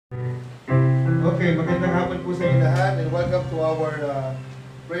Okay, magandang hapon po sa inyo lahat and welcome to our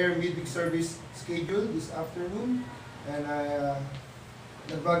prayer midweek service schedule this afternoon. And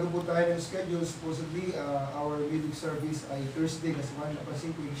nagbago po tayo ng schedule. Supposedly, our midweek service ay Thursday kasi man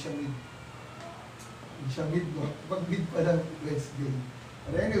napansin ko hindi siya mid, no? Pag-mid pa lang Wednesday.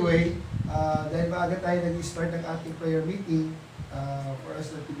 But anyway, dahil maaga tayo nag-start ng ating prayer meeting for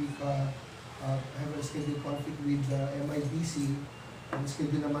us not to be have a schedule conflict with the MIBC. Ang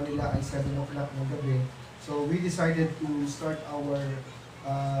schedule naman nila ay 7 o'clock ng gabi. So we decided to start our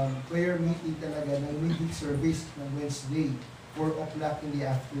prayer meeting talaga ng midweek service ng Wednesday, 4 o'clock in the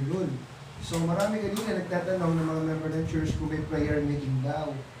afternoon. So marami kanina nagtatanong ng mga member ng church kung may prayer meeting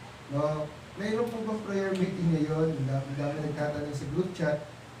daw. No? Mayroon po bang prayer meeting ngayon? Ang dami nagtatanong sa group chat.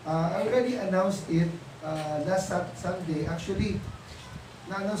 I already announced it last Sunday. Actually,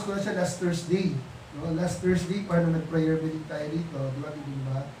 na-announce ko na siya last Thursday. No, last Thursday, paano nag-prayer meeting tayo dito, di ba?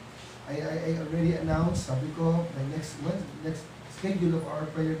 I already announced, sabi ko, the next schedule of our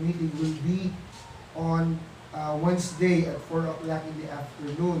prayer meeting will be on Wednesday at 4 o'clock in the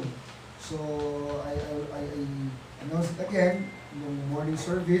afternoon. So, I announced it again, yung morning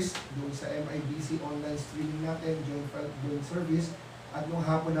service, doon sa MIBC online streaming natin, joint service, at nung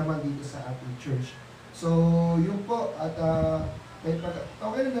hapon naman dito sa ating church. So, yun po, at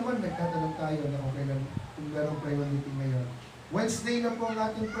okay na naman, nagtatanong tayo na okay lang kung merong prayer meeting ngayon. Wednesday na po ang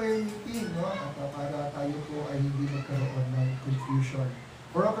ating prayer meeting, no? At para tayo po ay hindi magkaroon ng confusion.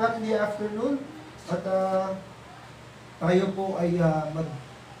 4 o'clock in the afternoon, at tayo po ay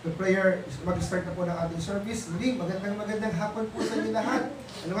mag-prayer, mag-start na po ng ating service. Muli, magandang hapon po sa inyo lahat.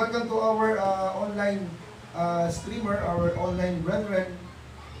 And welcome to our online streamer, our online brethren,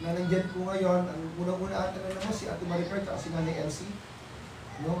 na nandyan po ngayon. Ang unang-una ata na naman si Ate Maricar at si Nanay Elsie.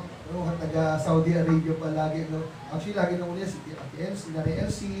 No, taga-Saudi Arabia pa lagi. No? Actually, lagi nung una si Ate Elsie, si Nanay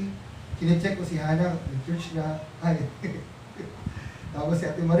Elsie. Kine-check ko si Hana, nag-church na. Tapos si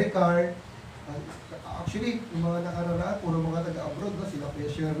Ate Maricar. Actually, yung mga nakararaan, puro mga taga-abroad, no? Sila Kuya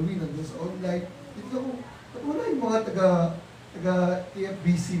Sherwin, nandun sa online. Dito ko, wala yung mga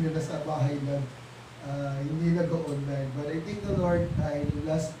taga-TFBC na nasa bahay lang. Hindi nag-online. But I think the Lord ay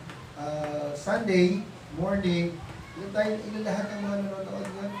last Sunday morning, ilan lahat ng mga nanonood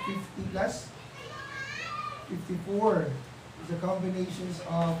ngayon? 50 plus? 54. It's a combinations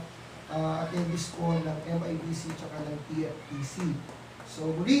of attendees ko ng MIBC at ng TFBC. So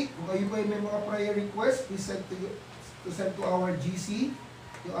muli, kung kayo po ay may mga prayer request, please send to our GC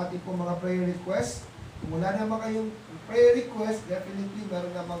yung ating po mga prayer request. Kung wala naman kayong prayer request, definitely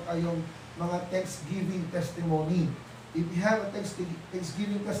meron naman kayong mga Thanksgiving testimony. If you have a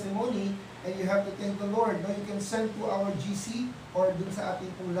Thanksgiving testimony and you have to thank the Lord, no, you can send to our GC or dun sa ating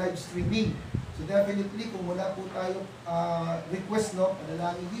pong live streaming. So definitely, kung wala po tayo request, no,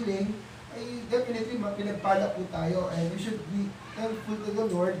 panalangin healing, ay definitely pinagpala po tayo, and we should be thankful to the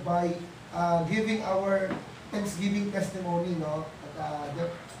Lord by giving our Thanksgiving testimony, no. At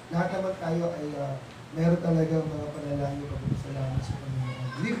lahat naman tayo ay meron talagang mga panalangin pagpapasalamat sa Panginoon.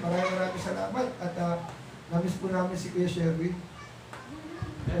 Maraming salamat at namiss po namin si Kuya Sherwin.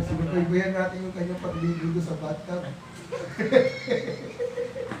 Sinubaybayan natin yung kanyang pagligo sa bathtub.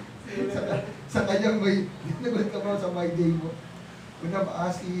 sa kanyang may, ginagod ka ba sa my day mo? Una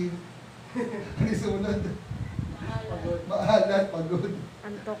maasin, sunod, maalat, pagod.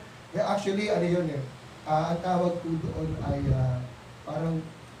 Antok. Actually, ano yun ang tawag po doon ay parang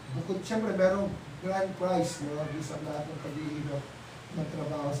bukod, siyempre merong grand prize, no? Sa lahat ng paghihirap ng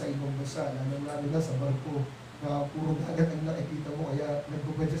trabaho sa ibang bansa, lalo na sa barko na puro dagat ang nakikita mo, kaya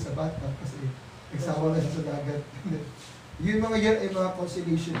nagbubad siya sa bathtub kasi nagsawa na siya sa dagat. Yung mga yan ay mga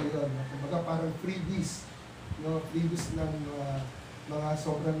consolation na yun. Kumbaga parang freebies, no? Freebies ng mga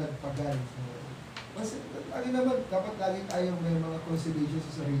sobrang nagpagal. So, kasi lagi naman, dapat lagi tayong may mga consolation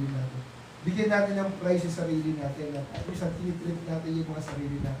sa sarili natin. Bigyan natin ng prize sa sarili natin at at least tinitreat natin yung mga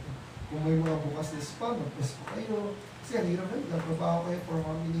sarili natin. Kung may mga bukas na spa, mag-press po kayo. Kasi ang hirap na, nagtrabaho kayo for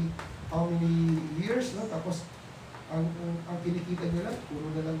how many years, no? Tapos, ang kinikita nyo lang, puro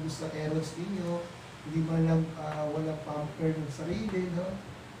na lang gusto sa errands ninyo, hindi man lang walang pamper ng sarili, no?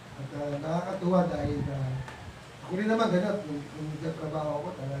 At nakakatuwa dahil ako rin naman ganun, nung nagtatrabaho ako,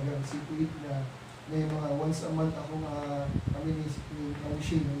 talagang sikuit na may mga once a month akong kami ni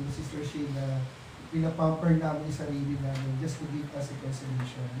Shane, ni Sister Shane, na pinapamper namin yung sarili namin just to give us a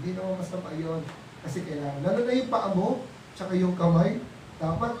consolation. Hindi naman masama yun kasi kailangan. Lalo na yung paa mo, tsaka yung kamay,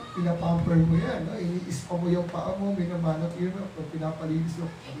 dapat pinapamper mo yan. No? Ini-ispa mo yung paa mo, minamanap yun, pag pinapalinis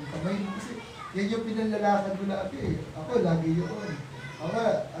yung kamay mo. Kasi yan yung pinanlalakad mo lagi. Ako, lagi yun. Ako,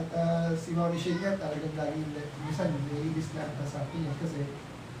 at si Mami Shane yan, talagang lagi, minsan, nililis na sa akin yan kasi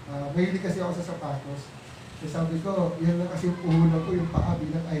Mahilig kasi ako sa sapatos. So sabi ko, yun lang kasi yung puhunan ko, yung paa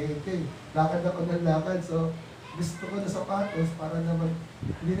bilang ahente. Lakad ako ng lakad. So gusto ko na sapatos para naman,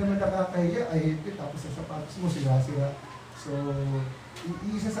 hindi naman nakakahiya, ahente, tapos sa sapatos mo, sira-sira. So,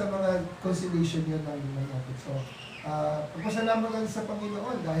 isa sa mga consolation yun ng natin. So, pagpasalamat lang sa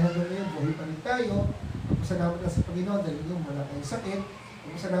Panginoon dahil hanggang ngayon, buhay pa rin tayo. Pagpasalamat lang sa Panginoon dahil yung wala tayong sakit.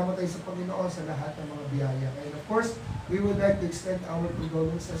 Pagpasalamat tayo sa Panginoon sa lahat ng mga biyaya. And of course, we would like to extend our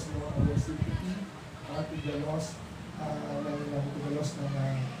condolences, our sympathy to the loss ng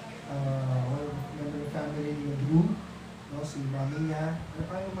family ni Drew, no, si mami niya. Ano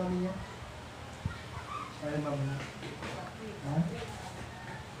pa yung mami niya? Ano yung mami niya? Ha?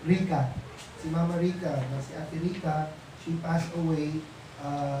 Rika. Si Mama Rika, si Ate Rika, she passed away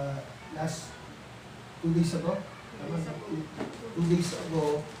last 2 days ago. 2 days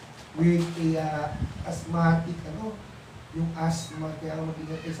ago with a asthmatic, yung asthma, kaya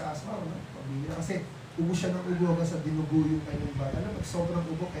mag-ingat kayo sa asthma, pabila. Kasi ubo siya ng ubo hanggang sa dinugo yung kanyang baga. Pag sobrang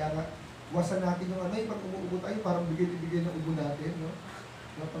ubo, kaya nga, iwasan natin yung pag umuubo tayo, parang bigay ng ubo natin, no?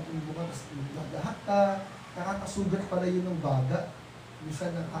 Pag umubo ka, tapos nagdahak ka, nakakasugat pala yun ng baga.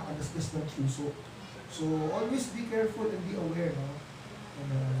 Minsan nakakagasgas ng puso. So, always be careful and be aware, no?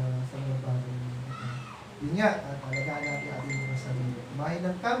 Sa mga bagay. Yun nga, talagaan natin ating mga sarili. Kumain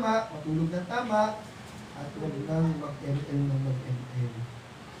ng tama, matulog ng tama, at huwag nang mag-ML ng mag-ML.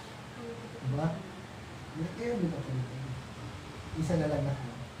 Diba? Mag-ML na pala. Isa na lang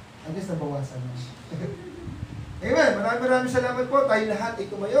natin. At least nabawasan na. Amen. Maraming salamat po. Tayo lahat ay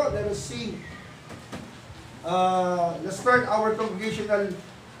tumayo. Let us sing. Let's start our congregational,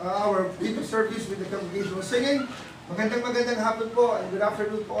 our video service with the congregational singing. Magandang hapon po and good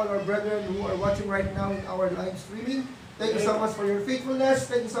afternoon to all our brethren who are watching right now in our live streaming. Thank you so much for your faithfulness.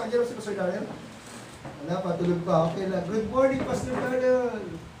 Thank you so much. Si Pastor Daniel. Wala pa, tulog pa. Okay lang. Good morning, Pastor Daniel.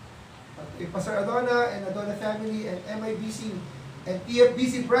 Pastor Adona and Adona family and MIBC and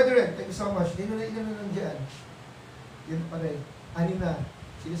TFBC brethren. Thank you so much. Dino na nandiyan. Yun pa rin. Anim na.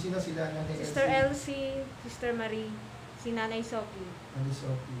 Sino sila? Nanay Sister Elsie, Sister Marie, si Nanay Sophie. Nanay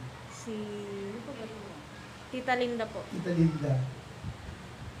Sophie. Si... Tita Linda po. Tita Linda.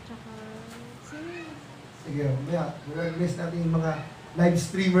 Tsaka... Sige, mamaya. Bless natin yung mga live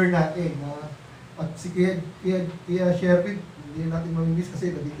streamer natin. At si Kuya Sherwin, hindi natin mamimiss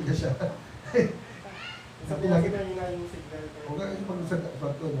kasi nandito na siya. Sabi lagi na yung signal. Okay, yung pag-usap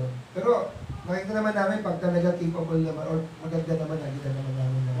ko, no? Pero, nakita naman namin pag talaga capable naman or maganda naman, nakita naman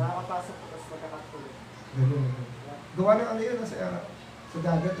namin na nakakapasok po tapos magkakatuloy. gano'n. Gawa ng yun, sa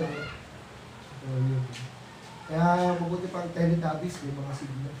dagat, So, yun. Kaya, mabuti pang Teletubbies, may mga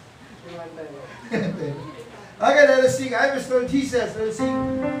signals. Okay, let us sing, I Must Know Jesus. Let us sing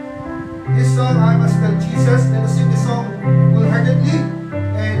this song, I Must Know Jesus. Let us sing this song wholeheartedly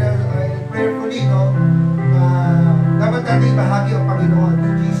and prayerfully, no? Dapat natin bahagi ang Panginoon,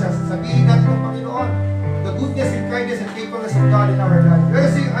 Jesus. Sabihin natin ang Panginoon, the goodness and kindness and faithfulness of God in our lives. Let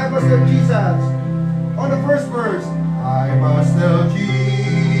us sing, I Must Know Jesus. On the first verse, I must know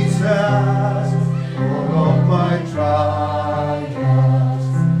Jesus, all of my trials.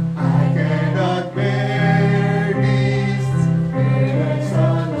 I cannot bear this burdens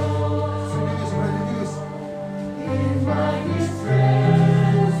alone. In my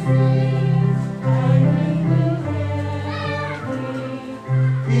distress,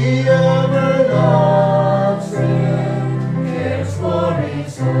 He ever loves and cares for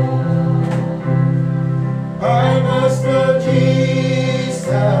His own. I must know Jesus.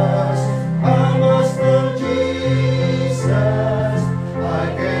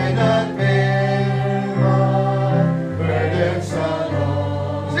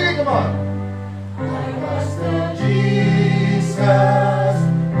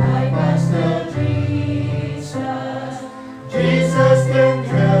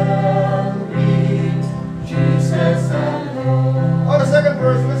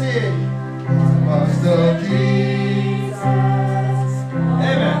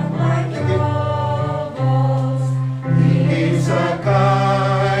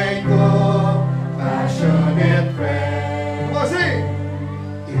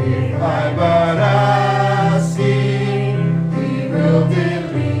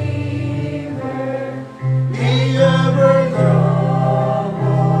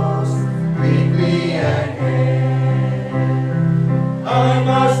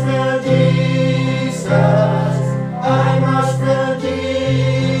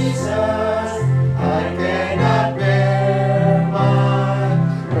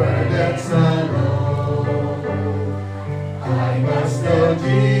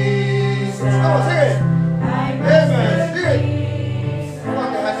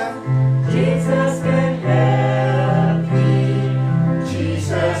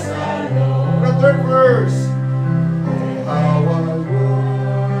 third verse. Oh, how I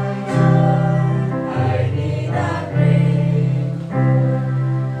want to, I need a rain.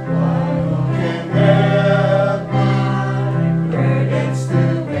 one who can help my burdens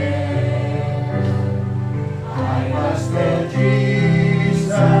to bear. I must know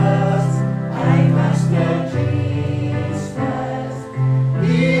Jesus. I must know Jesus.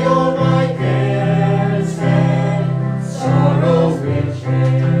 He all my cares and sorrows will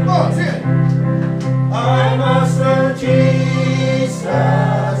share. Come on, sing it. I must know Jesus.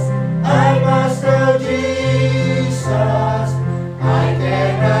 I must know Jesus. I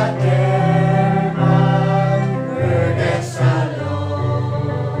cannot bear my burdens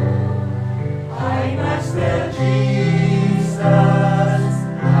alone. I must know Jesus.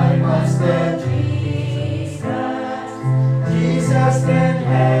 I must know Jesus. Jesus can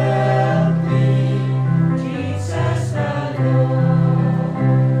help me. Jesus alone.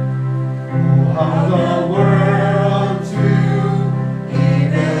 How the world to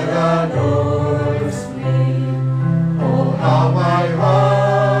evil adores me. Oh, how my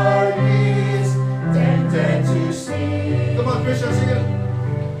heart is tempted to sin. Come on, Christian, sing it.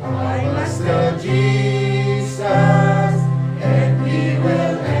 I must love Jesus, and He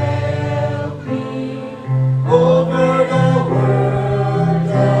will help me over the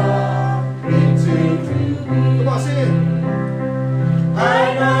world into me. Come on, sing it.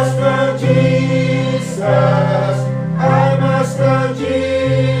 I must know Jesus. I must know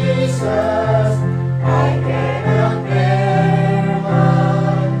Jesus. I cannot bear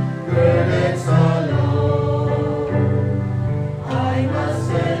my burdens alone. I must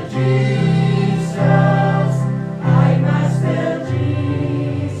know Jesus. I must know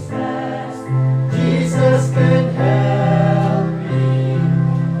Jesus. Jesus can help me.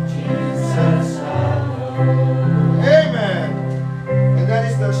 Jesus alone. Amen. And that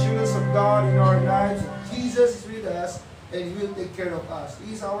is the assurance of God in our lives. Jesus is with us and He will take care of us.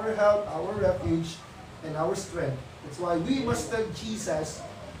 He is our help, our refuge, and our strength. That's why we must tell Jesus,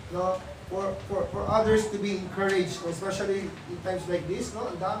 no, for others to be encouraged, especially in times like this. No?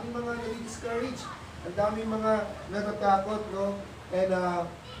 Ang daming mga nadi-discourage, ang daming mga natatakot. No? And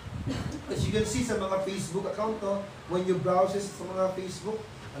as you can see sa mga Facebook account, no, when you browse sa mga Facebook,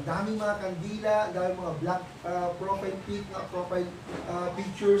 ang daming mga kandila, ang daming mga black profile pic, profile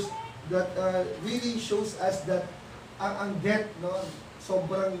pictures that really shows us that ang death, no,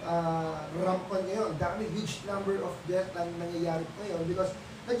 sobrang rampant ngayon. Ang daming huge number of death ang nangyayari ngayon because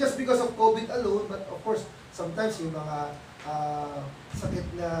not just because of COVID alone, but of course, sometimes yung mga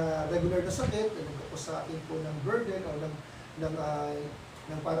sakit na regular na sakit, na nagkapos sa akin po ng burden o ng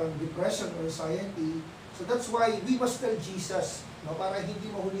parang depression or anxiety. So that's why we must tell Jesus, no, para hindi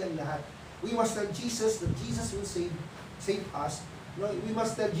mahuli ang lahat. We must tell Jesus that Jesus will save us. No, we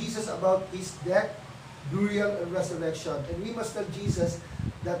must tell Jesus about His death, burial, and resurrection. And we must tell Jesus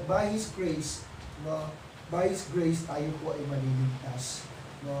that by His grace, no, by His grace, tayo po ay maliligtas,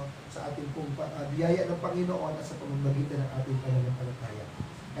 no, sa ating pong biyaya ng Panginoon at sa pamamagitan ng ating pananampalataya.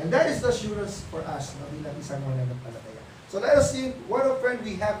 And that is the assurance for us, no, bilang isang mananampalataya. So let us sing, what a friend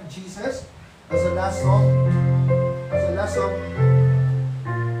we have, Jesus, as a last song. As a last song.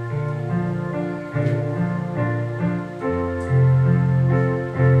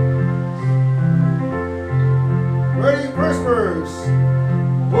 Ready, first verse.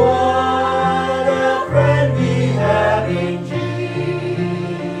 What a friend we have in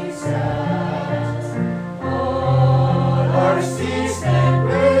Jesus. All our sins and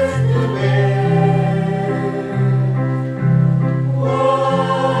griefs to bear.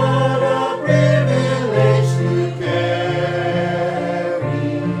 What a privilege to carry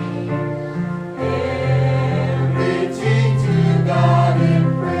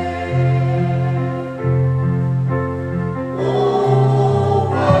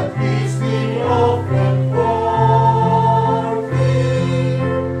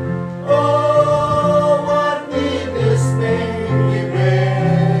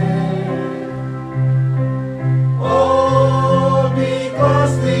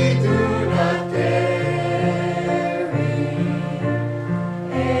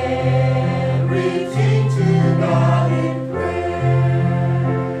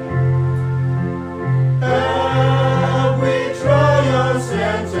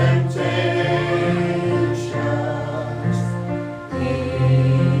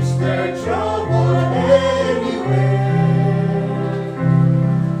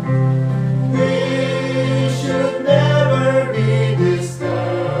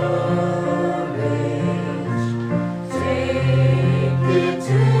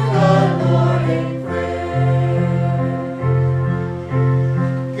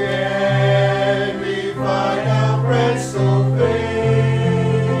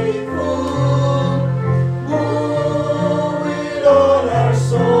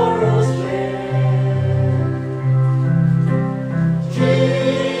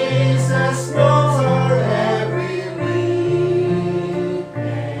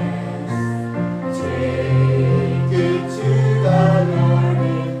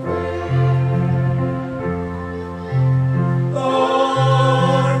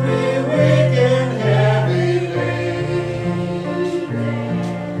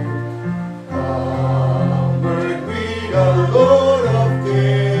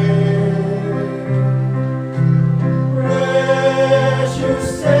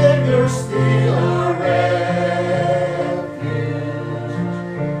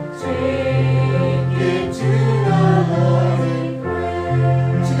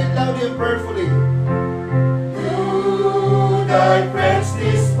loudly and prayerfully. Do thy friends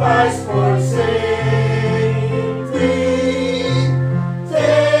despise, forsake thee?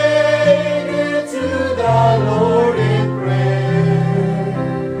 Take it to the Lord in prayer.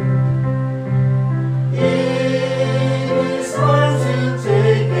 In His arms He'll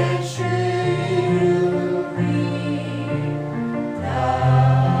take and shield thee.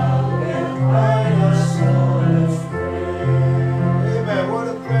 Thou wilt find a soul astray. Amen. What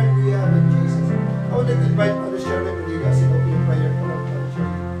a friend we have in Jesus. I would like to invite Brother Sherwin to lead us in opening prayer. Brother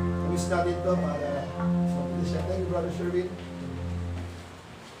Sherwin. Namiss natin ito para sa siya. Thank you, Brother Sherwin.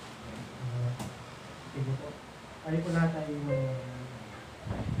 Sige po. Ano po lahat tayo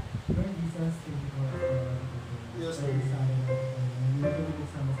Lord Jesus, thank you for Yes, sa Lord. sa amin. Hindi ko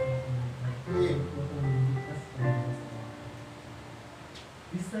nagsama sa atin. Amen. Po ito ang ligtas ko sa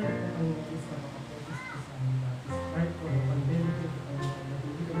this time po ang is makapag-focus po sa amin na despite po ang pandemic po ang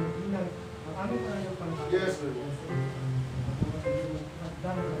hindi kami bilang ang aming parang pangkakit. Yes, Lord.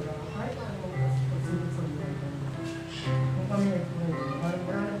 Kahit ano ang pagsunod sa buhay kami. Kung kami ay tunay, parang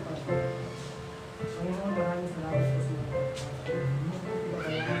maraming pa. Panginoon, maraming salamat po sa mga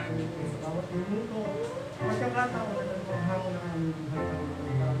pinakalaman kami sa bawat minuto. Pagkakataon na talagang hamon ng aming buhay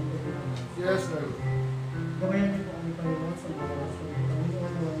kami. Yes, Lord. Gawayan niyo po kami, Panginoon, sa mga oras na ito.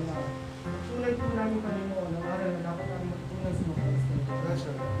 Panginoon, na wala. Tunay po namin, Panginoon, ang aral na dapat namin matutunan sa mga oras na ito. Yes,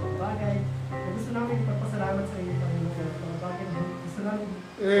 Lord. Bagay, na gusto namin ipagpasalamat sa iyo, Panginoon. Mga bagay na gusto namin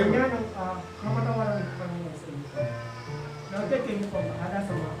Amen. ganyan ang kamatawaran ng Panginoon sa iyo. Nagkay kayo po, mahala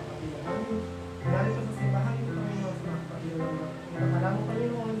sa mga kapatid namin. Narito sa simbahan niyo, Panginoon, sa mga kapatid namin. Nakakala mo,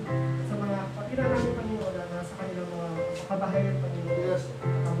 Panginoon, sa mga kapatid namin, Panginoon, na nasa kanilang mga kabahayan, Panginoon. Yes.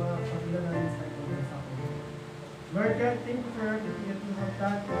 At ang mga kapatid namin sa iyo. Lord God, thank you for everything that you have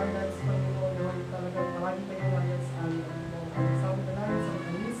done to our lives, Panginoon. Naman talagang marami kayong alliance sa amin. Ang sabi na namin sa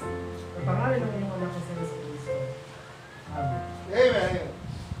kanis, na pangalan ng iyong anak sa Jesus Cristo. Amen. Amen.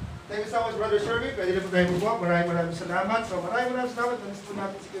 Thank you so much, Brother Sherwin. Pwede na po tayo bumuha. Maraming salamat. So maraming salamat. Namiss po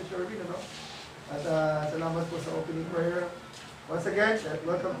natin si Kuya Sherwin. Ano? At salamat po sa opening prayer. Once again,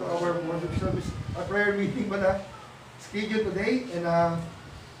 welcome to our worship service, prayer meeting pala. Schedule today. And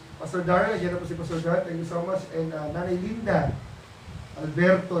Pastor Darrell, nandiyan na po si Pastor Darrell. Thank you so much. And Nanay Linda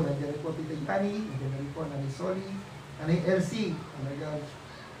Alberto, nandiyan rin po Tita Yani, nandiyan rin po Nanay Soli, Nanay Elsie.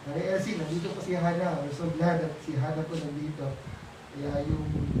 Nanay Elsie, nandito po si Hana. We're so glad that si Hana po nandito. Kaya yung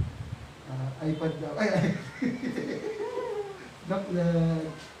iPad daw. Ay.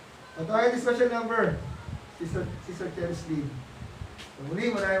 At ay, special number. Sister Chesley. So, muli,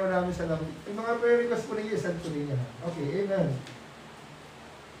 maraming salamat. Yung mga prayer request po ninyo, send po ninyo. Okay, amen.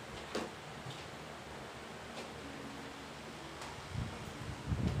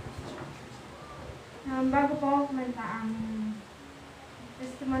 Bago po ako kumanta, ang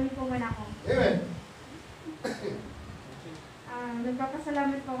testimony po muna ako. Amen.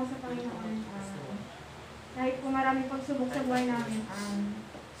 Nagpapasalamat po ako sa Panginoon. Kahit po marami pagsubok sa buhay namin,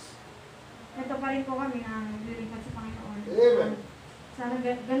 ito pa rin po kami ang lilipad sa Panginoon. Amen. Sana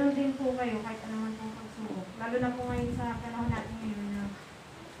ganun din po kayo kahit anong pong pagsubok. Lalo na po ngayon sa panahon natin ngayon na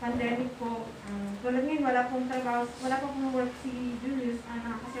pandemic po. Tulad ngayon, wala pong trabaho, wala pa pong work si Julius,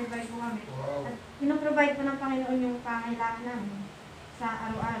 nakakasurvive po kami. Wow. At pinoprovide po ng Panginoon yung pangailangan namin sa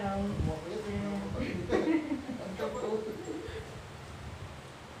araw-araw.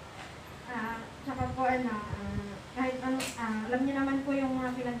 Tsaka po kahit ano, alam niyo naman po yung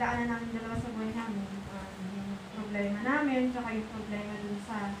mga pinagdaanan namin dalawa sa buhay namin. Yung problema namin, tsaka yung problema dun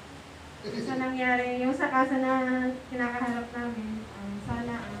sa nangyari, yung sa kasa na kinakaharap namin.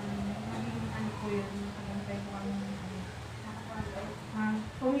 Sana maging ano po yun, pag-antay po kami.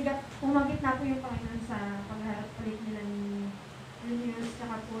 Pumagit na po yung Panginoon sa pagharap ulit nila ni Julius.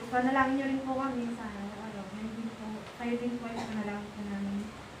 Tsaka po, panalangin niyo rin po kami sa araw-araw. Kayo din po ay panalangin po namin.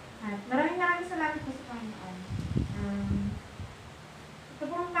 At maraming salamat po sa Panginoon. Ito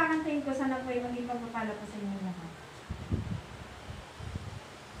po ang kakantayin ko, sana po ay maging pagpapala po sa inyo lahat.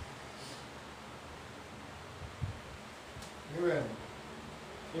 Amen.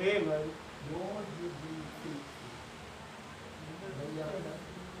 Amen. Lord, you be faithful.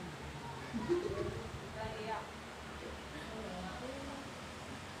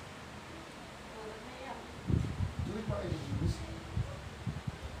 Tuloy pa kayo, Jesus.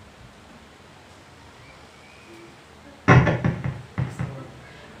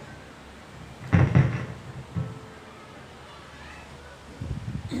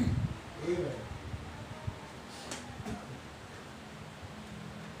 Amen.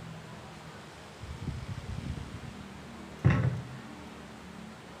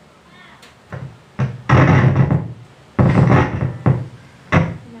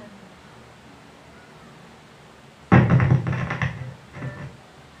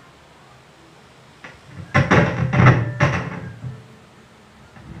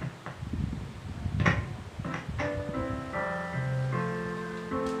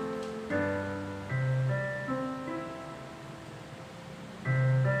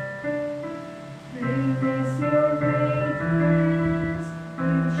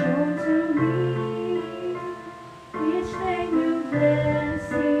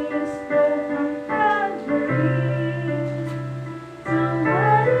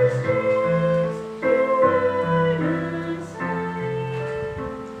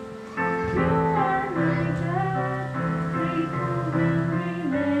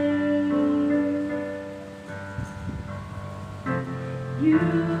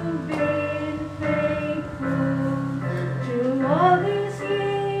 You've been faithful through all these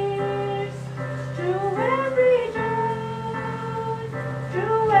years, through every joy,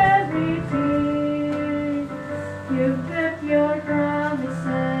 through every tear. You've kept your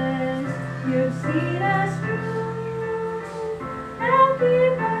promises, you've seen us through. Now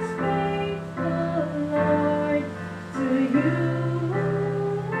keep us faithful, Lord, to you.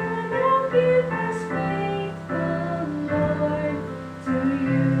 Now keep us faithful, Lord, to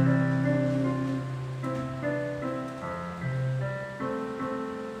you.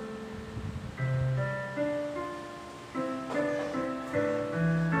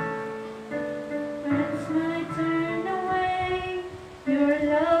 Friends might turn away, your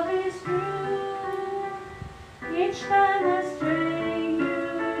love is true. Each time I stray,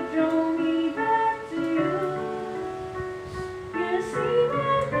 you draw me back to you. You see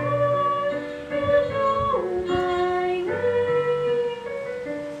my heart, you know my name.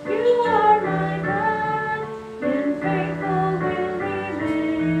 You are my God, and faithful will remain.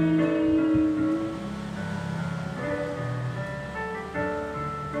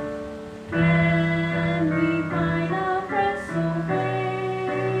 Can we find a friend so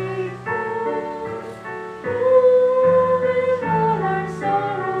faithful, who with all our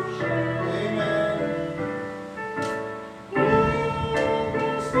sorrow share? In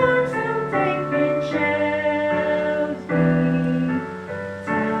the storms and taken shelter,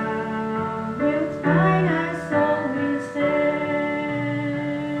 thou wilt find us always there.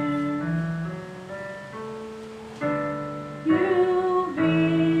 You've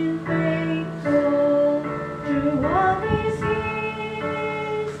been faithful through all these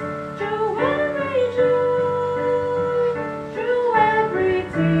years, through every joy, through every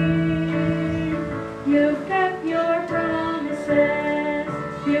tear. You've kept your promises,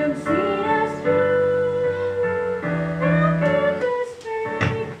 you've seen us through. Now keep us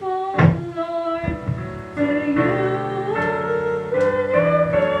faithful, Lord, to you. Now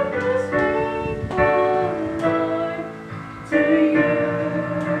keep us faithful, Lord, to you.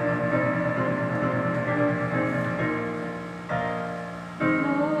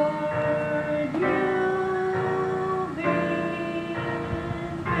 Lord, you've been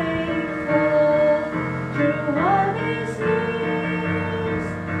faithful through all these years,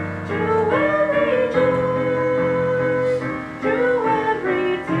 through every joy, through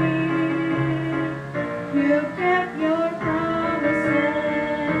every tear. You've kept your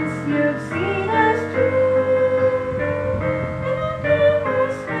promises, you've seen us through. Now keep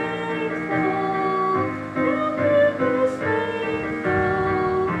us faithful, now keep us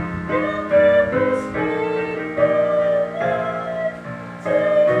faithful, now keep us faithful, Lord, to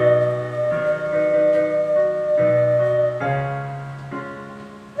you.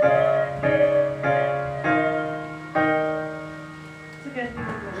 To God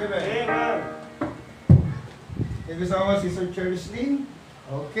be the glory. Amen. Thank you so much, Sister CHURCH-NAIC.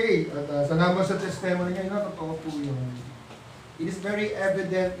 Okay, at salamat sa testimony niya, totoo po yun. It is very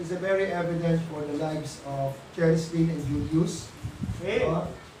evident, for the lives of CHURCH-NAIC and Julius.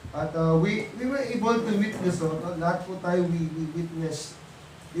 At we were able to witness, lahat po tayo, we witness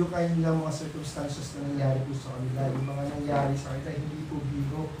yung kanilang mga circumstances na nangyari po sa kanila, yung mga nangyari sa kanila, hindi po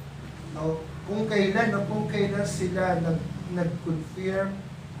biro. No? Kung kailan sila nag-confirm,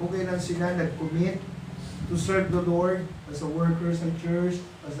 kung kailan sila nag-commit to serve the Lord as a worker sa church,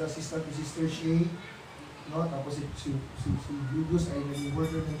 as a assistant to Sister Shay, no? Tapos si Julius ay naging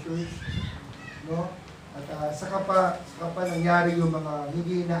worker ng church, no? At saka pa nangyari yung mga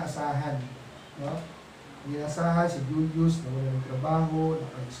hindi inaasahan, no? Hindi inaasahan si Julius nawala ng trabaho,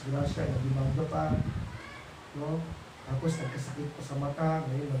 nakadisgrasya, nagimangga pa, no? Tapos nagkasakit pa sa mata,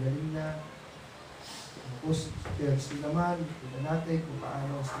 ngayon magaling na. Tapos Chelsea naman, kita natin kung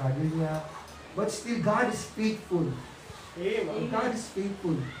paano ang struggle niya. But still, God is faithful. God is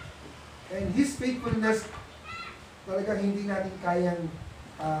faithful. And His faithfulness, talagang hindi natin kayang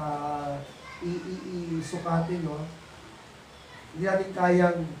isukatin, no? Hindi natin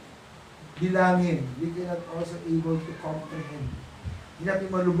kayang bilangin. We cannot also able to comprehend. Hindi natin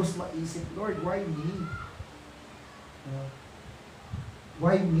malubos maisip, Lord, why me?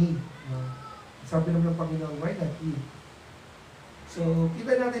 Why me? Sabi naman ng Panginoon, why not you? So,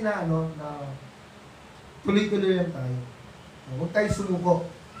 kita natin na na tuloy-tuloy lang tayo. Huwag tayo sumuko.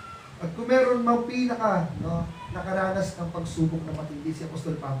 At kung meron mang nakaranas ng pagsubok na matindi, si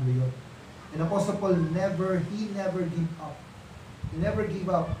Apostol Pablo yun. And Apostle Paul he never give up. He never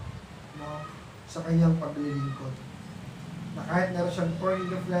give up sa kanyang paglilingkod. Na kahit meron siyang thorn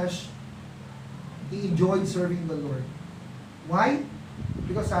in the flesh, he enjoyed serving the Lord. Why?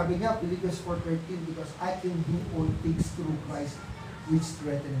 Because sabi nga, Philippians 4:13, because I can do all things through Christ which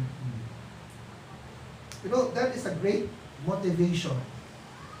strengtheneth me. You know, that is a great motivation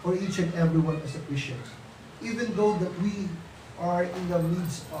for each and every one as a Christian. Even though that we are in the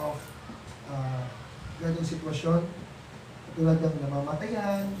midst of ganong sitwasyon, tulad ng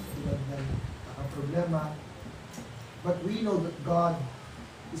namamatayan, tulad ng problema, but we know that God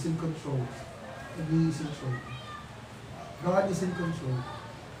is in control. And He is in control. God is in control.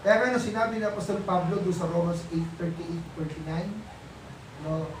 Kaya nga sinabi ni Apostol Pablo doon sa Romans 8:38-39,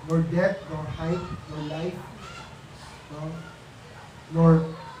 no, nor death, nor height, nor life, no, nor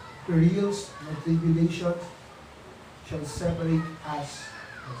perils, nor tribulations shall separate us,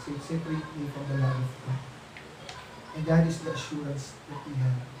 separate me from the love of God. And that is the assurance that we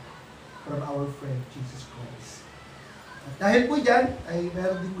have from our friend, Jesus Christ. At dahil po dyan, ay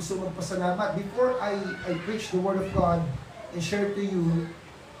meron din gusto magpasalamat. Before I preach the Word of God and share to you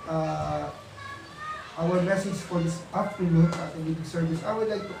our message for this afternoon sa ating meeting service, I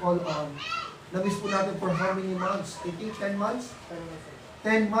would like to call on, na-miss po natin for how many months? I think 10 months?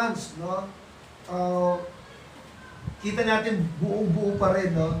 10 months, no? Kita natin buong-buo pa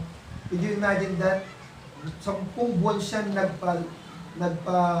rin, no? Could you imagine that? 10 buwan siya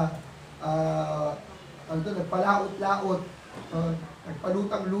nagpalaot-laot,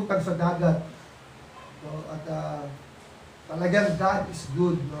 nagpalutang-lutang sa dagat. No? At talagang God is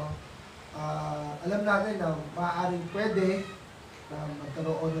good, no? Alam natin na maaaring pwede na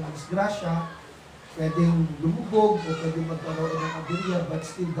magkaroon ng disgrasya, pwedeng lumubog, o pwedeng magkaroon ng aberya, but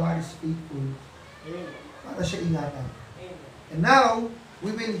still God is faithful para siya ingatan. And now, we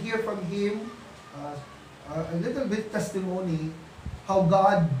will hear from him a little bit testimony how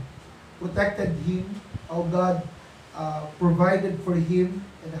God protected him, how God provided for him,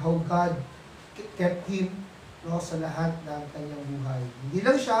 and how God kept him, no, sa lahat ng kanyang buhay. Hindi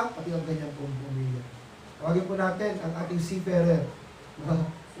lang siya, pati ang kanyang pamilya. Tawagin po natin ang ating seafarer,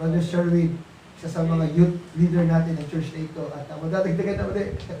 Brother Sherwin, isa sa mga youth leader natin ng CHURCH-NAIC ito. At madadagdagan na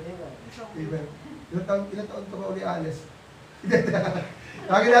ulit. Amen. Ilan taon ka ba uli, Alice?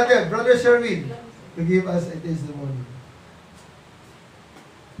 Tawagin natin, Brother Sherwin, to give us a testimony.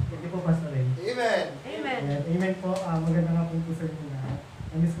 Hindi po, Pastor Ray. Amen. Amen. Amen po. Maganda nga po sir nyo na.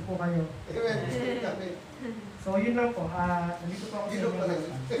 Namiss ko po kayo. Amen. So, yun lang po. Nandito po ako sa Yun inyo.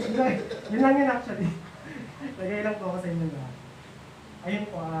 lang. Yun lang yun actually. Lagay lang po ako sa inyo na. Ayun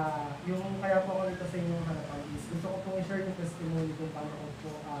po, yung kaya po ako dito sa inyong harapan is gusto ko pong i-share yung testimony kung paano ko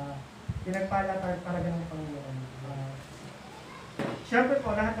po pinagpala talaga ng Panginoon. Siyempre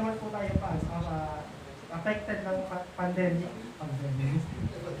po, lahat naman po tayo affected ng pandemic.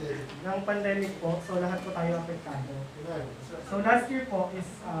 Ng pandemic po, so lahat po tayo apektado. So last year po is,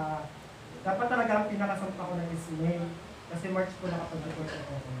 dapat talaga ang pinakasampa ko na is May, kasi March po nakapag-report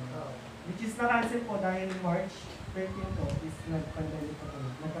ako. Which is na-cancel po dahil March 13 po is nag-pandemic po.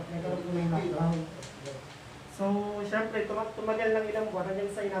 Nagkaroon po ng lockdown. So, syempre, tumagal ng ilang buwan,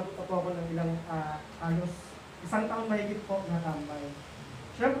 hanggang sa inabot po ako ng ilang halos isang taon mahigit po na tambay.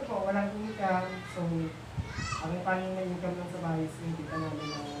 Syempre po, walang income, so ang tanging na income lang sa bahay is yung kita namin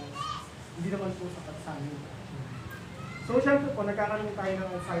na hindi naman po sapat sa amin. So, syempre po, nagkakaroon tayo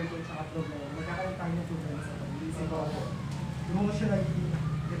ng anxiety at saka problema. Nagkakaroon tayo ng problema sa pag-iisip ko. Emotionally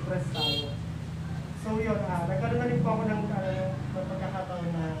depressed tayo. So, yun, nagkaroon na rin po ako ng pagkakataon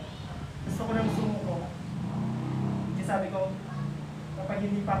na gusto ko nang sumuko. Kasi sabi ko, kapag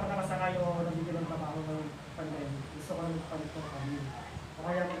hindi pa ako nakasakay o nabigyan ng trabaho ng pandemic, gusto ko nang magpalit ng kami. O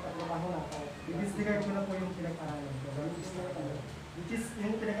kaya magpatrabaho na ako. I-disregard ko na po yung pinag-aralan ko. Which is,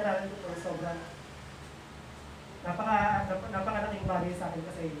 yung pinag-aralan ko po, sobrang napakalaking bagay sa akin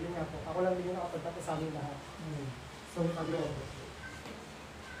kasi yun nga po, ako lang din yung nakapagtapos sa amin lahat. So, sabi ko,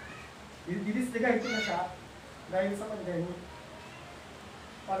 i-disregard ko na siya dahil sa pandemic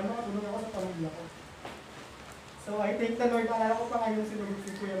para makatulong ako sa pamilya ko. So, I thank the Lord. Alala ko pa ngayon sinulog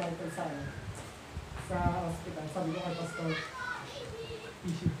si Kuya Michael sa hospital. Sabi ko kay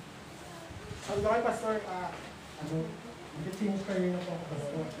Pastor, mag-change career na po ako,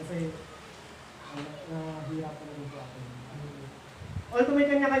 Pastor, kasi nahihirapan na rin po ako. Although may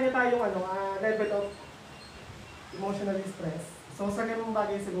kanya-kanya tayong level of emotional stress. So, sa ganung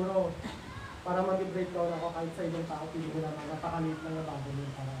bagay siguro, para mag-breakdown ako kahit sa ibang tao, pili ko naman, napakalit lang na bago yun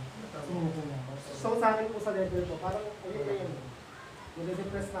para sumuko na ako. So, sa akin po sa level ko, parang, ayun na yun.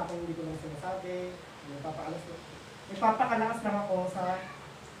 Nade-depress na ako, hindi ko lang sinasabi, ipapakalakas lang ako sa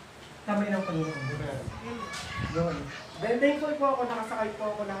kamay ng Panginoon. Yun. Then, thankful po ako, nakasakay po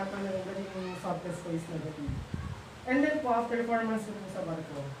ako lahat ng naging subtest ko is negative. And then po, after 4 months ko po sa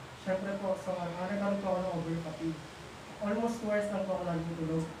barko, syempre po, so, nagkaroon po ako ng over fatigue. Almost 2 hours lang po ako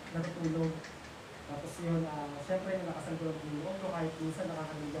natutulog. Tapos yun, syempre nakasal ko lang po yung loob ko, kahit minsan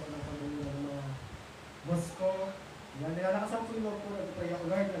nakakaliga ko ng pamilya ng mga boss ko. Yan, nilalakasan ko yung loob ko, nag-pray ako,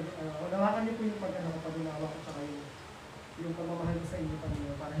 Lord, unawakan niyo po yung pag-ano ko, pag-unawa ko, tsaka yung pagmamahal ko sa inyo,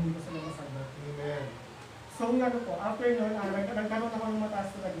 Panginoon, para hindi ko sila masagot. Amen. So, yung ano po, after nun, nagkaroon ako ng mataas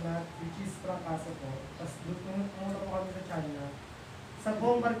na lagnat, which is trangkaso po. Tapos, pumunta po kami sa China. Sa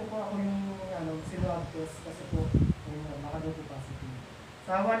buong barko po ako yung sinwab test kasi po, baka daw po positive.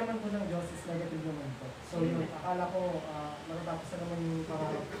 Sa awa naman po ng Diyos is negative naman po. So, yun, akala ko, matatapos na naman yung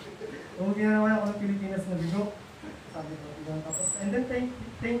umuwi na naman ako ng Pilipinas na bigo. Sabi ko, yun. Tapos, and then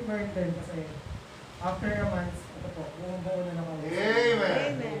thank God din kasi after a month, ito po, buong na ako.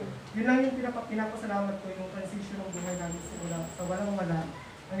 Amen. Amen. Yun lang yung pinapasalamat ko, yung transition ng buhay namin simula sa walang wala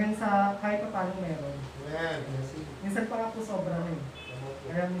hanggang sa kahit pa paano meron. Amen. Minsan pa nga po sobra na eh.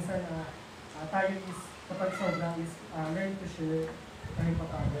 Kaya minsan tayo is, kapag sobra is learn to share kahit pa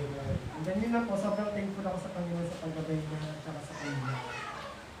paano. And then yun lang po, sobrang thankful ako sa Panginoon sa paggabay niya at saka sa Panginoon.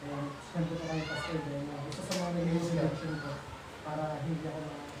 And siyempre po kayo pastor din, isa sa mga naging selection ko para hindi ako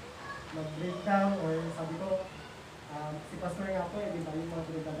mag-breakdown or sabi ko, si pastor nga po di ba, yung mga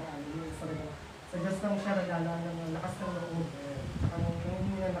pinagdadaanan yung isa rin, sa Diyos lang siya naglalaan ng lakas ng loob, saka nung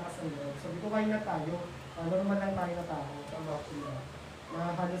hindi ng lakas ng loob. So, di ko kayo na tayo, normal lang tayo na tao, diba?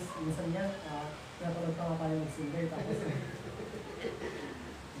 Na halos minsan yan, pinapanood pa nga tayo mag-sinday, tapos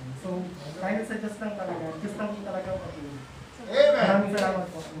so, tayo sa Diyos lang talaga, Diyos lang din talaga ang patuloy. Amen. Maraming salamat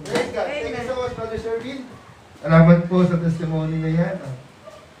po. Praise God. Thank you so much, Brother Sherwin. Salamat po sa testimony na yan.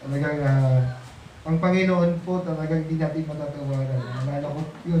 Talagang, ang Panginoon po talagang hindi natin matatawaran. Akala ko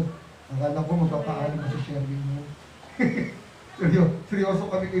yun. Akala ko magpapaalam ko si Sherwin mo. Seryoso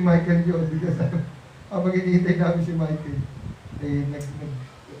kami kay Michael yun. Because habang hinihintay namin si Michael,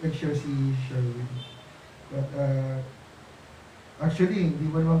 nag-share si Sherwin. But actually, hindi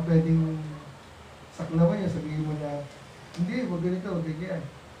mo naman pwedeng saklawan yun. Sabihin mo na, hindi, wag ganito, wag ganyan.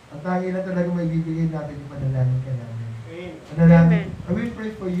 Ang tangi na talaga may bibigay natin yung panalangin ka namin. Panalangin. I will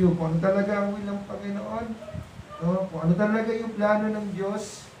pray for you. Kung ano talaga ang will ng Panginoon, no? Kung ano talaga yung plano ng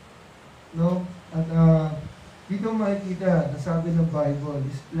Diyos, no? At dito makikita, nasabi ng Bible,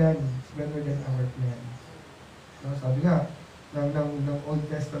 His plan is better than our plan. No? Sabi nga, ng Old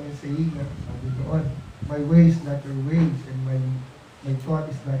Testament saying, sabi doon, my ways not your ways, and my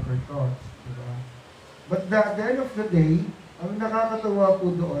thought is not your thoughts. Diba? But at the end of the day, ang nakakatawa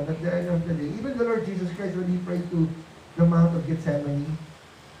po doon, at the end of the day, even the Lord Jesus Christ, when He prayed to the Mount of Gethsemane,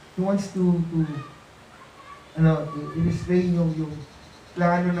 He wants to illustrate yung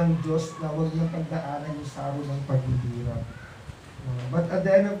plano ng Diyos na huwag niyang pagdaanan yung saro ng paghihirap. But at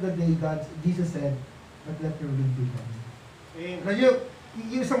the end of the day, Jesus said, but let your will be done. Na yung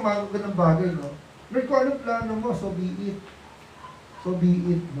isang magandang bagay, no? Lord, kung anong plano mo, so be it. So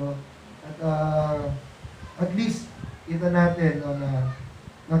be it, no? At least, kita natin no,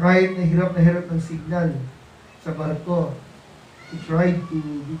 na kahit na hirap ng signal sa barko, we tried to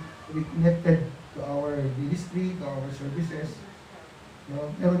be connected to our ministry, to our services. No?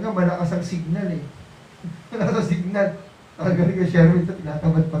 Meron nga, malakas ang signal eh. Malakas ang signal. Nakagaling ka share with ito,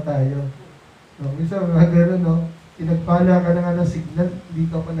 tinatamad pa tayo. No? Minsan, mga gano'n, no? Pinagpala ka na nga ng signal, hindi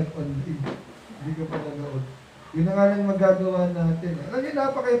ka pa nag-online. Hindi ka pa nanood. Yun na nga lang magagawa natin. Alam niyo,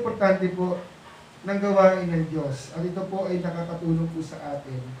 napaka-importante po ng gawain ng Diyos. At ito po ay nakakatulong po sa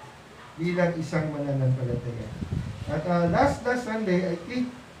atin bilang isang mananampalataya. At last Sunday, I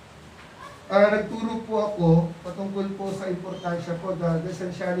think, nagturo po ako patungkol po sa importansya po, the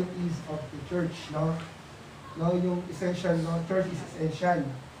essentialities of the church. No? No, yung essential, no? Church is essential.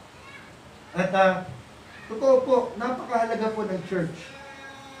 At totoo po, napakahalaga po ng church.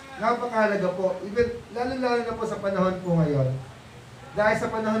 Napakahalaga po. Even, lalo-lalo na po sa panahon po ngayon. Dahil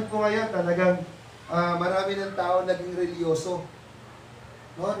sa panahon po ngayon, talagang marami ng tao naging religyoso.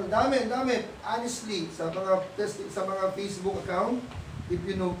 No, dami. Honestly, sa mga Facebook account, if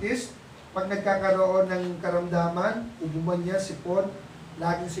you notice, pag nagkakaroon ng karamdaman, ubuman niya, sipon,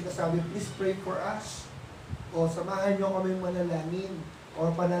 laging sinasabi, please pray for us. O samahan niyo kami manalangin. O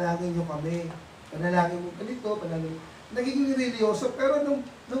panalangin niyo kami. Panalangin mo ganito, panalangin. Nagiging religyoso, pero nung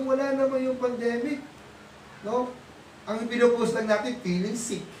wala naman yung pandemic, no, ang pinupost lang natin, feeling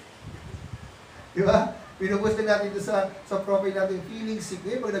sick. Di ba? Pinupost lang natin ito sa profile natin, feeling sick.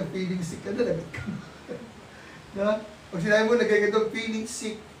 Eh, pag nag-feeling sick ka na, lagot ka. Na? Pag sinabi mo, nagkakitong feeling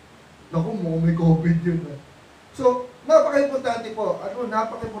sick, naku, may COVID yun. So, napaka-importante po.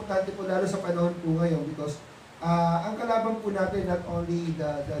 Napaka-importante po, lalo sa panahon po ngayon, because ang kalaban po natin, not only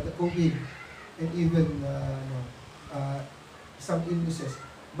the COVID, and even some illnesses,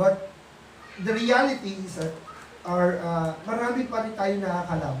 but the reality is that marami pa rin tayo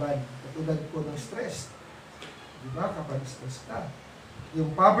nakakalaban. Katulad po ng stress. Di ba? Kapag stress ka.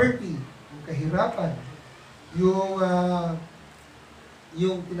 Yung poverty, yung kahirapan,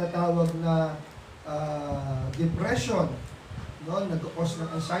 yung tinatawag na depression, no? Nag-cause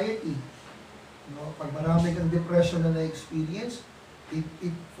ng anxiety. No? Pag marami kang depression na na-experience, it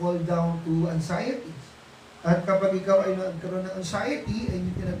fall down to anxiety. At kapag ikaw ay nagkaroon ng anxiety and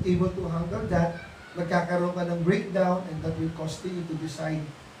you cannot able to handle that, magkakaroon ka ng breakdown and that will cost you to decide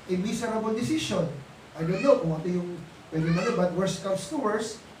a miserable decision. I don't know kung ano yung pwede na, but worst comes to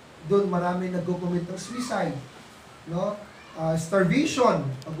worst, doon marami nagko-commit ng suicide. No? Starvation,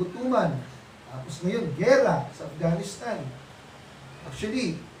 pagutuman. Tapos ngayon, gera sa Afghanistan.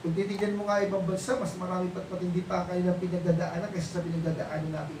 Actually, kung titignan mo nga ibang bansa, mas marami pat matindi pa kanilang pinagdadaanan kaysa sa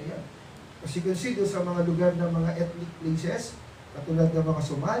pinagdadaanan natin ngayon. Kasi consider sa mga lugar ng mga ethnic places, katulad ng mga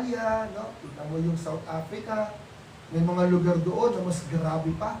Somalia, no? Kita mo yung South Africa, may mga lugar doon na mas grabe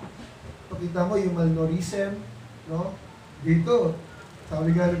pa. Pakita mo yung malnourism, no? Dito,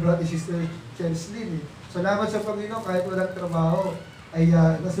 sabi nga ni Brother Sister Cheslin, salamat sa Panginoon kahit walang trabaho, ay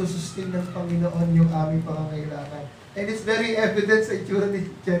nasusustain ng Panginoon yung aming pangangailangan. And it's very evident sa itsura ni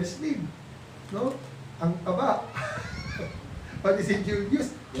Cheslin, no? Ang taba. Pati si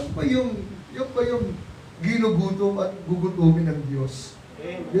Julius, yung pa yung ginugutom at gugutumin ng Diyos.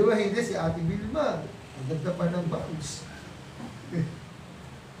 Di ba hindi si Ate Vilma? Ang ganda pa ng bangs.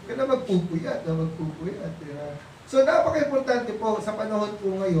 Kaya magpupuyat. So, napaka-importante po sa panahon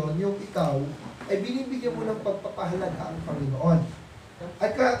po ngayon, yung ikaw ay binibigyan mo ng pagpapahalaga ang Panginoon.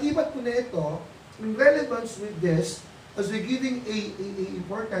 At kaakibat po na ito, in relevance with this, as we're giving a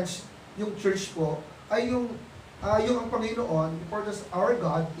importance, yung church po, ay yung ang Panginoon, importance of our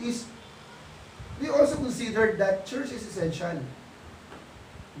God, is we also consider that church is essential.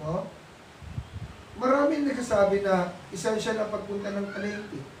 No? Maraming nagsasabi na essential ang pagpunta ng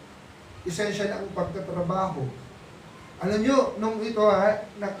palengke. Essential ang pagtatrabaho. Alam nyo, nung ito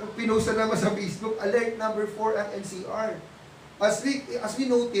pinusa naman sa Facebook, alert number 4 ang NCR. As we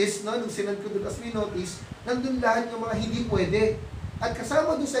notice, no, nung sinad ko doon, as we notice, nandun lahat ng mga hindi pwede. At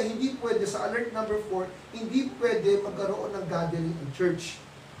kasama doon sa hindi pwede, sa alert number 4, hindi pwede magkaroon ng gathering in church.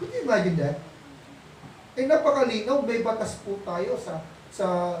 Could you imagine that? Eh napakalinaw, may batas po tayo sa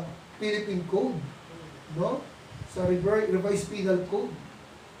Philippine Code, no? Sa Revised Penal Code,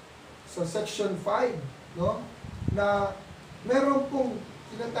 sa Section 5, no? Na meron pong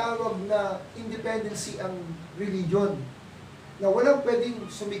tinatawag na independency ang religion. Na walang pwedeng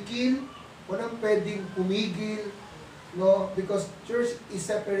sumikil, walang pwedeng pumigil, no? Because church is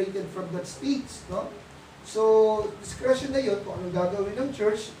separated from that speech, no? So, discretion na yun kung anong gagawin ng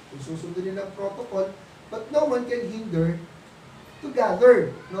church, kung susundin nila ang protocol, but no one can hinder to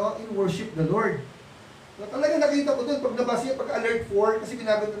gather, no, in worship the Lord. No, talaga nakita ko doon, pag nabasa pag alert 4, kasi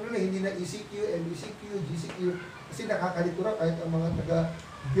binabanto nila, hindi na ECQ, MECQ, GCQ, kasi nakakalito kahit ang mga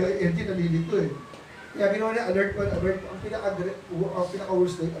taga-LG nalilito eh. Kaya ginawa niya alert 1, alert 2, ang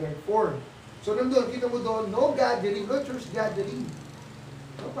pinaka-worst na alert 4. So nandun, kita mo doon, no gathering, no church gathering.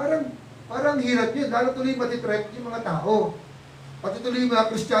 So, parang hirap yun, lalo tuloy matitrek yung mga tao. Pati tuloy yung mga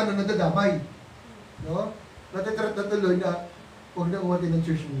Kristiyano na dadamay. No? Natitrek na tuloy na huwag na umati ng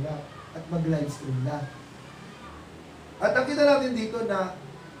church nila at mag-livestream na. At nakita natin dito na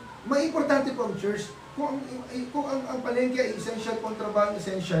may importante po ang church. Kung ang palengke ay essential, kung trabaho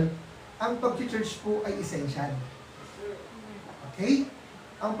essential, ang pag-church po ay essential. Okay?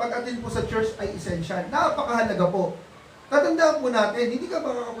 Ang pag-attend po sa church ay essential. Napakahalaga po. Tatandaan po natin, hindi ka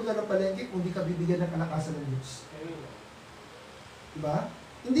makakapunta ng palengke kung hindi ka bibigyan ng kalakasan ng Diyos. Diba?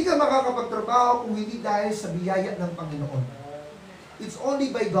 Hindi ka makakapagtrabaho kung hindi dahil sa biyaya ng Panginoon. It's only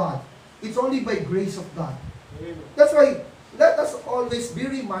by God. It's only by grace of God. That's why, let us always be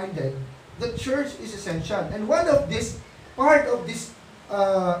reminded that church is essential. And one of this, part of this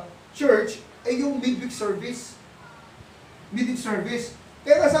church, ay yung midweek service. Midweek service.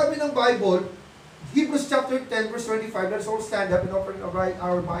 Kaya sabi ng Bible, Hebrews chapter 10, verse 25, let's all stand up and open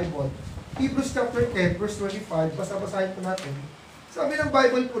our Bible. Hebrews chapter 10, verse 25, basa-basahin po natin. Sabi ng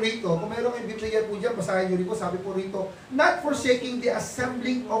Bible po rito, kung mayroong yung Biblia po dyan, basahin nyo rin po, sabi po rito, not forsaking the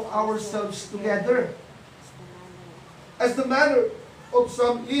assembling of ourselves together, as the manner of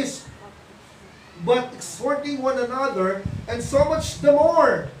some is, but exhorting one another, and so much the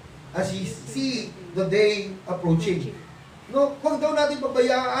more, as ye see the day approaching. No, huwag daw natin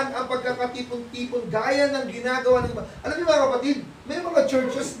pabayaan ang pagkakatipon-tipon gaya ng ginagawa ng iba. Alam niyo mga kapatid, may mga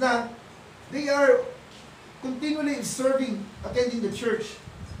churches na they are continually serving, attending the church.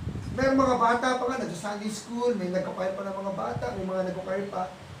 May mga bata pa nga, nag-Sunday school, may nagkakair pa ng mga bata, may mga nagkakair pa.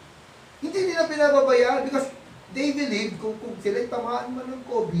 Hindi nila pinababayaan because they believe kung sila'y tamaan man ng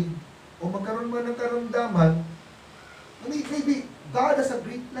COVID, o magkaroon man ng karamdaman, maybe God has a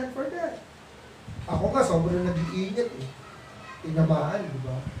great plan for that. Ako nga, sobrang nag-iingat eh. Tinamaan, di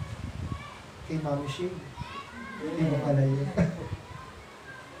ba? Kay Mami Shane. Hindi mo pala yun.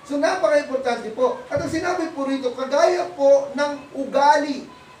 So, napaka-importante po. At ang sinabi po rito, kagaya po ng ugali,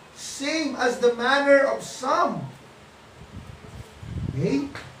 same as the manner of some. Okay?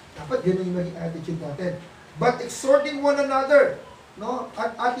 Dapat yun yung maging attitude natin. But exhorting one another. No?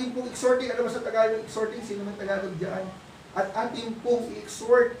 At ating pong exhorting, ano ba sa Tagalog exhorting? Sino man Tagalog dyan? At ating pong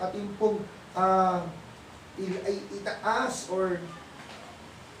i-exhort, ating pong itaas or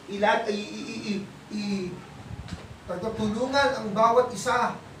tulungan ang bawat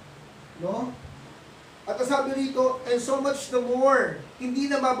isa. No? At sabi rito, and so much the more, hindi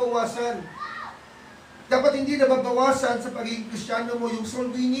na mabawasan. Dapat hindi na mabawasan sa pagiging Kristiyano mo yung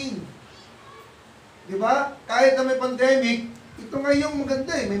soul winning. Di ba? Kahit na may pandemic, ito nga yung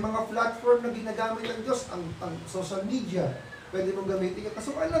maganda eh. May mga platform na ginagamit ng Diyos, ang social media. Pwede mong gamitin.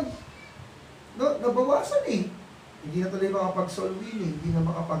 Kaso alam, no, nabawasan eh. Hindi na tuloy makapag-soul winning, hindi na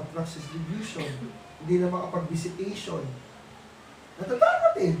makapag-trust distribution, hindi na makapag-visitation.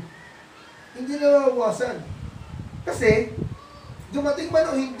 Natatakot eh. Hindi na mabawasan. Kasi, dumating man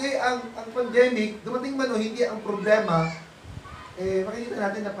o hindi ang pandemic, dumating man o hindi ang problema, makikita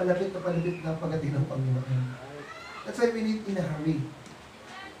natin na palapit na pagdating ng Panginoon. That's why we need in a hurry.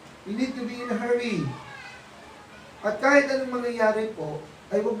 We need to be in a hurry. At kahit anong mangyayari po,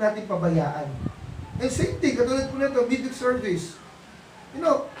 ay huwag natin pabayaan. And same thing, katulad po na ito, midweek service. You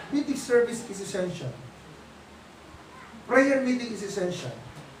know, midweek service is essential. Prayer meeting is essential.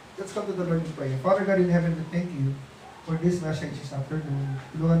 Let's come to the Lord in prayer. Father God in heaven, we thank you for this message this afternoon.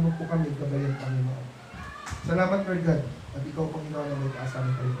 Tulungan mo po kami, gabayan Panginoon. Salamat, Lord God, at ikaw, Panginoon, na may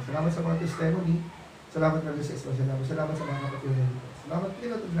kaasamin kayo. Salamat sa mga testimony. Salamat, Lord, sa expression namin. Salamat sa mga kapatuloy dito. Salamat,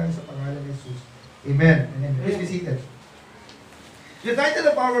 Panginoon, sa pangalan ni Jesus. Amen. Amen. Please be seated. The title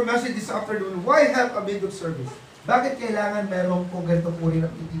of our message this afternoon, why have a midweek service? Bakit kailangan meron po ganito po rin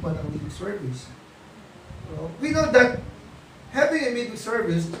ang itipan ng midweek service? We know that having a midweek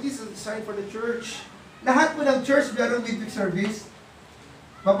service, this is a sign for the church. Lahat po ng church meron midweek service.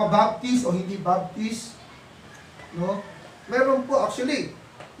 Mapabaptist o hindi baptist. No? Meron po, actually,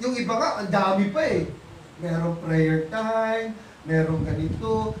 yung iba nga, ang dami pa eh. Meron prayer time, meron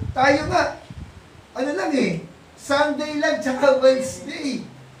ganito. Tayo nga, ano lang eh, Sunday lang, tsaka Wednesday.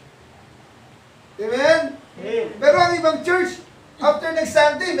 Amen? Pero ang ibang church, after next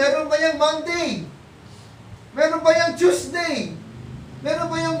Sunday, meron pa yung Monday. Meron pa yung Tuesday. Meron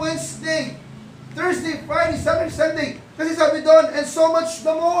pa yung Wednesday. Thursday, Friday, Saturday, Sunday. Kasi sabi doon, and so much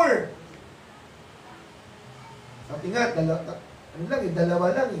the more. Sabi nga, dalawa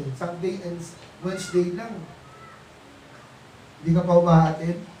lang eh. Sunday and Wednesday lang. Hindi ka pa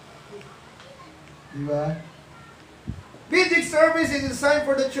umahatid. Di ba? Midweek service is a sign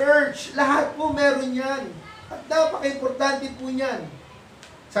for the church. Lahat po meron yan. At napaka-importante po yan.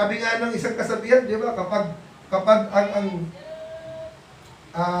 Sabi nga ng isang kasabihan, di ba? Kapag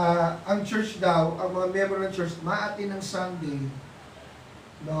ang church daw, ang mga member ng church, maatin ng Sunday,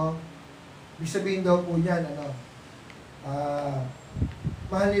 no? Ibig sabihin daw po yan,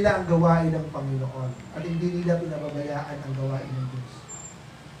 mahal nila ang gawain ng Panginoon at hindi nila pinababayaan ang gawain ng Diyos.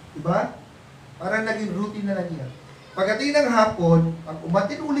 Diba? Parang naging routine na lang yan. Pagdating ng hapon, pag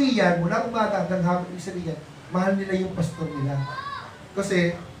umatin uli yan, mula umaga hanggang hapon, ibig sabihin yan, mahal nila yung pastor nila.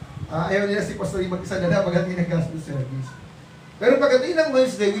 Kasi, ayaw nila si pastor yung mag-isa na pagdating ng gospel service. Pero pagdating ng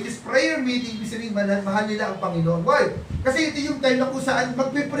Wednesday, which is prayer meeting, ibig sabihin, mahal nila ang Panginoon. Why? Kasi ito yung time na kung saan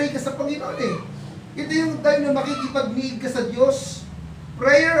magpipray ka sa Panginoon eh. Ito yung time na makikipag-need ka sa Diyos.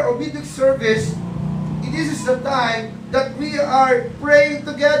 Prayer or midweek service, this is the time that we are praying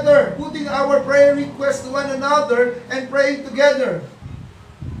together, putting our prayer requests to one another and praying together.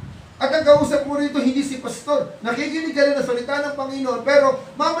 At ang kausap mo rito, hindi si pastor. Nakikinig ka rin na salita ng Panginoon, pero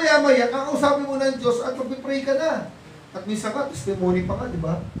mamaya-maya, kakausapin mo ng Diyos at magpipray ka na. At minsan ka, testimony pa ka, di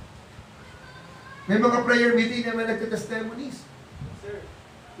ba? May mga prayer meeting na may nagka-testimonies.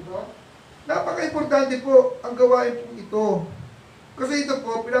 Diba? Napaka-importante po ang gawain po ito. Kasi ito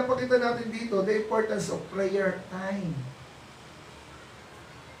po, pinapakita natin dito, the importance of prayer time.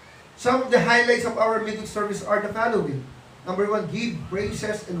 Some of the highlights of our midweek service are the following. Number 1, give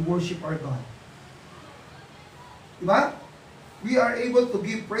praises and worship our God. Diba? We are able to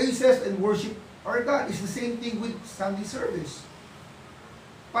give praises and worship our God. It's the same thing with Sunday service.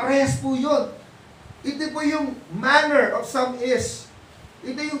 Parehas po yun. Ito po yung manner of some is.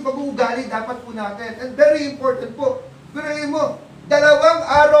 Ito yung pag-uugali dapat po natin. And very important po. Pero mo, 2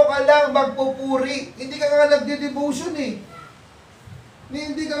 araw ka lang magpupuri. Hindi ka nga nagde-devotion eh.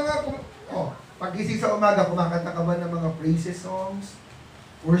 Hindi ka nga, pagising sa umaga, kumakanta ka ba ng mga praises songs?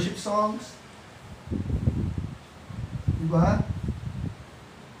 Worship songs? Diba?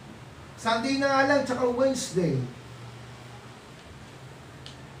 Sunday na nga lang, tsaka Wednesday.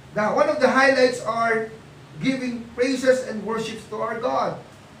 One of the highlights are giving praises and worships to our God.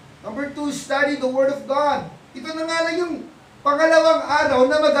 Number 2, study the Word of God. Ito na nga lang yung pangalawang araw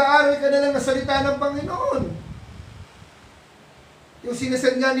na mag-aaral ka na lang ng salita ng Panginoon. Yung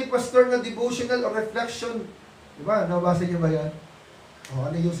sinasend nga ni Pastor na devotional or reflection, di ba? Nabasa niyo ba yan?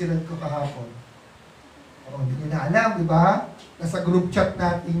 Ano yung sinend ko kahapon? Hindi niyo na alam, di ba? Nasa group chat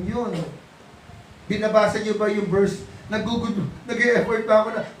natin yun. Binabasa niyo ba yung verse? Nag-e-effort pa ako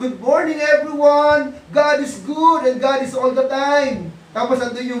na, good morning everyone! God is good and God is all the time. Tapos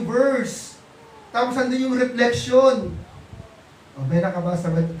andun yung verse. Tapos andun yung reflection. May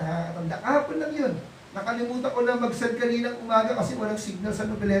nakabasa ba ito? Kahapon lang yun. Nakalimutan ko na mag-send kaninang umaga kasi walang signal sa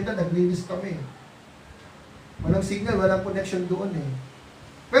Noveleta. Naglinis kami. Walang signal, walang connection doon eh.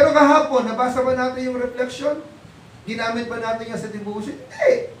 Pero kahapon, nabasa ba natin yung reflection? Ginamit ba natin yan sa devotion?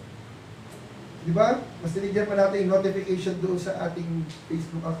 Hindi! Di ba? Mas tinigyan pa natin yung notification doon sa ating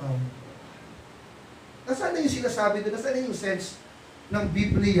Facebook account. Nasaan na yung sinasabi doon? Nasaan na yung sense ng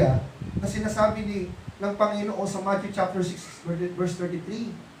Biblia na sinasabi ng Panginoon sa Matthew chapter 6, verse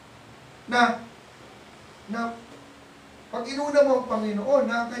 33? Na pag inuna mo ang Panginoon,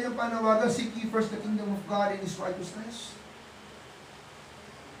 na ang kanyang panawagan, seek ye first the kingdom of God and His righteousness.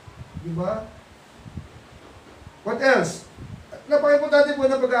 Di ba? What else? Napaka-importante po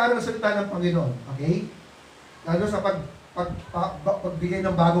na pag-aaral ng salita ng Panginoon. Okay? Lalo sa pagbigay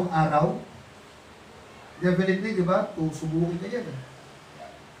ng bagong araw. Definitely, di ba? Subukin na yan.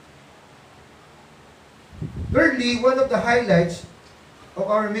 Thirdly, one of the highlights of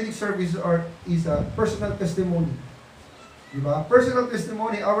our midweek service is a personal testimony. Di ba? Personal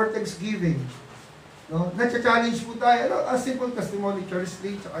testimony, our thanksgiving. No? Nag-challenge po tayo. A simple testimony, Charles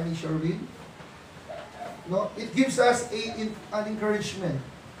Lee, tsaka ni Sherwin. No? It gives us an encouragement.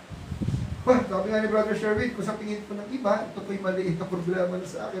 Sabi nga ni Brother Sherwin, kung sa tingin ko ng iba, ito po'y maliit na problema na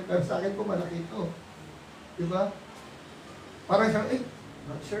sa akin, pero sa akin po malaki ito. Diba? Parang siya,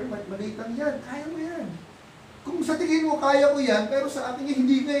 sir, maliit lang yan, kaya mo yan. Kung sa tingin mo, kaya ko yan, pero sa akin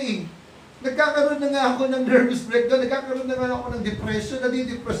hindi na eh. Nagkakaroon na nga ako ng nervous breakdown, nagkakaroon na nga ako ng depression,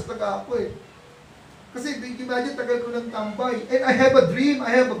 nadidepressed na nga ako eh. Kasi imagine, tagal ko ng tambay. And I have a dream,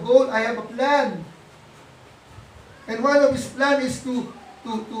 I have a goal, I have a plan. And one of his plan is to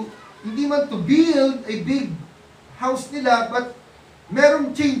hindi man to build a big house nila, but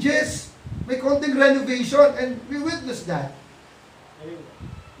merong changes. May konting renovation, and we witnessed that.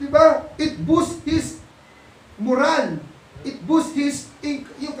 Diba? It boosts his moral. It boosts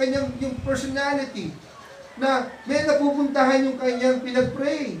yung personality. Na may napupuntahan yung kanyang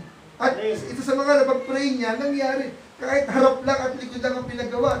pinag-pray. At ito sa mga napag-pray niya, nangyari. Kahit harap lang at likod lang ang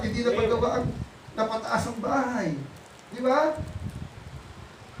pinagawa, at hindi napagawa ang napataas ang bahay. Di ba?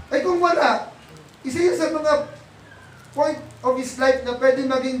 Ay kung wala, isa yun sa mga point of his life na pwede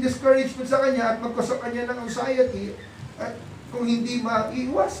maging discouragement sa kanya at magkasok kanya ng anxiety at kung hindi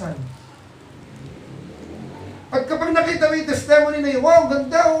maiiwasan. At kapag nakita mo yung testimony na yun, wow,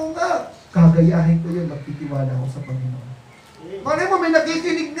 ganda, oo nga, kagayahin ko yun, magtitiwala ako sa Panginoon. Malay mo, may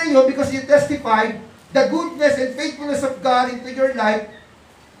nakikinig na yun because you testified the goodness and faithfulness of God into your life.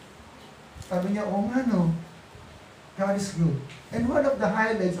 Sabi niya, oo nga no, God is good. And one of the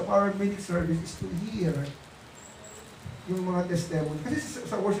highlights of our midweek service is to hear yung mga testimony. Kasi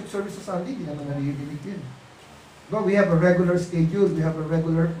sa worship service sa Sunday, hindi naman naririnig yun. But we have a regular schedule, we have a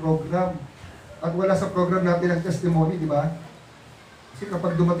regular program. At wala sa program natin ang testimony, di ba? Kasi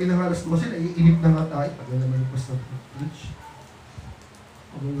kapag dumating ng alas 12, naiinip na nga tayo. Pag naman yung pastor preach.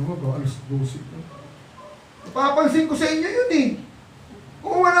 Ano naman ba, alas 12 na. Napapansin ko sa inyo yun eh.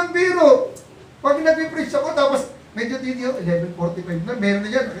 Kung walang biro, pag nag-preach ako, tapos medyo dito, 11:45 na, meron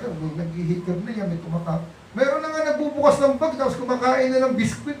na yan. Nag-hiccup na yan, may kumakain. Meron na nga nagbubukas ng bag, tapos kumakain na ng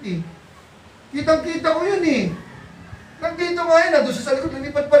biskwit eh. Kitang-kita ko yun eh. Nandito nga yun, doon sa likod,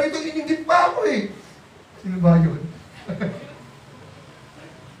 nalipat pa rito, iningit pa ako eh. Sino ba yun?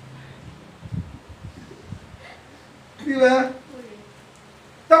 Di ba?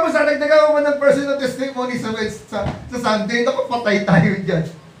 Tapos nagdagawa mo ng personal testimony sa Sunday, naku, patay tayo dyan.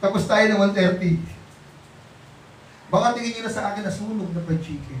 Tapos tayo ng 1:30. Baka tingin nyo na sa akin na sunog na fried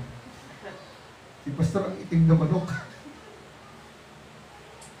chicken. Si Pastor ang itim na manok.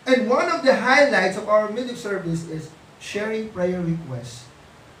 And one of the highlights of our midweek service is sharing prayer requests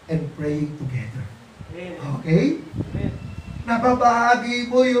and praying together. Okay? Nababahagi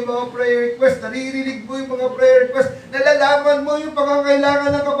mo yung mga prayer request, naririnig mo yung mga prayer request, nalalaman mo yung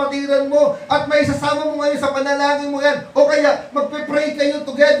pangangailangan ng kapatiran mo, at may isasama mo ngayon sa panalangin mo yan, o kaya magpe-pray kayo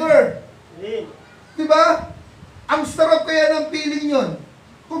together. Diba? Ang sarap kaya ng feeling yun.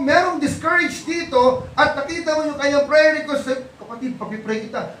 Kung merong discouraged dito, at nakita mo yung kanyang prayer request, kapatid, papipray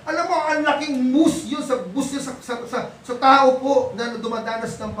kita. Alam mo, ang laking boost yun sa sa tao po na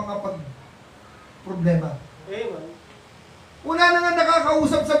dumadanas ng mga problema. Amen. Wala na nga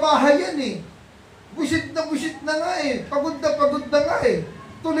nakakausap sa bahay yan eh. Busit na nga eh. Pagod na nga eh.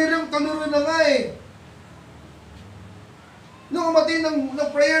 Tuloy na nga eh. Nung umatay ng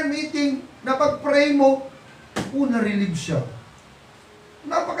prayer meeting, na pag-pray mo, na-relieve siya.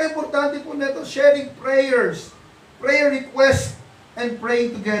 Napaka-importante po nito, sharing prayers, prayer requests, and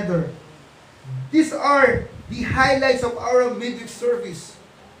praying together. These are the highlights of our midweek service.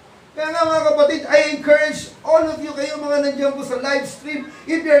 Kaya nga mga kapatid, I encourage all of you, kayo mga nandiyan po sa live stream,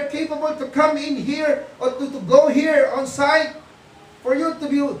 if you are capable to come in here or to go here on site, for you to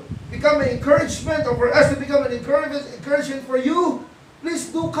become an encouragement, or for us to become an encouragement for you,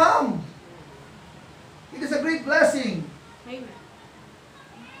 please do come. It is a great blessing. Amen.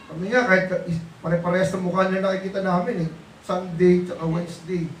 Kami nga, kahit pare-parehas na mukha na nakikita namin eh. Sunday, tsaka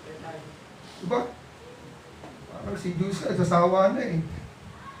Wednesday. Diba? Parang si Diyos ka, sasawa na eh.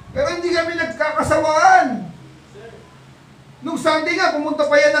 Pero hindi kami nagkakasawaan. Nung Sunday nga, pumunta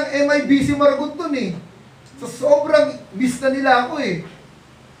pa yan ng MIBC Maragot dun eh. So sobrang miss na nila ako eh.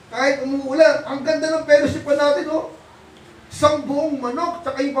 Kahit umuulan, ang ganda ng fellowship pa natin oh. Isang buong manok,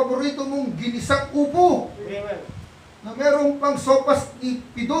 tsaka yung paborito mong ginisang upo. Amen. Na merong pang sopas ni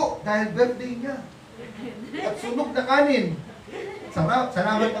Pido dahil birthday niya. At sunog na kanin. Sarap.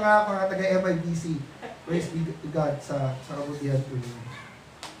 Salamat mga taga-MIBC. Praise be to God sa kabutihan po niyo.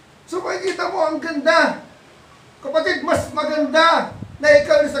 So makikita mo, ang ganda. Kapatid, mas maganda na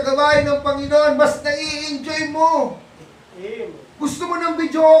ikaw sa gawain ng Panginoon, mas nai-enjoy mo. Amen. Gusto mo ng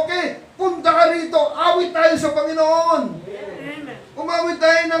video okay? Punta ka rito, awit tayo sa Panginoon. Amen. Umawit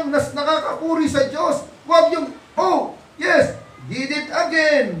tayo ng nakakapuri sa Diyos. Huwag yung, oh, yes, did it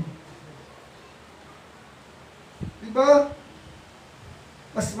again. Diba?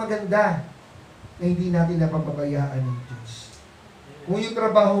 Mas maganda na hindi natin napapabayaan ng Diyos. Kung yung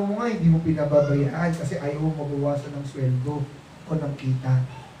trabaho mo nga, hindi mo pinababayaan kasi ayaw mo mabawasan ng sweldo o ng kita.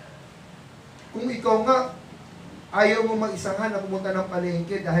 Kung ikaw nga, ayaw mo mag-isahan na pumunta ng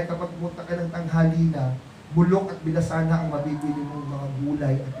palengke dahil kapag pumunta ka ng tanghali na, bulok at bilasana ang mabibili mong mga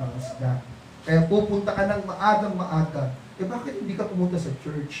gulay at mga isda. Kaya pupunta ka ng maagang-maaga. Eh bakit hindi ka pumunta sa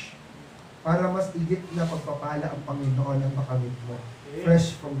church? Para mas igit na pagpapala ang Panginoon ang makamit mo.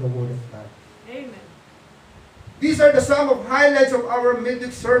 Fresh from the Word of God. Amen. These are the some of highlights of our midweek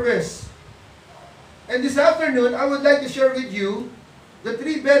service. And this afternoon, I would like to share with you the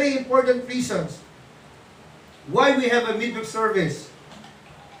 3 very important reasons why we have a midweek service.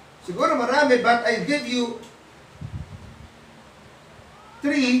 Siguro marami, but I'll give you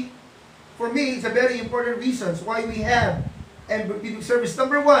 3. For me, it's a very important reasons why we have a midweek service.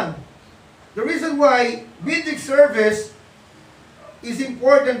 Number 1, the reason why midweek service is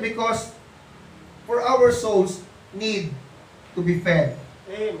important because for our souls need to be fed.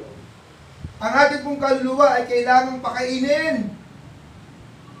 Amen. Ang ating pong kaluluwa ay kailangang pakainin.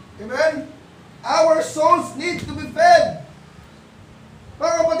 Amen? Our souls need to be fed.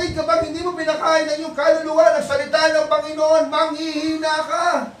 Mga kapatid, kapag hindi mo pinakain ang iyong kaluluwa ng salita ng Panginoon, manghihina ka.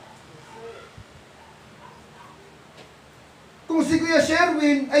 Kung si Kuya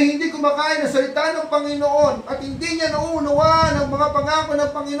Sherwin ay hindi kumakain ng salita ng Panginoon at hindi niya nauunawaan ang mga pangako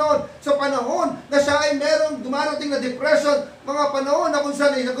ng Panginoon sa panahon na siya ay merong dumarating na depression, mga panahon na kung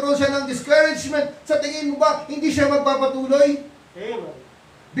saan ay nagkaroon siya ng discouragement, sa tingin mo ba hindi siya magpapatuloy? Amen.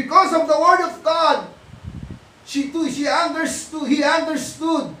 Because of the Word of God, he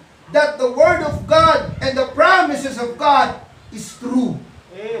understood that the Word of God and the promises of God is true.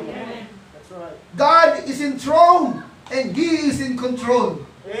 Amen. That's right. God is enthroned and He is in control.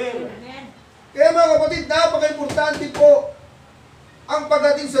 Amen. Kaya mga kapatid, napaka-importante po ang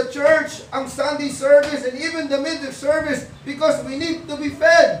pagdating sa church, ang Sunday service, and even the midweek service because we need to be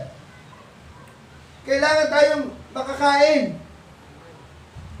fed. Kailangan tayong makakain.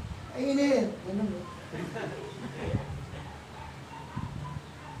 Kainin.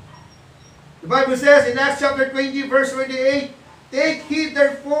 The Bible says in Acts chapter 20, verse 28, "Take heed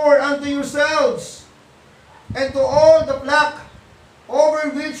therefore unto yourselves, and to all the flock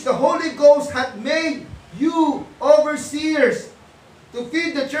over which the Holy Ghost hath made you overseers, to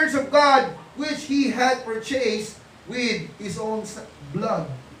feed the church of God, which He hath purchased with His own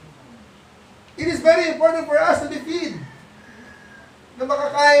blood." It is very important for us to be fed. na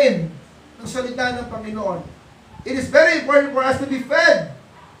makakain ng salita ng Panginoon. It is very important for us to be fed.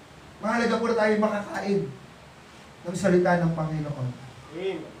 Mahalaga po na tayo makakain ng salita ng Panginoon.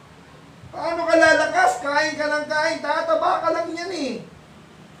 Amen. Paano ka lalakas? Kain ka ng kain, tataba ka lang yan eh.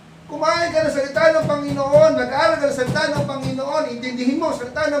 Kumain ka ng salita ng Panginoon, mag-aaral ka ng salita ng Panginoon, intindihin mo ang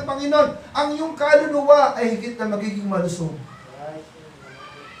salita ng Panginoon, ang iyong kaluluwa ay higit na magiging malusog.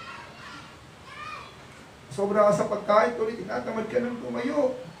 Sobra ka sa pagkain, tuloy tinatamad ka ng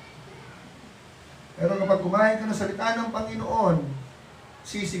tumayo. Pero kapag kumain ka ng salita ng Panginoon,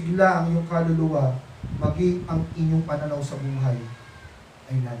 sisigla ang iyong kaluluwa, maging ang inyong pananaw sa buhay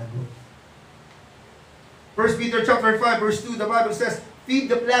ay lalago. 1 Peter chapter 5 verse 2, the Bible says, feed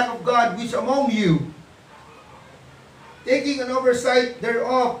the flock of God which among you, taking an oversight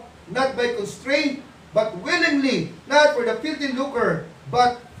thereof, not by constraint, but willingly, not for the filthy lucre,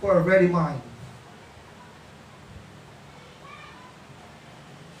 but for a very mind.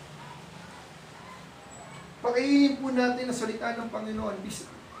 Pakainin po natin ang salita ng Panginoon.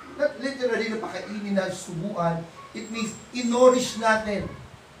 Not literally na pakainin na subuan. It means in-nourish natin.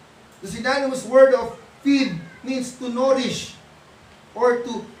 The synonymous word of feed means to nourish or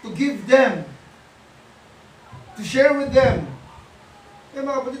to give them, to share with them. Kaya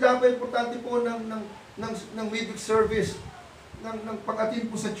mga kapatid, importante po ng midweek service, ng pag-attend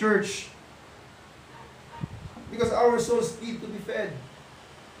po sa church. Because our souls need to be fed.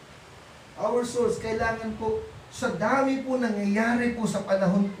 Our souls, kailangan po, sa dami po nangyayari po sa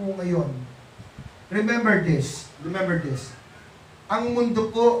panahon po ngayon. Remember this. Ang mundo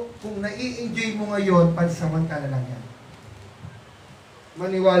po, kung nai-enjoy mo ngayon, pansamantala lang yan.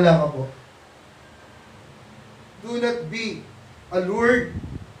 Maniwala ka po. Do not be allured.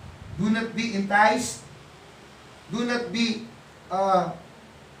 Do not be enticed. Do not be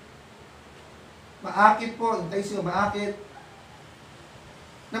maakit po, entice mo, maakit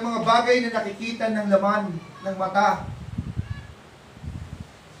ng mga bagay na nakikita ng laman ng mata.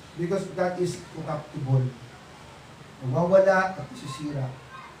 Because that is corruptible. Nawawala at isisira.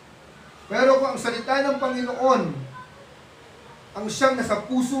 Pero kung ang salita ng Panginoon ang siyang nasa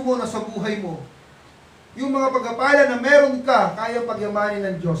puso mo, nasa buhay mo, yung mga pagpapala na meron ka, kayang pagyamanin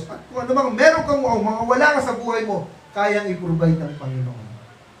ng Diyos. At kung ano mga meron kang mga wala ka sa buhay mo, kayang i-provide ng Panginoon.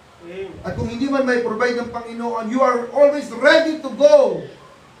 At kung hindi man may provide ng Panginoon, you are always ready to go.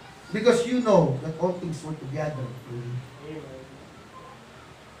 Because you know that all things work together for you.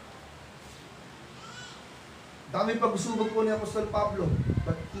 Dami pagsubok po ni Apostol Pablo,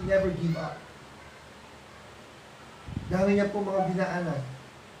 but he never give up. Dami niya po mga dinaanan.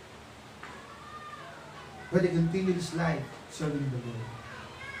 But he continued his life serving the Lord.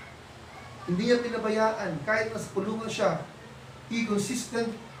 Hindi niya pinabayaan. Kahit nasa kulungan siya, he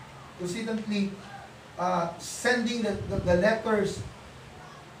consistently sending the letters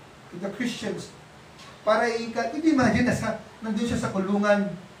to the Christians para i-encourage. Hindi imagine, nandun siya sa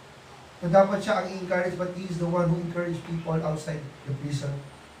kulungan na dapat siya ang i-encourage, but he is the one who encouraged people outside the prison.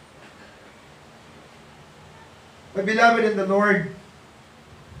 My beloved in the Lord,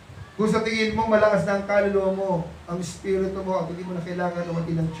 kung sa tingin mo malakas na ang kaluluwa mo, ang espiritu mo, at hindi mo na kailangan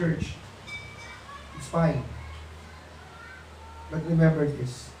umatin ng church, it's fine. But remember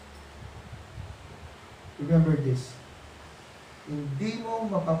this. Remember this. Hindi mo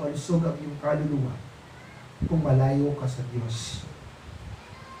mapapalusog ang iyong kaluluwa kung malayo ka sa Diyos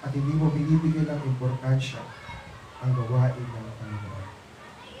at hindi mo binibigyan ng importansya ang gawain ng Panginoon.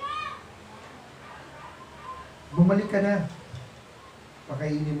 Bumalik ka na.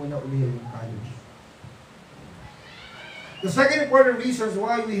 Pakainin mo na uli yung kaluluwa. The second important reason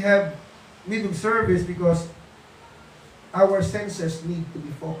why we have midweek service because our senses need to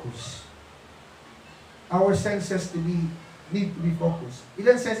be focused. Our senses need to be focused.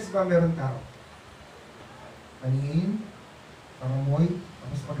 Ilan senses ba meron tao? Paningin, pangamoy,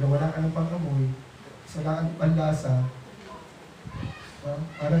 tapos pag nawala ka ng pangamoy, salaan ng panlasa.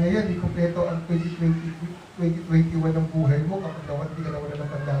 Para ngayon, di kompleto ang 2021 ng buhay mo kapag hindi ka nawala ng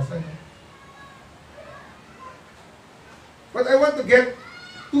panlasa. But I want to get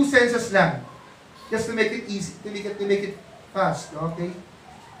two senses lang. Just to make it easy, to make it fast, okay?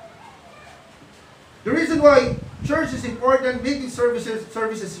 The reason why church is important, meeting service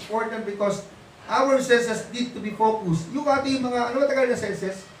is important because our senses need to be focused. Yung ating mga, ano ba tagal na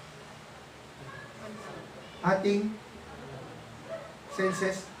senses? Ating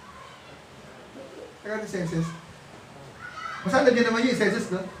senses. Tagal na senses. Masalag nyo naman yung senses,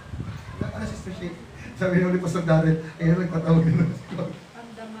 no? Ano si Sister Shake? Sabi na ulit pa sa darin, ayun, nagpatawag na.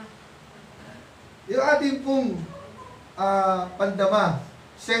 Pandama. Yung ating pong pandama,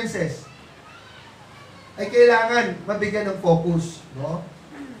 senses, ay kailangan mabigyan ng focus. No?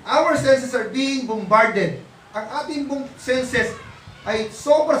 Our senses are being bombarded. Ang ating senses ay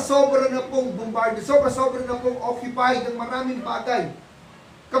sobra-sobra na pong bombarded, sobra-sobra na pong occupied ng maraming bagay.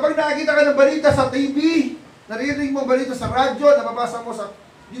 Kapag nakakita ka ng balita sa TV, naririnig mo balita sa radyo, nababasa mo sa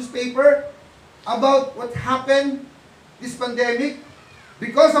newspaper about what happened this pandemic,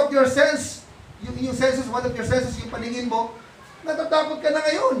 because of your sense, yung senses, one of your senses, yung paningin mo, natatakot ka na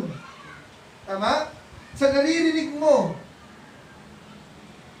ngayon. Tama? Sa naririnig mo.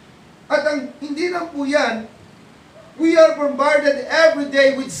 At ang hindi lang po yan, we are bombarded every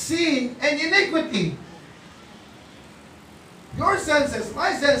day with sin and iniquity. Your senses,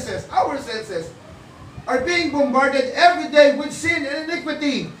 my senses, our senses, are being bombarded every day with sin and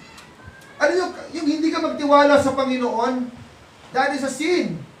iniquity. Ano yung hindi ka magtiwala sa Panginoon? That is a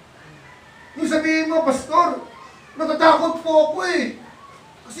sin. Yung sabihin mo, Pastor, natatakot po ako eh.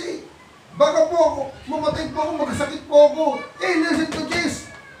 Kasi, baka po ako, mamatay po ako, magkasakit po ako. Listen to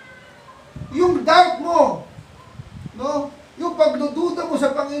this. Yung doubt mo, no? Yung pagdududa mo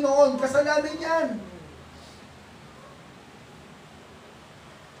sa Panginoon, kasalanan yan.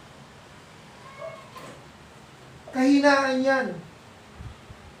 Kahinaan yan.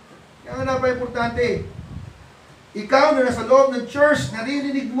 Kaya nga napaka-importante. Ikaw na nasa loob ng church,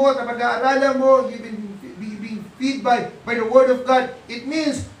 naririnig mo at pag-aaralan mo, you've been being fed by the Word of God. It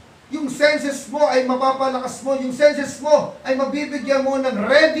means, yung senses mo ay mapapalakas mo, yung senses mo ay mabibigyan mo ng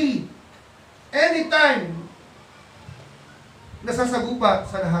ready anytime nasasagupa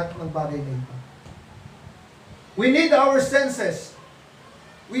sa lahat ng bagay na ito. We need our senses.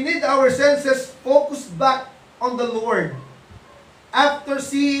 We need our senses focused back on the Lord. After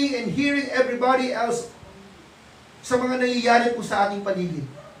seeing and hearing everybody else sa mga nangyayari po sa ating paligid.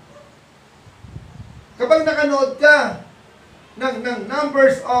 Kapag nakanood ka ng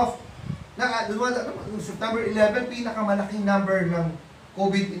numbers of September 11, pinakamalaking number ng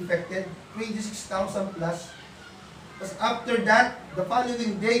COVID-infected, 26,000 plus. Tapos after that, the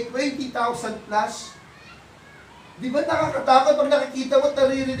following day, 20,000 plus. Di ba nakakatakot pag nakikita mo,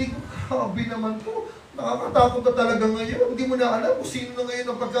 naririnig mo, grabe naman po, nakakatakot na talaga ngayon. Hindi mo na alam kung sino na ngayon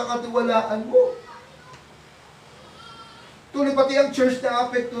ang pagkakatiwalaan mo. Tuloy pati ang church na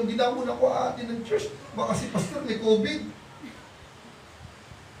apekto, hindi na ako nakuha atin ng church. Baka si pastor may COVID.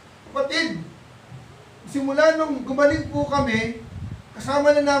 Kapatid, simula nung gumaling po kami,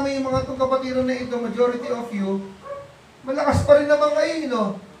 kasama na namin yung mga itong kapatiran na ito, majority of you, malakas pa rin naman kayo,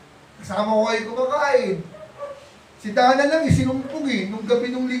 no? Kasama ko kayo kumakain. Si Dana lang, sinumpong nung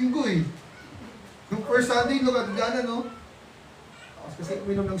gabi nung linggo Nung first Sunday, at Dana, no? Kasi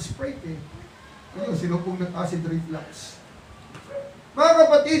uminom ng Sprite Yun, sinumpong ng acid reflux. Mga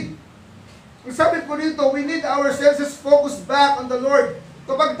kapatid, ang sabi ko dito, we need our senses focused back on the Lord.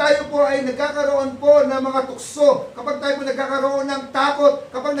 Kapag tayo po ay nagkakaroon po ng mga tukso, kapag tayo po nagkakaroon ng takot,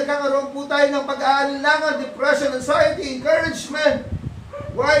 kapag nagkakaroon po tayo ng pag-aalinlangan, depression, anxiety, encouragement,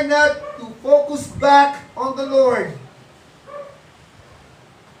 why not to focus back on the Lord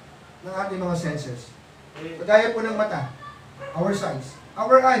ng ating mga senses? Kagaya po ng mata, our sight,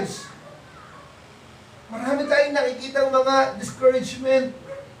 our eyes. Marami tayong nakikitang mga discouragement,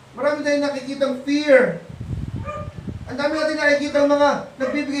 marami tayong nakikitang fear. Ang dami natin nakikita mga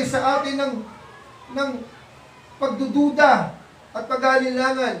nagbibigay sa atin ng pagdududa at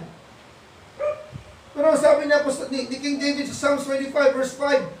pag-aalinlangan. Pero sabi ni King David sa Psalms 25 verse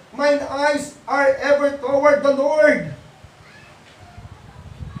 5, mine eyes are ever toward the Lord.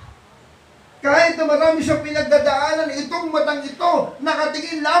 Kahit na marami siyang pinagdadaanan, itong matang ito,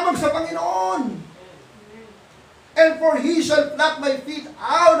 nakatingin lamang sa Panginoon. And for He shall pluck my feet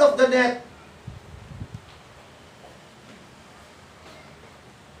out of the net.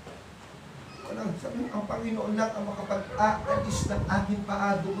 Sabi ang Panginoon lang ang makapag-aalis ng aking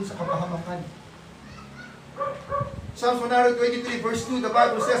paa doon sa kapahamakan. Psalms 123 verse 2, the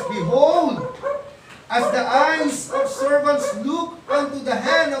Bible says, behold, as the eyes of servants look unto the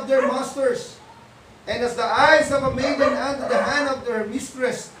hand of their masters, and as the eyes of a maiden unto the hand of their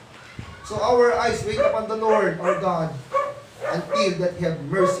mistress, so our eyes wait upon the Lord our God, until that He have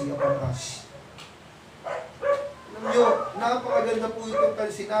mercy upon us. Alam nyo, napakaganda po itong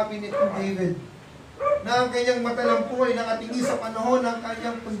sinabi ni King David, na ang kanyang mata lang po ay nakatingin sa panahon ng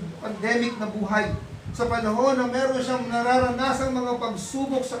kanyang pandemic na buhay. Sa panahon na meron siyang nararanasang mga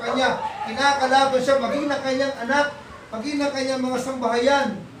pagsubok sa kanya, kinakalaban siya, maging ng kanyang anak, maging ng kanyang mga sambahayan.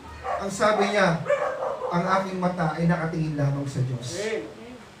 Ang sabi niya, ang aking mata ay nakatingin lamang sa Diyos.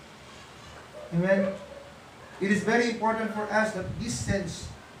 Amen? It is very important for us that these senses,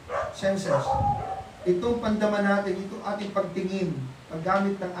 itong pandaman natin, itong ating pagtingin,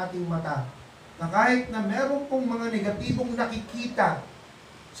 paggamit ng ating mata, na kahit na meron pong mga negatibong nakikita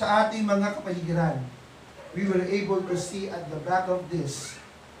sa ating mga kapaligiran, we were able to see at the back of this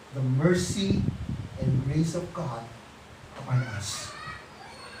the mercy and grace of God upon us.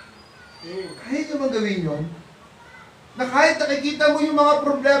 Kaya nyo bang gawin yun? Na kahit nakikita mo yung mga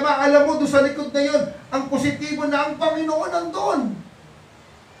problema, alam mo, doon sa likod na yun, ang positibo na ang Panginoon nandun.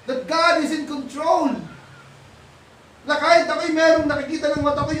 That God is in control. Na kahit ako'y merong nakikita ng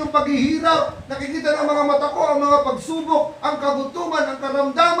mata ko yung paghihirap, nakikita ng mga mata ko ang mga pagsubok, ang kagutuman, ang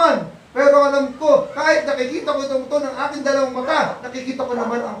karamdaman. Pero alam ko, kahit nakikita ko ito ng aking dalawang mata, nakikita ko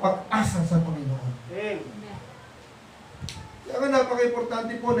naman ang pag-asa sa Panginoon. Kaya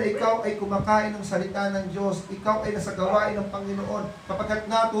napaka-importante po na ikaw ay kumakain ng salita ng Diyos, ikaw ay nasa gawain ng Panginoon, kapagkat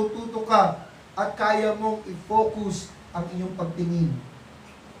natututo ka at kaya mong i-focus ang inyong pagtingin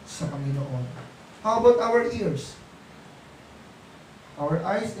sa Panginoon. How about our ears? Our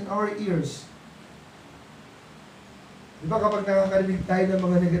eyes and our ears. Di ba kapag nakakarinig tayo ng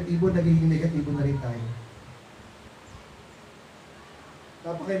mga negatibo, nagiging negatibo na rin tayo.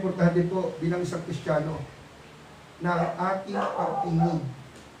 Napaka-importante po bilang isang Kristiyano na ang ating pagtingin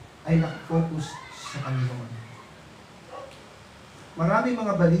ay nakafocus sa Panginoon. Maraming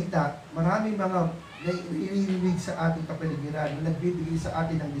mga balita, maraming mga naiirinig sa ating kapaligiran na nagbibigay sa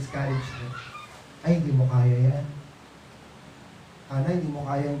atin ng discouragement. Ay, hindi mo kaya yan. Ana, hindi mo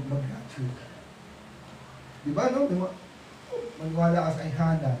kayang mag-graduate. Di ba, no? Maniwala ka sa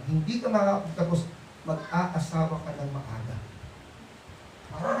Hana, hindi ka makakapagtapos, mag-aasawa ka ng maaga.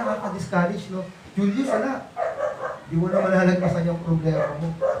 Parang nakaka-discourage, no? Julius, wala. Di mo na malalagpasan yung problema mo.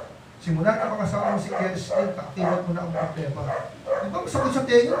 Simula na makasama mo si Kerstin, kakilat mo na ang problema. Di ba, masakit sa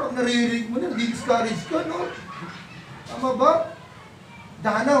tenga, pag naririnig mo na, nag-discourage ka, no? Tama ba?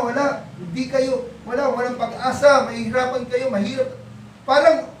 Dana, wala. Hindi kayo, walang pag-asa, mahihirapan kayo, mahirap.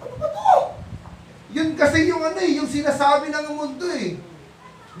 Parang, ano ba to? Yun kasi yung yung sinasabi ng mundo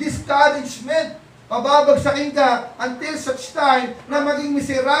Discouragement. Pababagsakin ka until such time na maging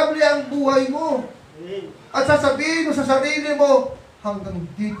miserable ang buhay mo. At sasabihin mo sa sarili mo, hanggang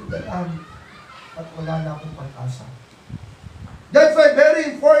dito na lang at wala na akong pag-asa. That's why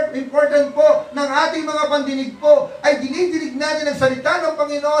very important po ng ating mga pandinig po ay dinidinig natin ang salita ng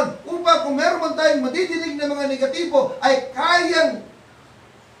Panginoon upang kung meron man tayong madidinig na mga negatibo ay kayang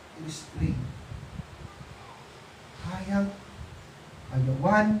i-display. Kayang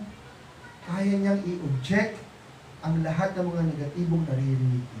ayawan, kaya niyang i-object ang lahat ng mga negatibong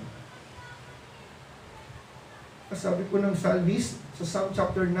naririnig niya. Sabi po ng psalmist sa Psalm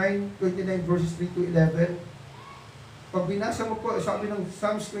chapter 9, 29 verses 3 to 11, pag binasa mo po, sabi ng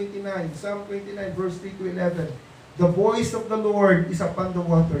Psalm 29 verse 3 to 11, the voice of the Lord is upon the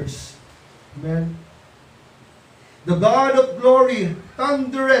waters. Amen. The God of glory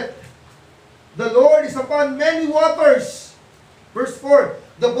thundereth. The Lord is upon many waters. Verse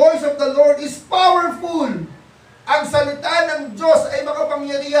 4, the voice of the Lord is powerful. Ang salita ng Diyos ay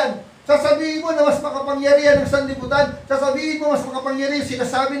makapangyarihan. Sasabihin mo na mas makapangyarihan ng sanlibutan. Sasabihin mo mas makapangyarihan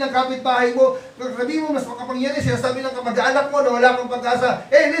sinasabi ng kapitbahay mo. Sasabihin mo mas makapangyarihan sinasabi ng kamag-anak mo na wala kang pag-asa.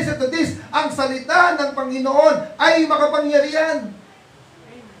 Hey, listen to this. Ang salita ng Panginoon ay makapangyarihan.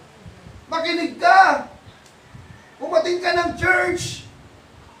 Makinig ka. Umating ka ng church.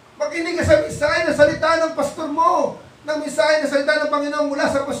 Makinig ka sa mensahe na salita ng pastor mo. Ng mensahe na salita ng Panginoon mula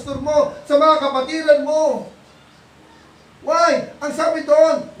sa pastor mo, sa mga kapatiran mo. Why? Ang sabi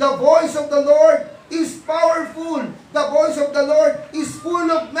doon, the voice of the Lord is powerful. The voice of the Lord is full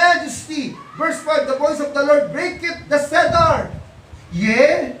of majesty. Verse 5, the voice of the Lord breaketh the cedar.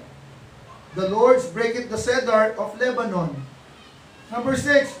 Yea, the Lord breaketh the cedar of Lebanon. Number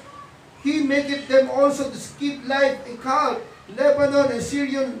 6, He maketh them also to skip like a calf, Lebanon and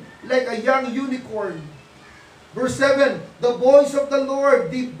Syrian like a young unicorn. Verse 7, the voice of the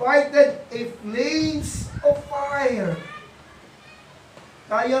Lord divided a flames of fire.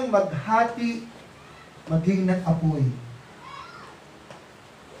 Kayang maghati, maging ng apoy.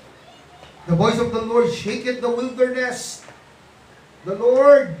 The voice of the Lord shaketh the wilderness. The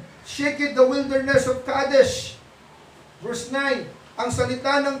Lord shaketh the wilderness of Kadesh. Verse 9, ang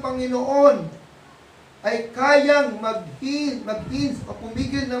salita ng Panginoon ay kayang maghins o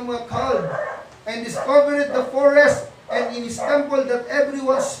pumigil ng mga calm, and discovered the forest, and in His temple that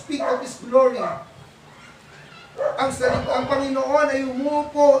everyone speak of His glory. Ang Panginoon ay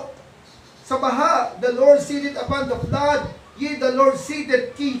umupo sa baha. The Lord seated upon the flood. Yea, the Lord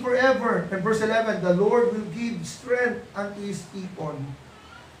seated king forever. And verse 11, the Lord will give strength unto His people.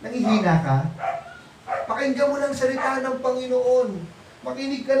 Nangihina ka? Pakinggan mo lang salita ng Panginoon.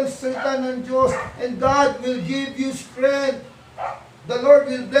 Makinig ka ng salita ng Diyos. And God will give you strength. the Lord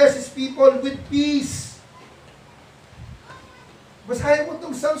will bless His people with peace. Basahin mo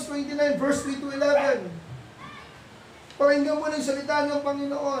itong Psalms 29, verse 3 to 11. Pakinggan mo ng salita ng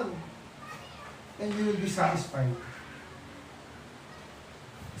Panginoon. And you will be satisfied.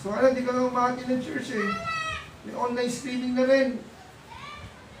 So hindi ka na umaatin ng church eh. May online streaming na rin.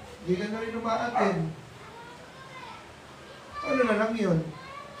 Hindi ka na rin umaatin. Ano na lang yun?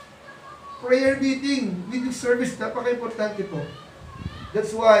 Prayer meeting, meeting service, napaka-importante po.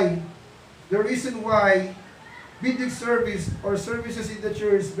 That's why, the reason why meeting service or services in the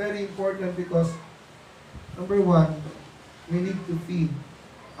church is very important because, number one, we need to feed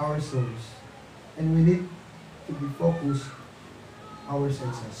our souls. And we need to be focused our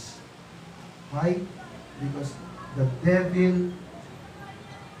senses. Why? Because the devil,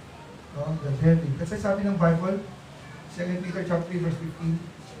 kasi sabi ng Bible, 2 Peter chapter 3 verse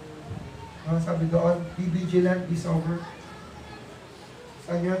 15, sabi doon, be vigilant, be sober.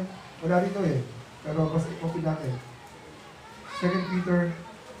 Saan yun? Wala rito eh. Pero basta i-copy natin. 2 Peter,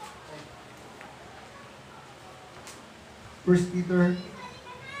 1 Peter,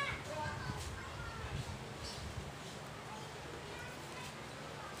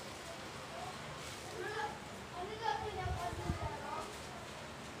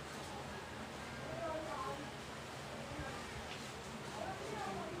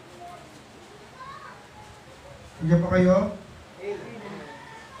 Diyan pa kayo?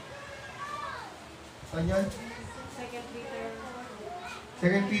 Saan yan?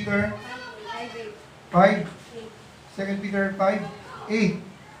 2 Peter 5, 2 Peter 5, 8.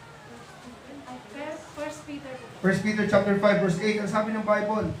 1 Peter chapter 5 verse 8. Ang sabi ng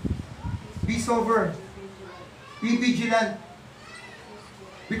Bible, be sober, be vigilant,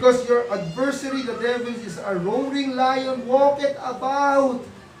 because your adversary, the devil, is a roaring lion, walketh about,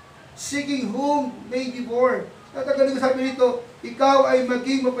 seeking whom may devour. Tatagaling ko sabi nito, ikaw ay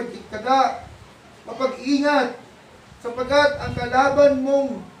maging mapagkiktaga, mapag-ingat, sapagkat ang kalaban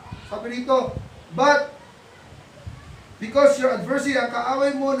mong, sabi nito, but because your adversary, ang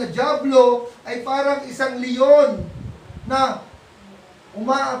kaaway mo na diablo, ay parang isang leon na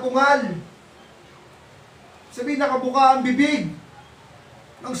umaapungal. Sabi, nakabuka ang bibig.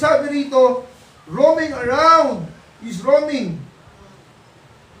 Ang sabi rito, roaming around, is roaming.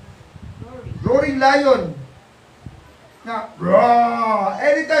 Roaring lion. Na,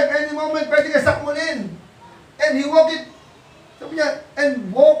 anytime, any moment, pwede ka sakmunin. And he walk it, sabi niya, and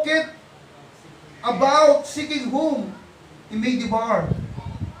walk it about seeking whom he may devour.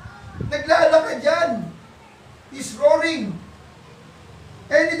 Naglalakad dyan. He's roaring.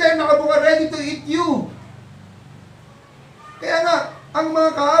 Anytime nakabuka, ready to eat you. Kaya nga, ang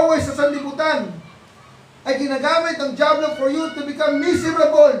mga kaaway sa sanlibutan ay ginagamit ng diablo for you to become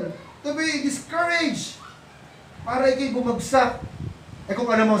miserable, to be discouraged, para ikay bumagsak. Kung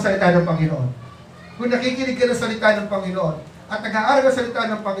ano mo ang salita ng Panginoon. Kung nakikinig ka ng salita ng Panginoon at nag-aaral ka ng salita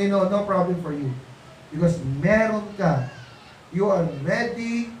ng Panginoon, no problem for you. Because meron ka. You are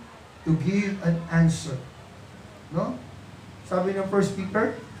ready to give an answer. No? Sabi ng 1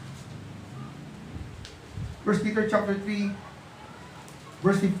 Peter 1 Peter chapter 3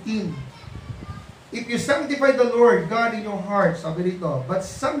 verse 15. If you sanctify the Lord God in your hearts, sabi dito, but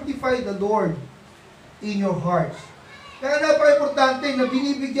sanctify the Lord in your hearts. Kaya napaka-importante na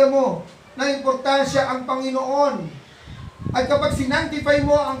binibigyan mo ng importansya ang Panginoon. At kapag sinantify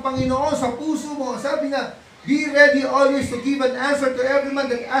mo ang Panginoon sa puso mo, sabi na, be ready always to give an answer to every man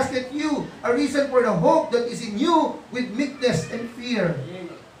that asketh you a reason for the hope that is in you with meekness and fear.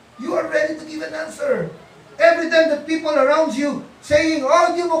 You are ready to give an answer. Every time that people around you saying, oh,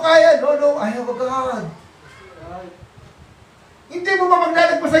 hindi mo kaya. No, I have a God. Hindi mo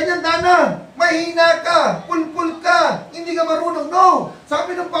mapaglalagpasan yan, Dana. Mahina ka, pulpul ka, hindi ka marunong. No!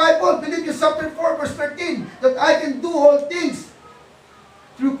 Sabi ng Bible, Philippians chapter 4, verse 13, that I can do all things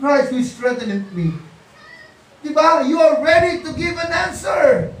through Christ who strengtheneth me. Diba? You are ready to give an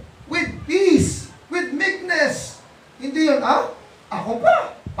answer with peace, with meekness. Hindi yun, ako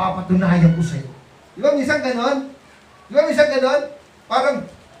pa, papatunayan ko sa'yo. Diba minsan ganon? Parang,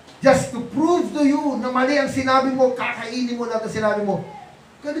 just to prove to you na mali ang sinabi mo, kakainin mo lahat ang sinabi mo.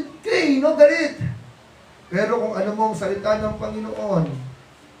 Galit kayo, no? Galit. Pero kung ano mo ang salita ng Panginoon,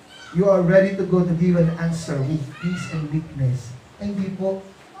 you are ready to go to give an answer with peace and meekness. Ay, hindi po.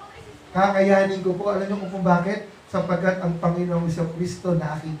 Kakayanin ko po. Alam niyo kung bakit? Sapagkat ang Panginoong Kristo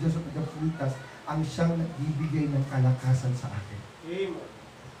na aking Diyos at tagapagligtas ang siyang nagbibigay ng kalakasan sa akin. Amen.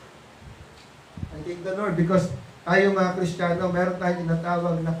 I thank the Lord because tayo mga Kristiyano, meron tayong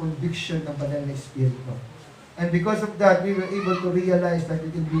tinatawag na conviction ng banal na Espiritu. And because of that, we were able to realize that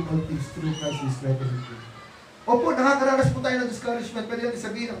we can do all things through Christ who strengthens us. Opo, nakakaranas po tayo ng discouragement. Pwede natin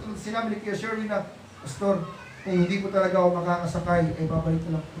sabihin, ang sinabi ni Kuya Sherwin na, Pastor, kung hindi po talaga ako makakasakay, ay babalik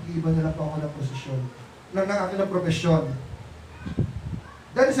na lang, iba na lang po ako ng posisyon, ng akin na profesyon.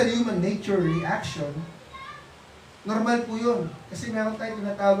 That is a human nature reaction. Normal po yun. Kasi meron tayong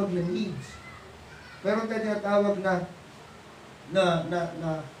tinatawag na needs. Meron tayong tinatawag na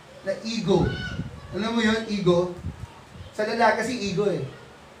ego. Alam mo yun, ego? Sa lalaki kasi ego eh.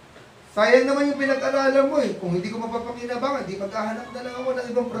 Sayang naman yung pinag-aralan mo eh. Kung hindi ko mapapakinabangan, hindi maghahanap na lang ako ng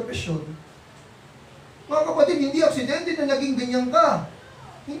ibang profesyon. Mga kapatid, hindi aksidente na naging ganyan ka.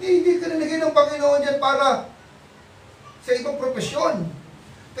 Hindi ka nalagay ng Panginoon dyan para sa ibang profesyon.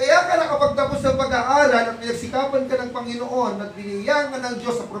 Kaya ka nakapagtapos ng pag-aaral at pinagsikapan ka ng Panginoon at binigyan ka ng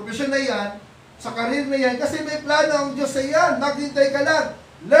Diyos sa profesyon na yan, sa karir na yan, kasi may plano ang Diyos sa yan. Naghintay ka lang.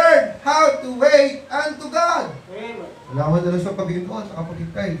 Learn how to wait unto God. Amen. Salamat na lang sa Panginoon, sa kapatid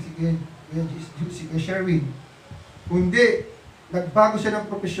kay, si Sherwin. Kung hindi, nagbago siya ng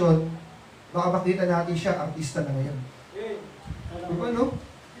profesyon, baka makita natin siya, artista na ngayon. Diba, no?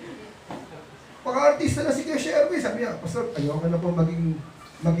 Pagka-artista na si Kuya Sherwin, sabi niya, Pastor, ayoko na po maging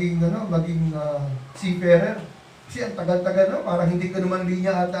seafarer. Kasi ang tagal-tagal na, parang hindi ka naman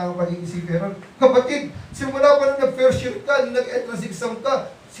linya ata ang pagiging seafarer. Kapatid, simula pa nung nag-first year ka, nung nag-entrance exam ka,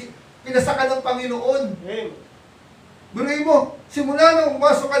 pinasa ka ng Panginoon. Buray mo, simula nung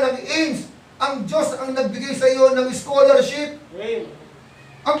pumasok ka ng AIMS, ang Diyos ang nagbigay sa iyo ng scholarship.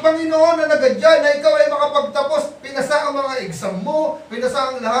 Ang Panginoon na nagadyan na ikaw ay makapagtapos, pinasa ang mga exam mo,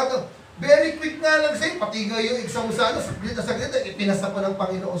 pinasa ang lahat. Very quick nga lang sa'yo, pati nga yung exam mo sana, saglit na saglit, ipinasa pa ng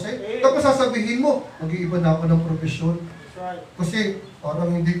Panginoon sa'yo. Tapos sasabihin mo, mag-iiba na ako ng profesyon. Kasi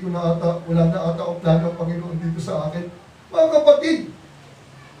parang hindi ko na ata, wala na ata o plano ng Panginoon dito sa akin. Mga kapatid,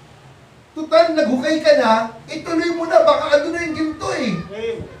 total, naghukay ka na, ituloy mo na, baka ano na yung ginto eh.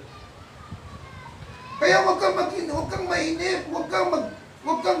 Kaya huwag kang mainip, huwag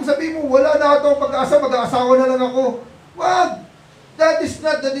kang sabihin mo, wala na ito pag-asa, mag-aasawa na lang ako. Wag! That is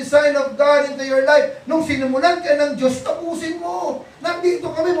not the design of God into your life. Nung sinimulan ka ng Diyos, tapusin mo.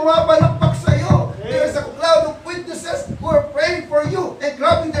 Nandito kami, mapapalakpak sa iyo. There is a cloud of witnesses who are praying for you and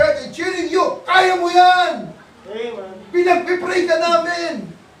grabbing their heart and cheering you. Kaya mo yan! Pinagpipray ka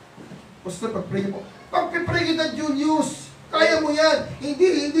namin. Pastor, pagpipray kita, Julius. Kaya mo yan.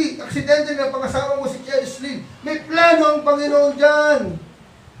 Hindi. Aksidente na pangasawa mo si Chesley. May plano ang Panginoon dyan.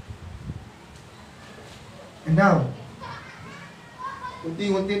 And now,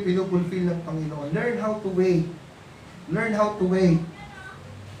 unti-unti pinupulfill ng Panginoon. Learn how to wait. Learn how to wait.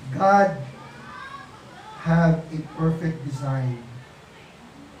 God have a perfect design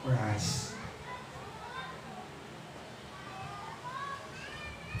for us.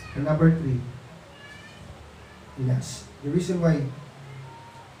 And number 3, yes, the reason why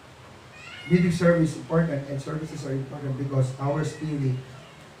midweek service is important and services are important because our spirit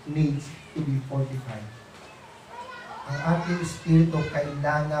needs to be fortified. Ang ating espiritu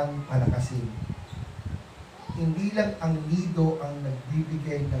kailangang palakasin. Hindi lang ang nido ang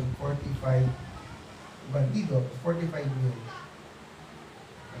nagbibigay ng 45 meal.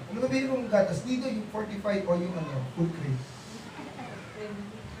 Ano ba bilhin mong gatas? Nido yung 45 o yung full cream?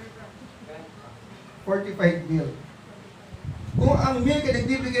 45 meal. Kung ang meal ka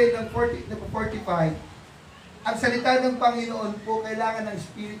nagbibigay ng 45, ang salita ng Panginoon po kailangan ng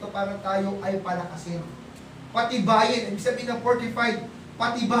espiritu para tayo ay palakasin. Patibayin. Ibig sabihin ng 45,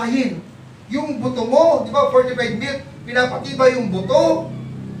 patibayin. Yung buto mo, di ba, 45 milk, pinapatibay yung buto,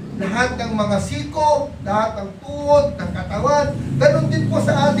 lahat ng mga siko, lahat ng tuhod, ng katawan. Ganon din po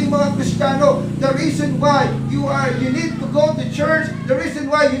sa ating mga Kristiyano. The reason why you need to go to church, the reason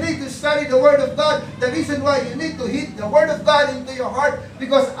why you need to study the Word of God, the reason why you need to hit the Word of God into your heart,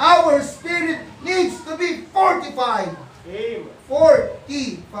 because our spirit needs to be fortified. Amen.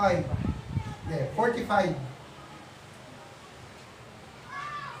 45. Yeah, 45.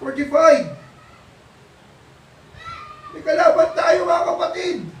 45. May kalaban tayo mga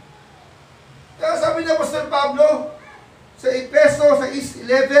kapatid. Kaya sabi niya Pastor Pablo sa Efeso sa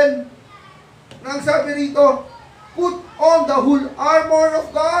 11, nang sabi rito, put on the whole armor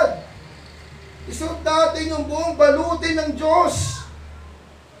of God. Isuot natin yung buong balutin ng Diyos.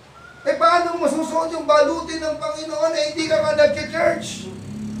 Paano masusuot yung balutin ng Panginoon hindi ka nga nag-church?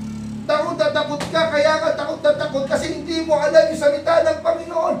 Takot na takot ka, kaya ka takot na takot kasi hindi mo alam yung salita ng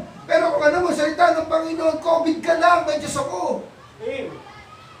Panginoon. Pero kung alam mo yung salita ng Panginoon, COVID ka lang, may Diyos ako.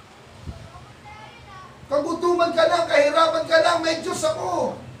 Kagutuman ka lang, kahirapan ka lang, may Diyos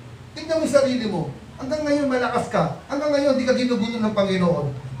ako. Tingnan mo yung sarili mo. Hanggang ngayon malakas ka. Hanggang ngayon hindi ka ginugutom ng Panginoon.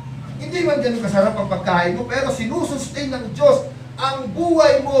 Hindi man ganun kasarap ang pagkain mo, pero sinusustain ng Diyos ang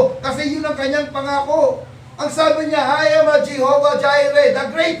buhay mo kasi yun ang kanyang pangako. Ang sabi niya, I am a Jehovah Jireh, the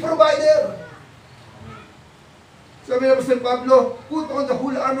great provider. Sabi ni Apostol Pablo, put on the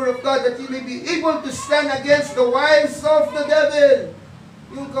whole armor of God that you may be able to stand against the wiles of the devil.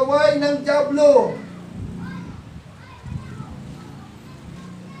 Yung kaway ng diablo.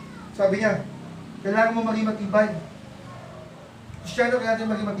 Sabi niya, kailangan mo maging matibay. Kristyano,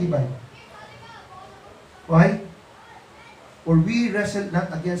 kailangan maging matibay. Why? For we wrestle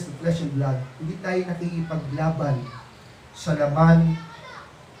not against the flesh and blood. Hindi tayo nakikipaglaban sa laman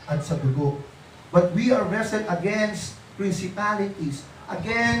at sa dugo. But we are wrestled against principalities,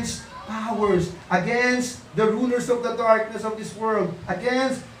 against powers, against the rulers of the darkness of this world,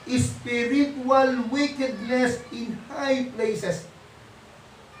 against spiritual wickedness in high places.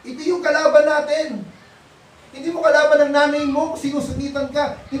 Ito yung kalaban natin. Hindi mo kalaban ng nanay mo kung sinusungitan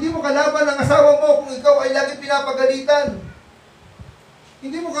ka. Hindi mo kalaban ng asawa mo kung ikaw ay lagi pinapagalitan.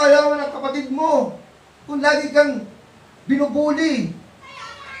 Hindi mo kalaban ng kapatid mo kung lagi kang binubuli.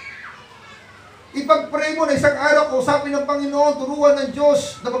 Ipag-pray mo na isang araw, kausapin ng Panginoon, turuan ng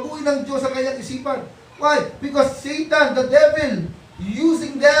Diyos, nabaguhin ng Diyos ang kanyang isipan. Why? Because Satan, the devil,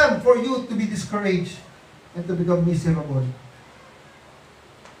 using them for you to be discouraged and to become miserable.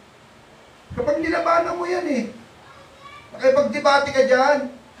 Kapag nilabanan mo yan eh, nakipag-debate ka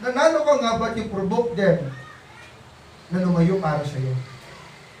dyan, nanalo ka nga, but you provoke them na lumayo para sa'yo.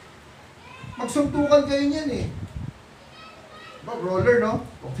 Magsuntukan kayo niyan eh. Diba, roller, no?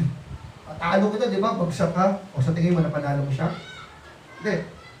 Patalo kita, di ba? Bagsak ka. O sa tingin mo, napanalo mo siya? Hindi.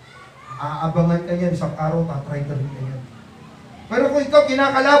 Aabangan ka yan, isang araw, tatry ka rin ka yan. Pero kung ikaw,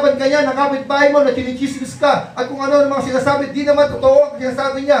 kinakalaban ka yan, nakapit-bahay mo, na chinichismis ka, at kung ano ang mga sinasabi, di naman totoo ang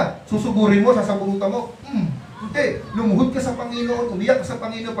sinasabi niya, susugurin mo, sasabunutan mo. Hindi. Lumuhod ka sa Panginoon, umiyak ka sa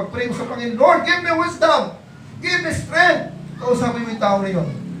Panginoon, pag-pray mo sa Panginoon, Lord, give me wisdom! Give me strength! Kausapin mo yung tao na yun.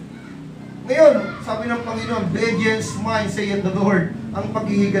 Ngayon, sabi ng Panginoon, vengeance mine, saith the Lord. Ang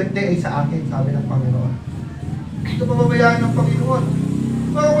paghihiganti ay sa akin, sabi ng Panginoon. Ito pamamayaan ng Panginoon.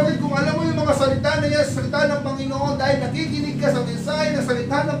 Mga kapatid, kung alam mo yung mga salita na yan, salita ng Panginoon, dahil nakikinig ka sa mensahe ng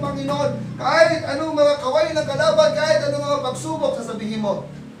salita ng Panginoon, kahit anong mga kaway ng kalaban, kahit anong mga pagsubok, sasabihin mo,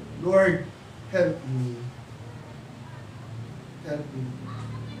 Lord, help me. Help me.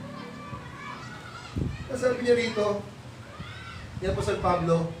 Sabi niya rito, ni Apostol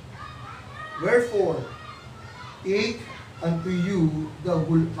Pablo, wherefore, take unto you the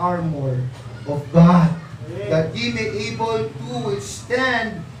whole armor of God, that ye may able to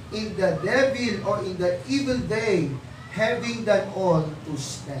withstand in the devil or in the evil day, having done all to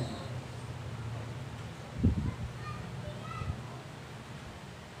stand.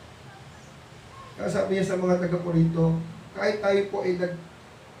 Kaya sabi niya sa mga taga-Korinto, kahit tayo po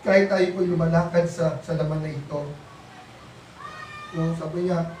ay lumalakad sa laman na ito, no, sabi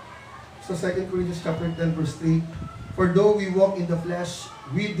niya, sa 2 Corinthians chapter 10 verse 3, for though we walk in the flesh,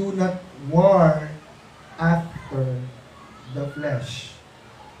 we do not war after the flesh.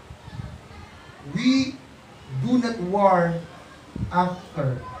 We do not war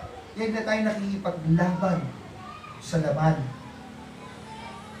after. Yan na tayo nakikipaglaban sa laban.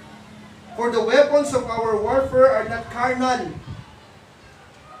 For the weapons of our warfare are not carnal,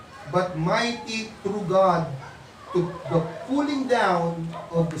 but mighty through God to the pulling down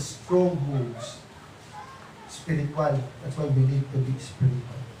of the strongholds. Spiritual. That's why we need to be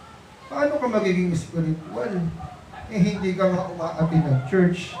spiritual. Paano ka magiging spiritual? Hindi ka nga umaapi ng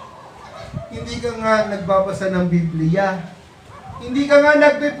church. Hindi ka nga nagbabasa ng Biblia. Hindi ka nga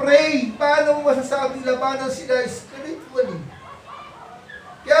nagpe-pray. Paano mo masasabing labanan sila spiritually?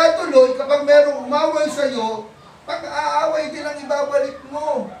 Kaya tuloy, kapag merong umaway sa'yo, pag-aaway din ang ibabalik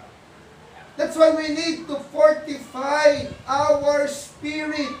mo. That's why we need to fortify our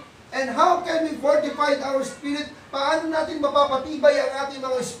spirit. And how can we fortify our spirit? Paano natin mapapatibay ang ating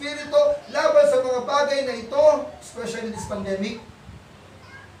mga espiritu laban sa mga bagay na ito, especially this pandemic?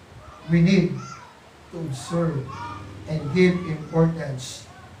 We need to observe and give importance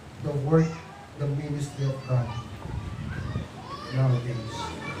the work, the ministry of God nowadays,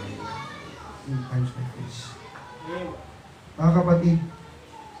 in times like this. Mga kapatid,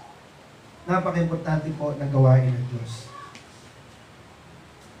 napaka-importante po na gawain ng Diyos.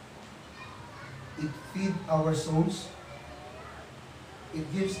 It feeds our souls. It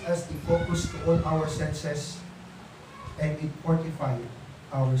gives us the focus to all our senses, and it fortifies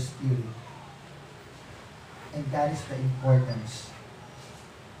our spirit. And that is the importance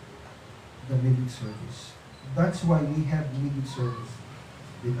of the midweek service. That's why we have midweek service,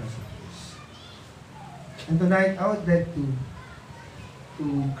 because of this. And tonight, I would like to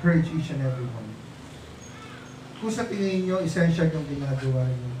encourage each and every one. Kung sa tingin nyo, essential yung ginagawa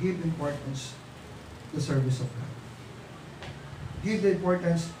nyo, give importance the service of God. Give the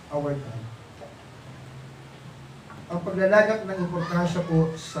importance our time. Ang paglalagak ng importansya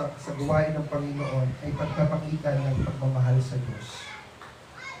po sa gawain ng Panginoon ay pagpapakita ng pagmamahal sa Diyos.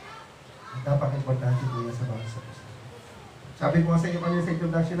 At napaka-importante po yan sa bawat isa. Sabi ko sa inyo kanina sa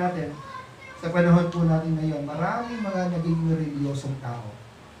introduction natin, sa panahon po natin ngayon, maraming mga naging reliyosong tao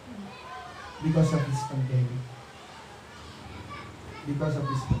because of this pandemic. Because of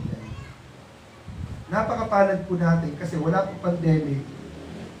this pandemic. Napakapalad po natin kasi wala pong pandemic,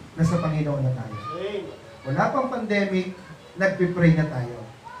 nasa Panginoon na tayo. Wala pang pandemic, nagpipray na tayo.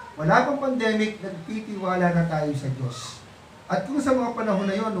 Wala pang pandemic, nagtitiwala na tayo sa Diyos. At kung sa mga panahon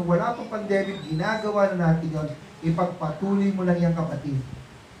na yon, nung wala pang pandemic, ginagawa na natin yon, ipagpatuloy mo lang yan kapatid.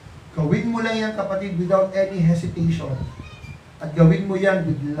 Gawin mo lang yan kapatid without any hesitation. At gawin mo yan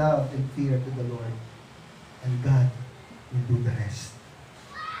with love and fear to the Lord. And God will do the rest.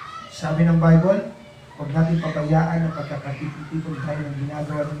 Sabi ng Bible, huwag natin pabayaan ang pagkakatipon tayo ng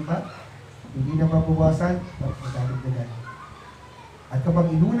ginagawa ng iba. Hindi na mabawasan, magdadagdagan. At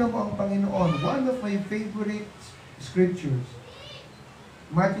kapag inuna mo ang Panginoon, one of my favorite scriptures,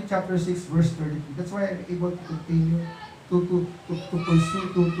 Matthew chapter 6, verse 33. That's why I'm able to continue to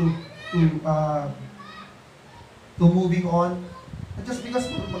pursue, to moving on. Not just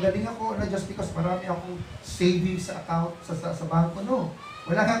because magaling ako, not just because marami akong savings sa account, sa bangko, no.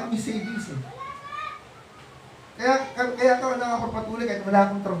 Wala nga kami savings eh. Kaya ako nakapagpatuloy kahit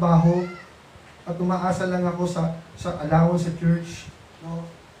wala akong trabaho at umaasa lang ako sa allowance sa church, no?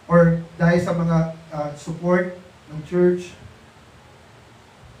 Or dahil sa mga support ng church.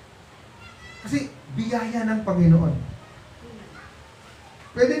 Kasi biyaya ng Panginoon.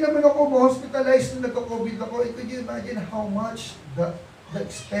 Pwede naman ako ma-hospitalize nung nagka-COVID ako. Could you imagine how much the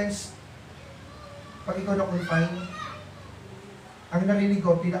expense pag ikaw na-confine? Ang narinig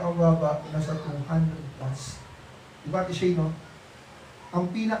ko, pinakababa, nasa 200 plus. Diba, Tishay, no? Ang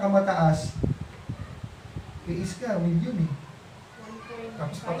pinakamataas, kay Iska, million eh.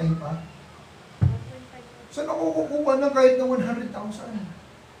 Tapos patay pa. Saan ako kukuha ng kahit na 100,000?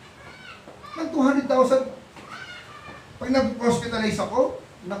 Ng 200,000, pag nag-hospitalize ako,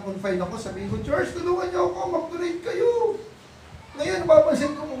 na-confine ako, sabihin ko, Church, tulungan niyo ako, mag-donate kayo. Ngayon,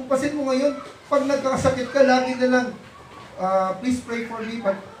 papansin mo ngayon, pag nagkakasakit ka, lagi na lang, please pray for me,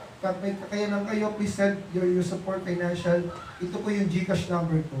 pag may kakayanan kayo, please send your support financial. Ito po yung GCash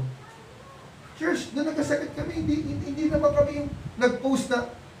number ko. Church, doon nagkasakit kami, hindi naman kami yung nag-post na,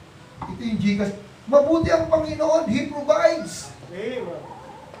 ito yung GCash. Mabuti ang Panginoon, He provides. Amen.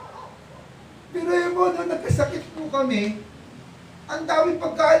 Pero yun mo, doon nagkasakit po kami, ang daming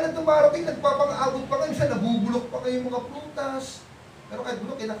pagkain na dumarating, nagpapang-abot pa kayo, nabubulok pa kayo mga prutas. Pero kahit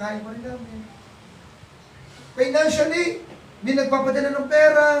bulok, kinakain pa rin namin. Financially, may nagpapadala ng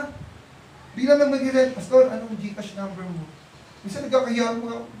pera. Bigla lang mag-irent, Pastor, anong GCash number mo? Minsan nagkakaya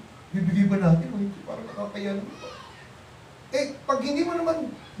mga, bibigay ba natin? O hindi, parang nakakaya naman. Eh, pag hindi mo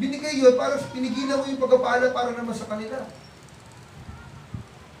naman binigay yun, parang pinigilan mo yung pagkapala para naman sa kanila.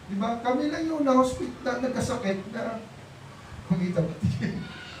 Diba? Kami lang yung na-hospital, nagkasakit na kumita ba?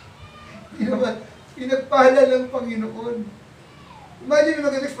 Hindi naman, pinagpala ng Panginoon. Imagine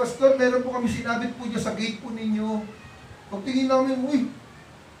mga next pastor, meron po kami sinabit po niya sa gate po ninyo. Pagtingin namin, uy,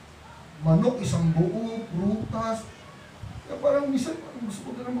 manok, isang buo, prutas. Kaya parang minsan, gusto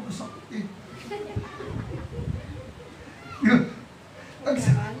ko na lang magkasakit eh.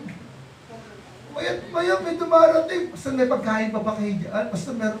 Maya may dumarating. Basta may pagkain pa ba kayo dyan?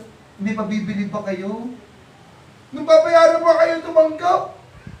 Basta may pabibili ba kayo? Nung babayaran pa kayo tumanggap.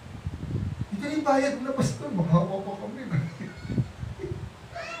 Ito yung bayad na, Pastor. Mahawa pa kami.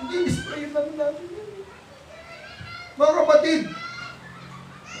 Hindi, display lang natin yun. Mga kapatid,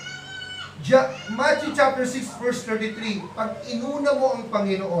 Matthew chapter 6 verse 33, pag inuna mo ang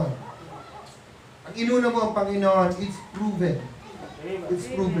Panginoon, it's proven.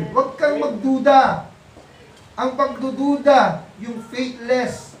 It's proven. Huwag kang magduda. Ang pagdududa, yung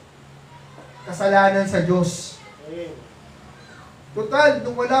faithless, kasalanan sa Diyos. Total,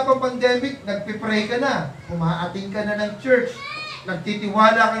 nung wala pang pandemic, nagpipray ka na, umaating ka na ng church,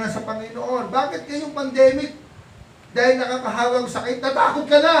 nagtitiwala ka na sa Panginoon. Bakit kayong pandemic? Dahil nakakahawang sakit, natakot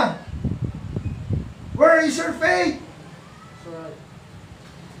ka na. Where is your faith?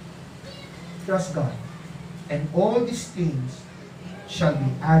 Trust God. And all these things shall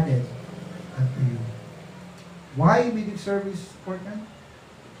be added unto you. Why meeting service important?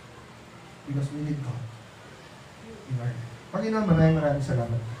 Because we need God. Panginoon, maraming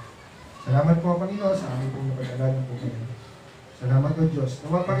salamat. Salamat po, Panginoon, sa aming pong napag-aralan po kayo. Salamat po, Diyos.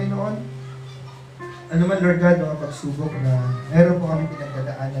 Nawa, Panginoon, ano man, Lord God, mga pagsubok na meron po kami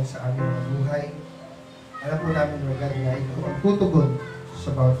pinagdadaanan sa aming mga buhay. Alam po namin, Lord God, na ito ang tutugon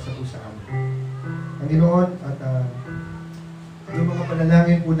sa bawat sa pusa amin. Panginoon, at yung mga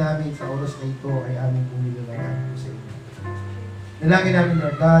panalangin po namin sa oras na ito ay aming pong nilalagay po sa inyo. Nalangin namin,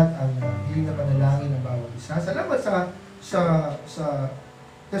 Lord God, ang hiling na panalangin ng bawat isa. Salamat sa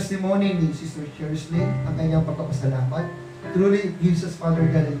testimony ni Sister CHURCH-NAIC, ang kanyang pagpapasalamat. Truly, it gives us, Father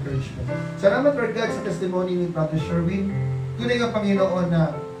God, encouragement. Salamat, Lord God, sa testimony ni Brother Sherwin. Tunay nga, Panginoon,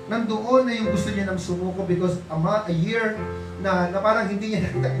 na nandoon na yung gusto niya ng sumuko because a year na parang hindi niya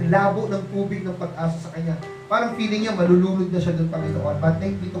nakita yung labo ng tubig ng pag-asa sa kanya. Parang feeling niya malulunod na siya doon, Panginoon. But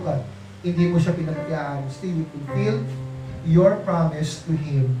thank you to God, hindi mo siya pinagkayaan. Still, you fulfill your promise to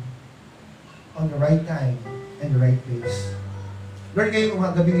Him on the right time and the right place. Lord, ngayong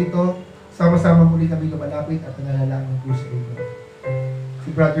gabing ito, sama-sama muli kami lumalapit at nanalangin po sa inyo. Si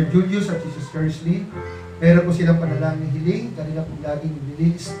Brother Julius at si Sister CHURCH-NAIC, meron po silang panalangin hiling, kanila po laging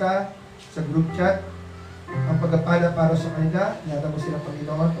nililista sa group chat. Ang pagpapala para sa kanila, niyata mo silang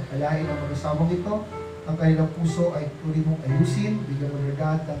Panginoon, pagpalain ang mag-asawang ito, ang kanilang puso ay tuloy mong ayusin, bigyan mo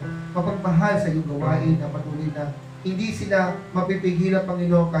regard ng mapagmahal sa iyong gawain na patuloy na hindi sila mapipigilan,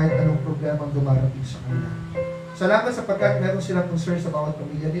 Panginoon, kahit anong problema ang dumarating sa kanila. Salamat sapagkat meron silang concern sa bawat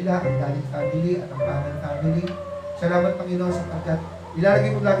pamilya nila, ang Dalit family at ang Pangan family. Salamat, Panginoon, sapagkat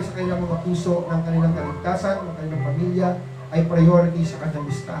ilalagay mo lagi sa kanilang mga puso ng kanilang kaligtasan, ng kanilang pamilya, ay priority sa kanilang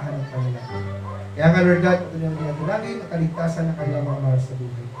listahan ng kanila. Kaya nga, Lord God, patuloy ang ginagulagin ang kaligtasan ng kanilang mga mahal sa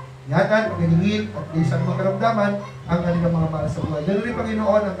buhay. Ingatan, pagalingin, at lisan mga karamdaman ang kanilang mga mahal sa buhay. Ganun rin,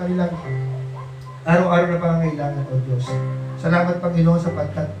 Panginoon, ang kanilang araw-araw na pangangailangan, O Diyos. Salamat, Panginoon,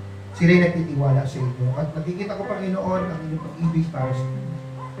 sapagkat sila'y nagtitiwala sa inyo. At nakikita ko, Panginoon, ang inyong pag-ibig para sa inyo.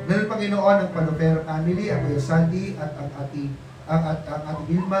 Ganun, Panginoon, ang Panopera family, ang Kuya Sandy, at ang Ate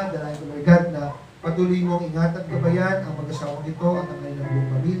Vilma, dalayan ko, Lord God, na patuloy mong ingatan gabayan ang mag-asawang ito at ang kanilang buong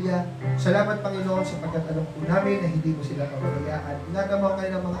pamilya. Salamat, Panginoon, sapagkat alam po namin na hindi mo sila pabayaan. Ingatan mo ang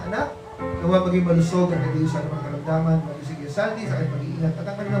kanilang mga anak, nawa maging malusog at naging sa mga karamdaman, maging si Kuya Sandy, sa kanyang pag-iingat, at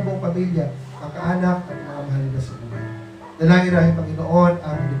ang kanilang buong pamilya, ang kaanak at mga mahal nila sa buhay. Dalangin rin, Panginoon,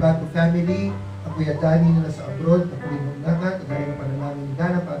 ang Libato family, ang Kuya Danny na nasa abroad, at tuloy mong ingatan, kagaya ng panalangin ni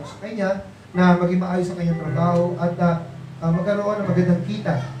Dana para sa kanya, na maging maayos ang kanyang trabaho at magkaroon ng magandang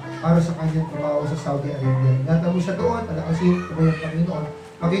kita para sa kanyang trabaho sa Saudi Arabia. Ingatan mo siya doon, palakasin, kabayang Panginoon.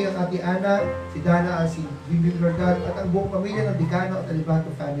 Maging ang Ate Ana, si Dana, si Bibim, Lord God, at ang buong pamilya ng Dicano at Alibato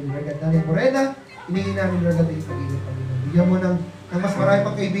family, Lord God. Nanay Morena, hiningin namin, Lord God, ay ipag-ingat, Panginoon. Bigyan mo ng mas marami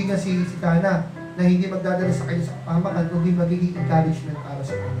pang kaibigan si Dana na hindi magdadala sa kanya sa kapamakan, kundi magiging encouragement para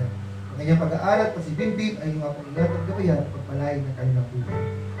sa kanya. Ang kanyang pag-aaral, pa si Bibim, ay yung apong ingatan at gabayan, pagpalain ng kanilang buhay.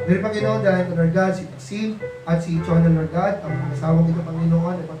 Meron, Panginoon, dahil ko, Lord God, si Taksim at si Chona, Lord God, ang asawang ito,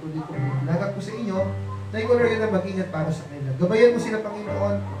 Panginoon, ay patuloy kong ilagak ko sa inyo, na ikaw, Lord God, mag-ingat para sa kanila. Gabayan mo sila,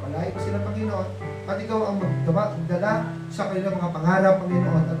 Panginoon, palain mo sila, Panginoon, at ikaw ang magdala sa kanilang mga pangarap,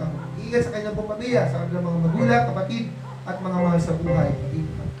 Panginoon, at ang mag-ingat sa kanilang buong pamilya, sa kanilang mga magulang, kapatid, at mga mahal sa buhay.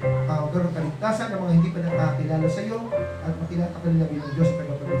 Magkaroon kaligtasan ng mga hindi pa nakakilala sa iyo, at makilala ka nila bilang Diyos at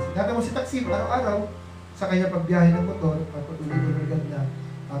tagapagligtas. Nata mo si Taksim, araw-araw, sa kanyang pagbiyahe ng motor, at patuloy ko, Lord God, na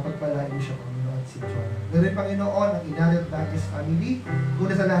pagpalain mo siya, Panginoon, at si Chona. Ganoon, Panginoon, ang Inarit Datis family.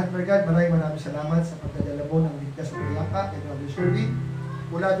 Una sa lahat, Lord God, maraming salamat sa pagdadala mo ng ligtas at piyaka kay Brother Sherwin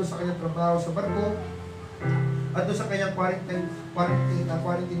mula doon sa kanyang trabaho sa barko at doon sa kanyang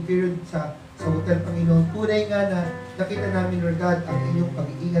quarantine period sa hotel, Panginoon. Tunay nga na nakita namin, Lord God, ang inyong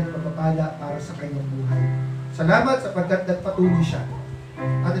pag-iingat at pagpapala para sa kanyang buhay. Salamat sapagkat nagpatuloy siya.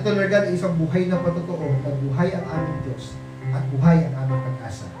 At ito, Lord God, ay isang buhay na patotoo na buhay ang aming Diyos at buhay ang aming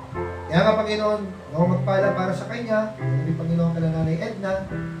pag-asa. Kaya nga, Panginoon, ako magpala para sa kanya, hindi, Panginoon, kala Nanay Edna,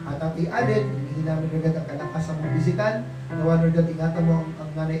 at Ate Allen, hindi namin, Lord God, ang kalakasan mong bisikan. Nawa, Lord God, ingatan mo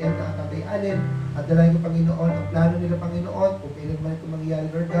ang Nanay Edna at Ate Allen, at dalahin ko, Panginoon, ang plano nila, Panginoon, kung kailan man ito mangyayari,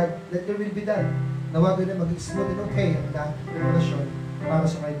 Lord God, let your will be done. Nawa, Lord, maging smooth and okay ang lahat ng relasyon para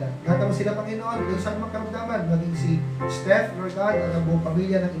sa kanila. Ingatan mo sila, Panginoon, kung saan mga karamdaman, maging si Steph, Lord God, at ang buong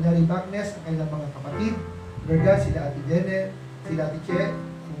pamilya ng Inari Bagnes, ang kanilang mga kapatid, Lord God, sila Ate Jene, sila Ate Che,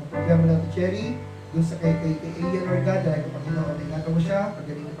 ang programa ng Ate Cherry, dun sa kay Ian, Lord God, dahil kung Panginoon, ingatan mo siya,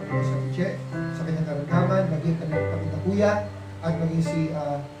 pagdating ng Panginoon sa Ate Che, sa kanyang karamdaman, maging kanilang kanilang kuya, at maging si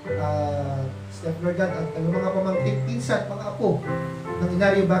Steph, Lord God, at ang mga pamangkin, pinsan, mga apo, ng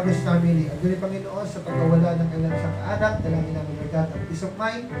Inario Bagnes family. Ang ganyan, Panginoon, sa pagkawala ng kailang isang kaanak, dalangin namin, Lord God, ang peace of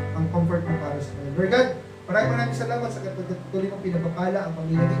mind, ang comfort mo para sa kanila. Lord God, maraming salamat sa patuloy mong pinapapala ang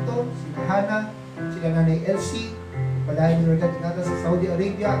pamilya dito, si Hana, sila Nanay Elsie, palayan mo, Lord God, ingatan sa Saudi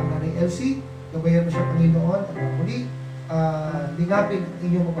Arabia, ang Nanay Elsie, gabayan mo siya, Panginoon, at muli, lingapin ang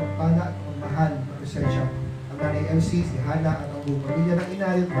inyong mapagpala at magmahal na presensya. Ang Nanay Elsie, si Hana, at ang buong pamilya ng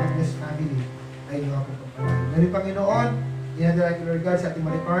Inario Bagnes family, ay iyong akong pagpalain. Ngayon, Panginoon, dinadala ko, Lord God, sa ating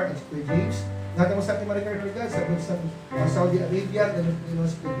Maricar at sa Kuya James. Ingatan mo sa ating Maricar, Lord God, sa bansang Saudi Arabia, ganun, Panginoon,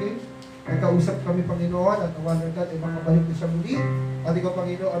 sa Kuya James. Nagkausap kami, Panginoon, at ang Lord God ay makabalik na siya muli. At ikaw,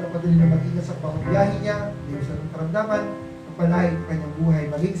 Panginoon, ang madali na mag-ingat sa pamabiyahe niya, hindi mo sa karamdaman, ang palain ng kanyang buhay,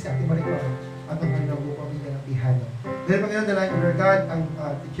 maging sa ating Maricar at ang kanyang buong pamilya ng tihana. Dahil, Panginoon, dalayan ko, Lord God, ang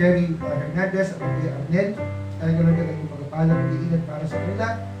Cherry Hernandez at ang Kuya Arnel. Dahil ko, Lord God, ang iyong pagpapalang mag-iingat para sa kanila.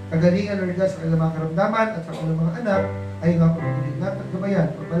 Kagalingan, Lord God, sa kanilang mga karamdaman at sa kanilang mga anak, ay nga pagpapaligat at gabayan.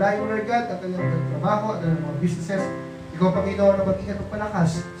 Pagpalain, Lord God, ang kanilang trabaho at ang mga businesses. Ikaw, Panginoon, na mag-ingat at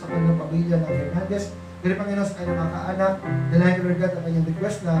palakas sa kanilang pamilya ng Hernandez. Dahil, Panginoon, sa kanyang mga kaanak, dalayan ko, Lord God, ang kanyang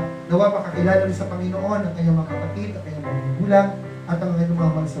request na nawa makakilala rin sa Panginoon ang kanyang mga kapatid, ang kanyang mga magulang, at ang kanyang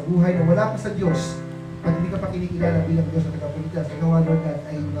mga mahal sa buhay na wala pa sa Diyos at hindi ka pa kinikilala bilang Diyos at tagapagligtas. Sa nawa, Lord God,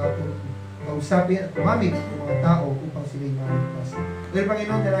 ay kausapin at tumamit ng mga tao upang sila'y maligtas. Dahil,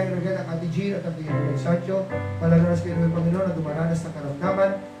 Panginoon, dalayan ko, Lord God, ang Ate Jean at ang kanyang Lord Sancho, palalaras kayo ng Panginoon na dumaranas ng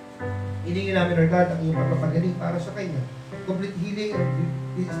karamdaman. Hiningin namin, Lord God, ang iyong pagpapagaling para sa kanya. Complete healing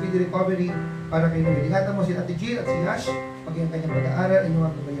and speedy recovery para kay Lord. Ingatan mo si Ate Jill at si Yash, pag yung kanyang pag-aaral ay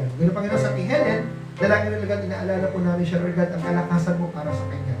inyong gabayan. Ganoon, Panginoon, sa Ate Helen, dalangin mo, Lord God, inaalala po namin siya, Lord God, ang kalakasan mo para sa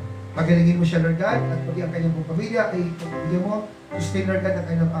kanya. Pagalingin mo siya, Lord God, at pag ang kanyang buong pamilya ay pagpigyan mo, sustain, Lord God, ang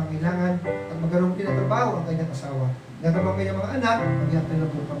kanyang pangailangan at magkaroon din ng trabaho ang kanyang asawa. Ingatan mo ang kanyang mga anak, pag ang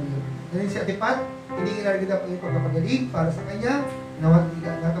kanyang buong pamilya. Ganun si Ate Pat, hiningin na, Lord God, ang iyong pagpapagaling para sa kanya.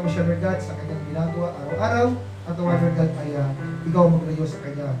 Ingatan mo siya, Lord God, sa kanyang ginagawa araw-araw. At ang Lord God ay ikaw maglayo sa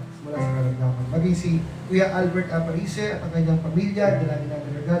kanya mula sa karamdaman. Maging si Kuya Albert Aparice at ang kanyang pamilya, dalangin namin,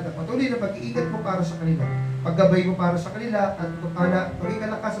 Lord God, at patuloy na pag-iingat mo para sa kanila. Paggabay mo para sa kanila at para maging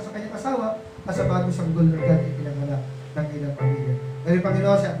kalakasan sa kanyang asawa at sa bagong sanggol, Lord God, ay pinanganak ng kanyang pamilya. Dahil,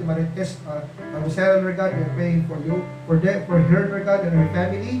 Panginoon, si Ate Marites Maricela, Lord God, we are praying for you, for her, Lord God, and her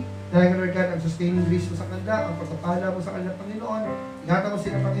family. Dahil, Lord God, ang sustaining grace mo sa kanila, ang pagpapala mo sa kanila, Panginoon. Ingatan mo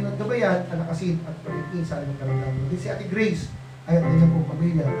sila, Panginoon, gabayan, alakasin at pag-ikin sa aling karamdaman. Kasi si Ate Grace ay ang kanyang pong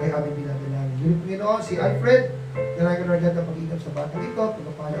pamilya ay aming pinadalangin. Dahil, Panginoon, si Alfred, dahil, Lord God, ang pag-iingat sa batang ito,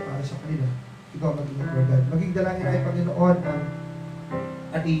 pagpapala para sa kanila. Ikaw mag-ingat, Lord God. Maging dalangin ay, Panginoon, ang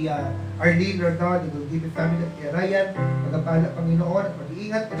Ate Arlene, Lord God, the Gilgibit family at Ryan, pagpapala, Panginoon, at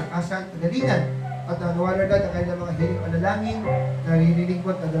pag-iingat, kalakasan, kagalingan. At nawa, Lord God, ang kanilang mga hiling panalangin na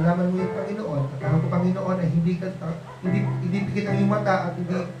nililingkod na dalaman mo yung Panginoon. At ang Panginoon ay hindi pikit ang iyong mata at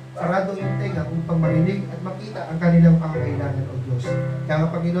hindi sarado yung tenga upang marinig at makita ang kanilang pangangailangan o Diyos. Kaya nga,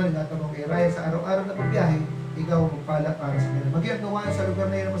 Panginoon, ingatan mo kay Ryan sa araw-araw na pagbiyahe, ikaw ang magpala para sa kanila. Maging gawaan sa lugar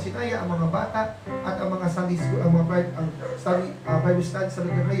na yun ng Masinaya, ang mga bata at ang mga Sunday school, ang mga Bible study sa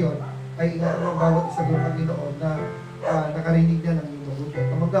lugar na yun, ay ingatan mo ang bawat isa doon, Panginoon, na nakarinig na ng iyong mabuti.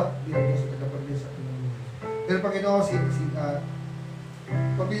 Kamanggap, bilang Diyos at tagapagligtas sa ating buhay. Pero, Panginoon, si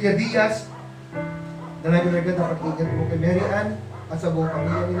Pamilya Diaz, dalangin mo, Lord God, na pag-iingat mo kay Mary Ann at sa buong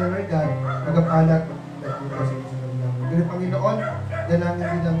pamilya nila, Lord God, magpapala at magpapala sa isang karamdaman. Pero, Panginoon, dalangin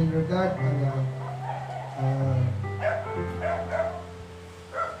din namin, Lord God, ang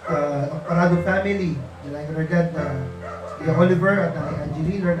Parado family, dalangin mo, Lord God, na si Oliver at ang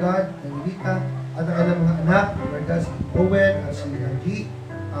Angeline, Lord God, ang Lita, at ang kanilang mga anak, Lord God, si Owen at si G.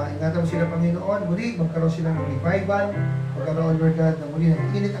 Ingatan mo sila, Panginoon, muli magkaroon sila ng revival, magkaroon, Lord God, na muli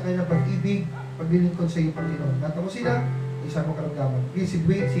nag-init ang kanilang pag-ibig, paglilingkod sa iyo, Panginoon. Ingatan mo sila, isang mo karamdaman. Please,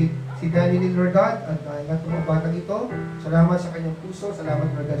 si Daniel, Lord God, at ingatan mo ang batang ito. Salamat sa kanyang puso, salamat,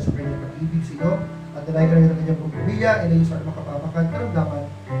 Lord God, sa kanyang pag-ibig sa iyo. At dalay ka rin ng kanyang buong pamilya, ilayo sa makapapakan, karamdaman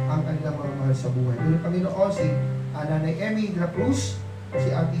ang kanilang mga mahal sa buhay. Dahil, Panginoon, si Nanay Emmy de la Cruz, si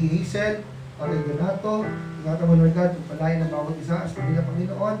Ate Hazel, Ate Donato, ingatan mo, Lord God, pagpalain ang bawat isa sa pamilya,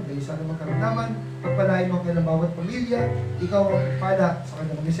 Panginoon, dahil sa namang karamdaman, pagpalain mo ang kanilang bawat pamilya, ikaw ang pagpala sa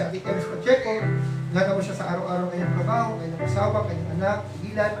kanilang. Si Ate Ems Pacheco, ingatan mo siya sa araw-araw kanyang trabaho, kanyang asawa, kanyang anak,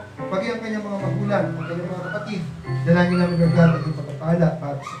 pigilan, pagi ang kanyang mga magulang, ang kanyang mga kapatid, dalangin namin, Lord God, ang pagpapala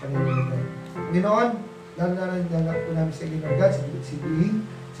para sa kanilang Lord. Panginoon, lalo na rin dalak po namin sa inyo, Lord God, si Bing,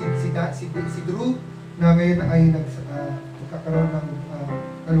 si Drew, na ngayon ay nagkakaroon ng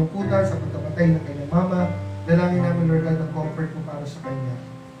kalungkutan sa pagkamatay ng kanyang mama. Dalangin namin, Lord God, ang comfort mo para sa kanya.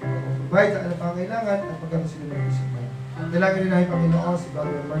 Provide sa kanyang pangailangan at magkaroon sila ng isipan. Dalangin rin namin, Panginoon, si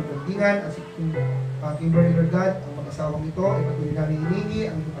Brother Mark Tingan at si Kimberly, Lord God, ang mag-asawang ito ay patuloy namin hiningi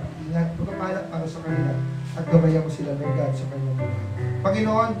ang iyong pag-iingat, pagkapala para sa kanila at gabayan mo sila, Lord God, sa kanyang buhay.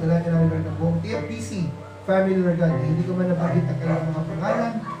 Panginoon, dalangin namin, Lord, ang buong TFPC family, Lord God, hindi ko man nabagit ang kanilang mga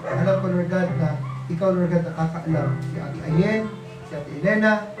pangalan. Alam ko, Lord God, na ikaw, Lord God, nakakaalam. Si Ate Ayen, si Ate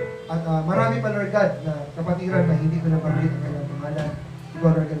Elena, at marami pa, Lord God, na kapatiran na hindi ko nabagit ang kanilang pangalan. Ikaw,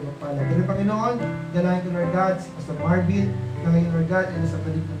 Lord God, magpala. Pero, Panginoon, dalangin ko, Lord God, si Pastor Marvin, na ngayon, Lord God, ay nasa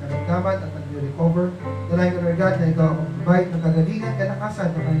balik ng karamdaman at nag-recover. Dalangin ko, Lord God, na ikaw ang provide ng kagalingan, kalakasan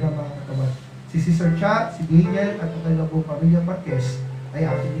ng kanilang mga katawan. Si Sister Cha, si Daniel, at ang kanilang buong pamilya Marquez ay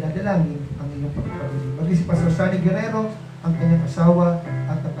aking dinadalangin ang iyong pagpapagaling. Maging si Pastor Sunny Guerrero, ang kanyang asawa,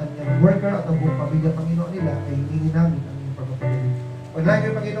 at ang kanyang worker, at ang buong pamilya, Panginoon nila, ay hiningi namin ang iyong pagpapagaling. Paglaing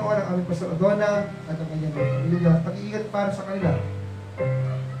kayo, Panginoon, ang aming Pastor Adona, at ang kanyang pamilya, pag-iingat para sa kanila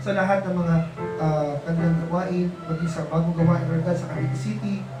sa lahat ng mga kanilang gawain, maging sa bagong gawain, Lord God, sa Cavite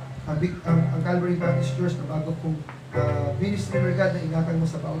City, ang Calvary Baptist Church na bago pong ministry, Lord God, na ingatan mo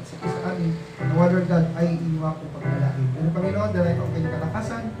sa bawat sa amin, na Lord God, ay iniwa kong paglalaki. Ganun, Panginoon, dalayan ko ang kanyang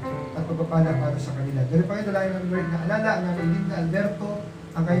kalakasan at pagpapala para sa kanila. Ganun, Panginoon, dalayan ng Lord na alala, ang nanay Linda Alberto,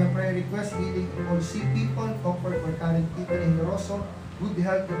 ang kanyang prayer request, healing all sick people, comfort for current people in Rosso, good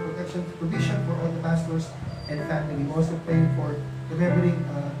health and protection, provision for all the pastors and family. Also praying for remembering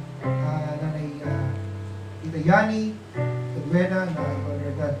Nanay Tita Yani Edwena, na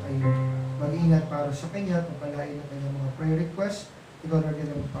Lord God ay mag-iingat para sa kanya, pagpalain ng kanyang mga prayer request. Ikaw, Lord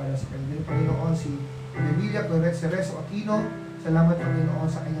God, para sa kanya. Dito, Panginoon, si Emilia Cerezo Aquino, salamat, Panginoon,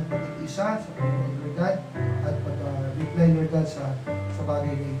 sa kanyang pag-iisa, sa Panginoon, Lord God, at pag-reply, Lord God, sa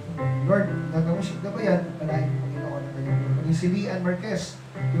bagay na ito. Lord, nagawin siya gabayan, pagpalain ng Panginoon ang kanyang Lord. Maging si Lian Marquez,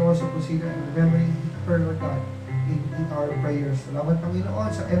 you also consider remembering her, Lord God, in our prayers. Salamat, Panginoon,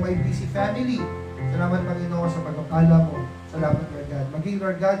 sa MIBC family. Salamat, Panginoon, sa pagpapala mo. Salamat, Lord God. Maging,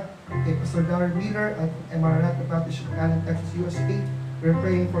 Lord God, kay Pastor Darren Miller at Maranatha Baptist of Canon, Texas, USA. We're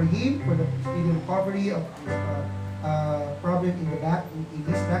praying for him, for the speedy recovery of his problem in the back, in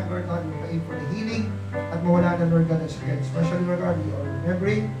his back, Lord God. We're praying for the healing at mawala na, Lord God, ang sakit. Especially, Lord God, we are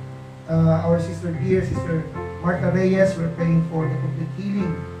remembering our sister dear, Sister Marta Reyes. We're praying for the complete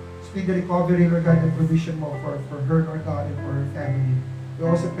healing, speedy recovery, Lord God, and provision mo for her, Lord God, and for her family.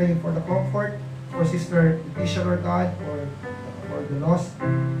 We're also praying for the comfort for Sister Leticia, Lord God, for the loss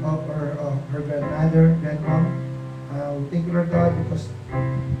of her grandmother, grandmom. We thank you, Lord God, because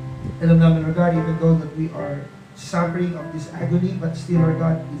alam namin, Lord God, even though that we are suffering of this agony, but still, Lord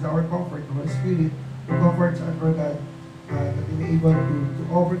God, is our comfort, the Holy Spirit, who comforts us, Lord God, that we may be able to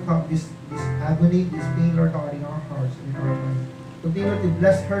overcome this agony, this pain, Lord God, in our hearts and in our minds. Continue to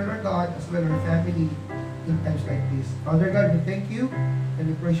bless her, Lord God, as well as her family in times like this. Father God, we thank you and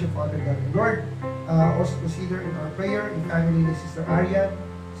we praise you, Father God. And Lord, also consider in our prayer, in family ni Sister Arya,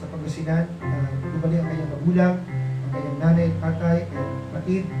 sa Pangasinan, tubali ang kanyang magulang, ang kanyang nanay at tatay, at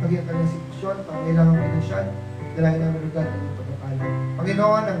patid, pagi ang kanyang sitwasyon, pangailangan pinansyal, dalangin namin, Lord God, ang iyong pagpapala.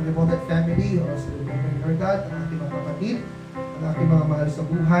 Panginoon, ang devoted family, also remembering, Lord God, ang ating mga kapatid, ang ating mga mahal sa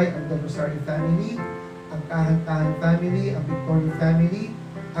buhay, ang Del Rosario family, ang Kahantahan family, ang Victoria family,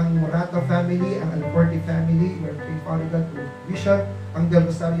 ang Morata family, ang Alforte family, we're praying, Father God, for Bishop, ang Del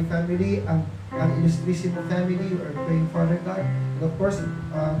Rosario family, ang Illustrissimo family, we're praying, Father God. And of course,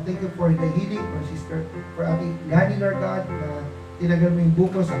 thank you for the healing for Sister, for ating Lani, Lord God, na tinagal mo yung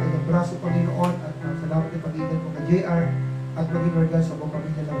buko sa kanyang braso, Panginoon, at salamat yung pag-iingat mo kay JR, at maging, Lord God, sa buong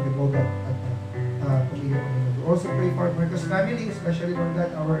pamilya ng Reboga, at pamilya, Panginoon. We also pray for Marcos family, especially, Lord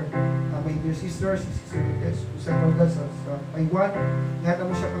God, our my dear sisters, Sister Lord God, sa Taiwan. Ingatan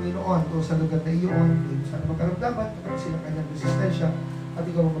mo siya, Panginoon, doon sa lugar na iyon, sa magkaramdaman, kasi ng kanyang resistensya, at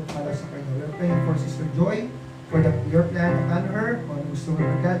ikaw magpapala sa kanya. We're praying for Sister Joy, for your plan upon her, kung ano gusto mo,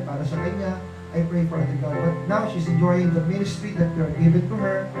 Lord God, para sa kanya. I pray for her, God. But now, she's enjoying the ministry that you are given to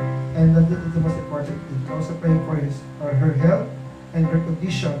her, and that is the most important thing. I also pray for her health and her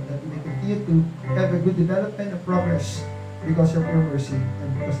condition, that we may continue to have a good development and progress because of your mercy and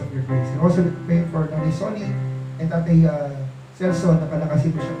because of your grace. And also praying for Nanay Soli and Tatay Celso, na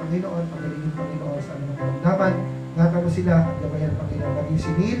palakasin mo siya, Panginoon, pagalingin, Panginoon, sa anumang karamdaman. Ingatan mo sila at gabayan, Panginoon. Maging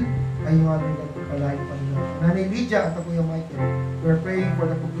si Neil ay yung honor ng pagpalain, Panginoon. Nanay Lydia at ako yung Michael, we're praying for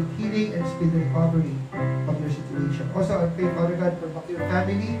the complete healing and speedy recovery of your situation. Also, I pray, Father God, for your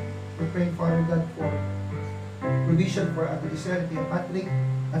family. We're praying, Father God, for provision for Ate Giselle, Tia Patrick,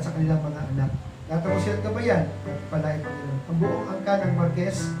 at sa kanilang mga anak. Natamo siya at gabayan at palain, Panginoon. Ang buong angka ng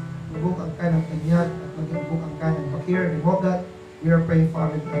Marquez, ang buong angka ng Peñat, at maging ang buong angka ng Bakir, ni Mogat, we are praying,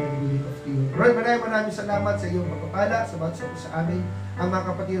 Father God, and we believe of you. Lord, maraming salamat sa iyong pagpapala, sa amin. Ang mga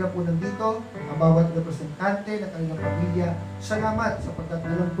kapatira po nandito, ang bawat representante ng kanilang pamilya, salamat sapagkat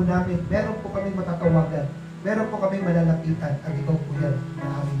alam po namin, meron po kaming matatawagan, meron po kaming malalapitan, at ikaw po yan na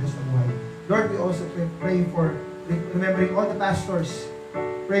aming gusto buhay. Lord, we also pray for remembering all the pastors,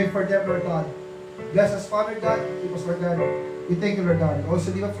 praying for them, Lord God. Bless us, Father God, keep us, Lord God. We thank you, Lord God. We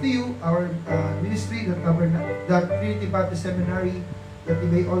also leave up to you our ministry, the Trinity Baptist Seminary, that you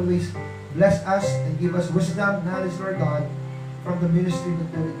may always bless us and give us wisdom, knowledge, Lord God, from the ministry that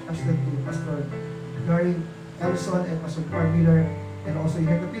you entrusted to Pastor Gary Elson and Pastor Carl Miller, and also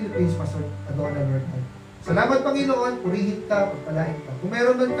here in the Philippines, Pastor Adona, Lord God. Salamat, Panginoon, purihin ka, pagpalain ka. Kung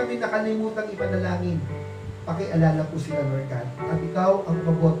meron man kami nakalimutang ipanalangin, pakialala po sila, Lord God, at ikaw ang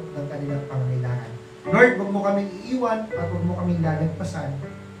umabot ng kanilang pangangailangan. Lord, huwag mo kaming iiwan at huwag mo kaming lalagpasan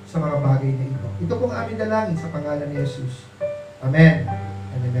sa mga bagay na ito. Ito pong aming dalangin sa pangalan ni Jesus. Amen.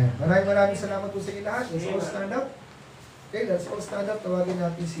 And amen. Maraming salamat po sa inyo lahat. Let's all stand up. Okay, let's all stand up. Tawagin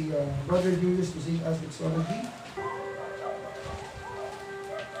natin si Brother Julius to sing us Doxology.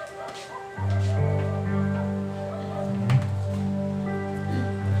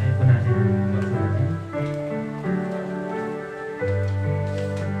 Kaya po natin ang Doxology.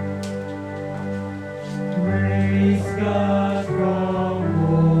 Praise God from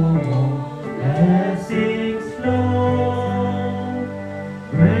whom all blessings flow.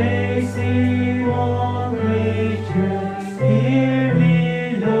 Praise Him all creatures here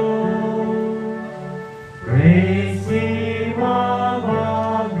below. Praise Him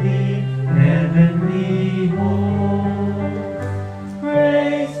above the heavenly hosts.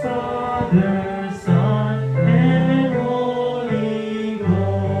 Praise Father, Son, and Holy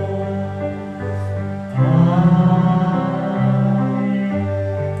Ghost. Amen.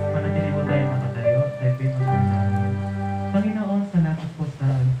 Manatili po tayo makatayo. Tayo po yung mananalangin. Panginoon, salamat po sa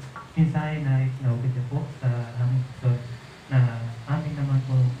mensahe na inaubit niyo po sa aming puso na amin naman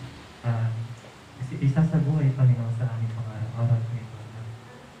po isa sa buhay, Panginoon, sa aming mga oras ngayon.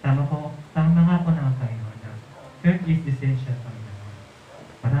 Tama nga po na Panginoon na church is essential, Panginoon.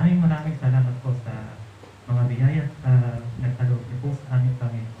 Maraming salamat po sa mga biyaya at nagkaloob niyo po sa aming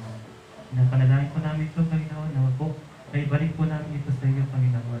Panginoon. Pinapanalangin po namin ito, Panginoon, na po ay balik po namin ito sa iyo,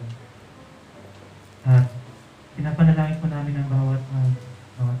 Panginoon. At pinapanalangin po namin ang bawat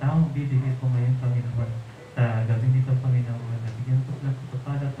mga taong bibigay po ngayon, Panginoon, sa gawin nito, Panginoon. At bigyan po sila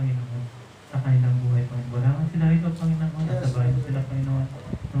pagpapala, Panginoon, sa kanilang buhay, Panginoon. Wala man sila ito, Panginoon, at sa bahay mo sila, Panginoon.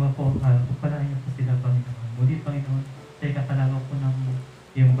 Nawa po, pagpalain niyo po sila, Panginoon. Muli, Panginoon, sa ikakalawang po ng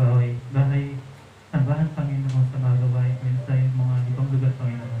iyong bahay, tambahan, Panginoon, sa mga gawain, Panginoon, sa iyong mga ibang lugar,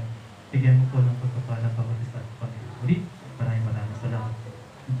 Panginoon. Bigyan mo po ng pagpapala, bawat isa, Panginoon. Muli, maraming salamat.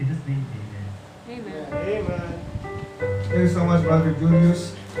 In Jesus' name, Amen. Amen. Amen. Thank you so much, Brother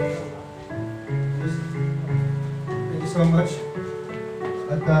Julius. Thank you so much.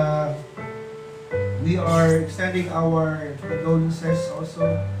 At we are extending our condolences also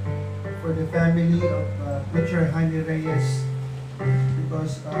for the family of preacher Jaime Reyes,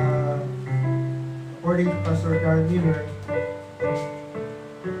 because according to Pastor Carl Miller,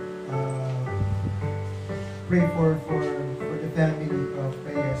 pray for the family of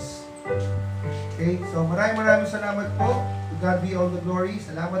Reyes. Okay, so maraming salamat po. To God be all the glory.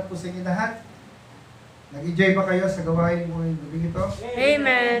 Salamat po sa inyo lahat. Nag-enjoy ba kayo sa gawain mo ng gabi ito?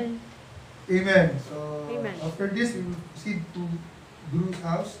 Amen. Amen. So, Amen. after this, we will proceed to Guru's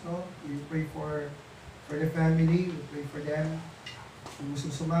house. No? We pray for the family. We pray for them. Kung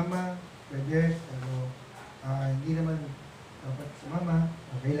gusto sumama, pwede. Pero hindi naman dapat sumama.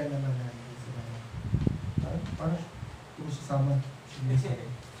 Okay lang naman na hindi sumama. Para kung gusto sumama.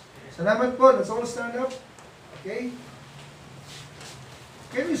 Salamat po. Let's all stand up. Okay?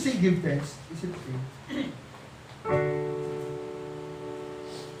 Can we sing give thanks? Is it okay?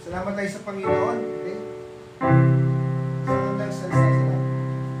 Salamat tayo sa Panginoon. Okay? Salamat sa salamat.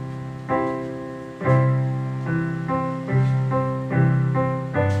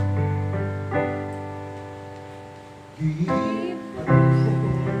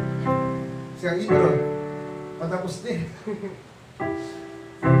 Siya intro. Patapos din.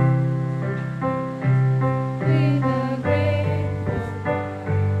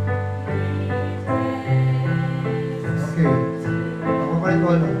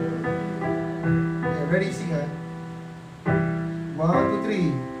 Ready, sing it. 1, 2,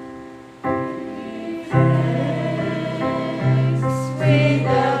 3. With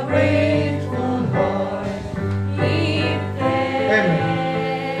a grateful heart, give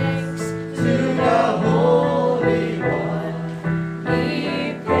thanks to the Holy One.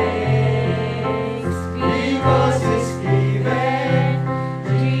 Give thanks because He's given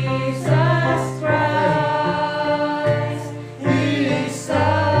Jesus Christ, His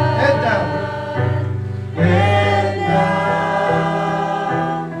Son. Head down. And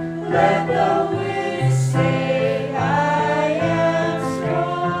now let the weak say, I am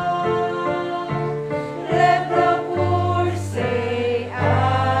strong. Let the poor say,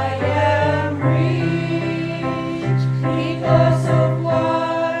 I am rich because of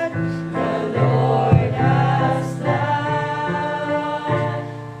what the Lord has done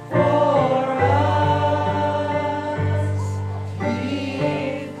for us.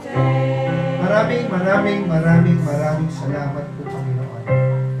 Give thanks. Maraming maraming salamat po, Panginoon,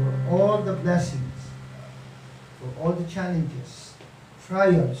 for all the blessings, for all the challenges,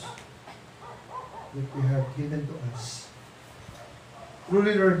 trials that you have given to us.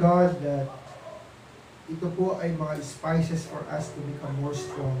 Truly, Lord God, that ito po ay mga spices for us to become more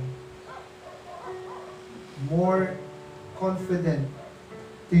strong, more confident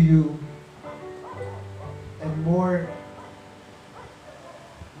to you, and more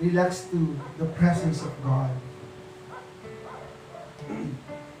relaxed to the presence of God.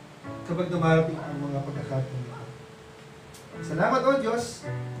 Kapag dumarating ang mga pagkakataon nito. Salamat, O Diyos,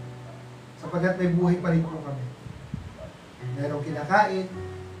 sapagkat may buhay pa rin po kami. Mayroong kinakain,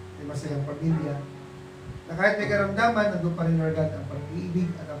 may masayang pamilya, na kahit may karamdaman, nandun pa rin, Lord God, ang pag-ibig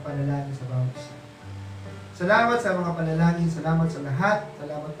at ang panalangin sa bawat isa. Salamat sa mga panalangin, salamat sa lahat,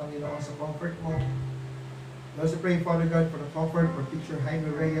 salamat, Panginoon, sa comfort mo. We also pray, Father God, for the comfort for Teacher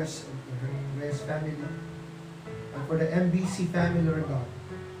Jaime Reyes and for her Reyes family, and for the MBC family, Lord God.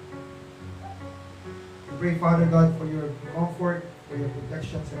 We pray, Father God, for your comfort, for your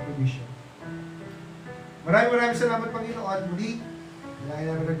protections and provision. Maraming salamat, Panginoon. Muli, nilangin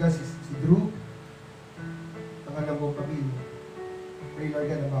namin, Lord God, si Drew, ang alam mo pamilya. Pray,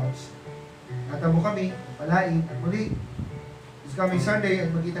 Lord God, about us. Nata mo kami, palain, at muli, this coming Sunday,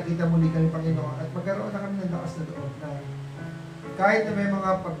 at magkita-kita muli kami, Panginoon, at magkaroon na kami ng lakas na loob na kahit na may mga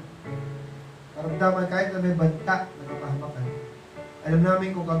karamdaman, kahit na may banta na kapahamakan, alam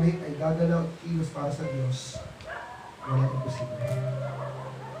namin kung kami ay gagalaw at kilos para sa Diyos, walang imposible.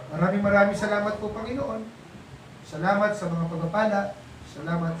 Maraming salamat po, Panginoon. Salamat sa mga pagpapala.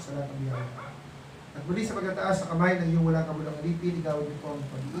 Salamat sa lahat ng biyaya. At muli sa pagkataas sa kamay ng iyong walang kabulang alipin, ikaw po ang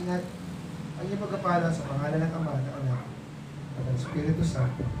pag-iingat, ang iyong pagpapala sa pangalan ng Ama, ng Anak, at ng Espiritu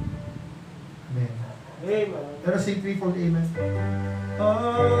Santo. Amen. Amen. Let us sing threefold amen. Amen.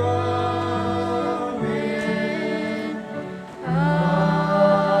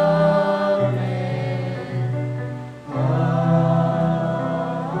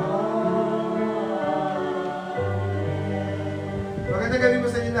 Magandang gabi po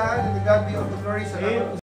sa inyo lahat. And to God be all the glory. Salamat po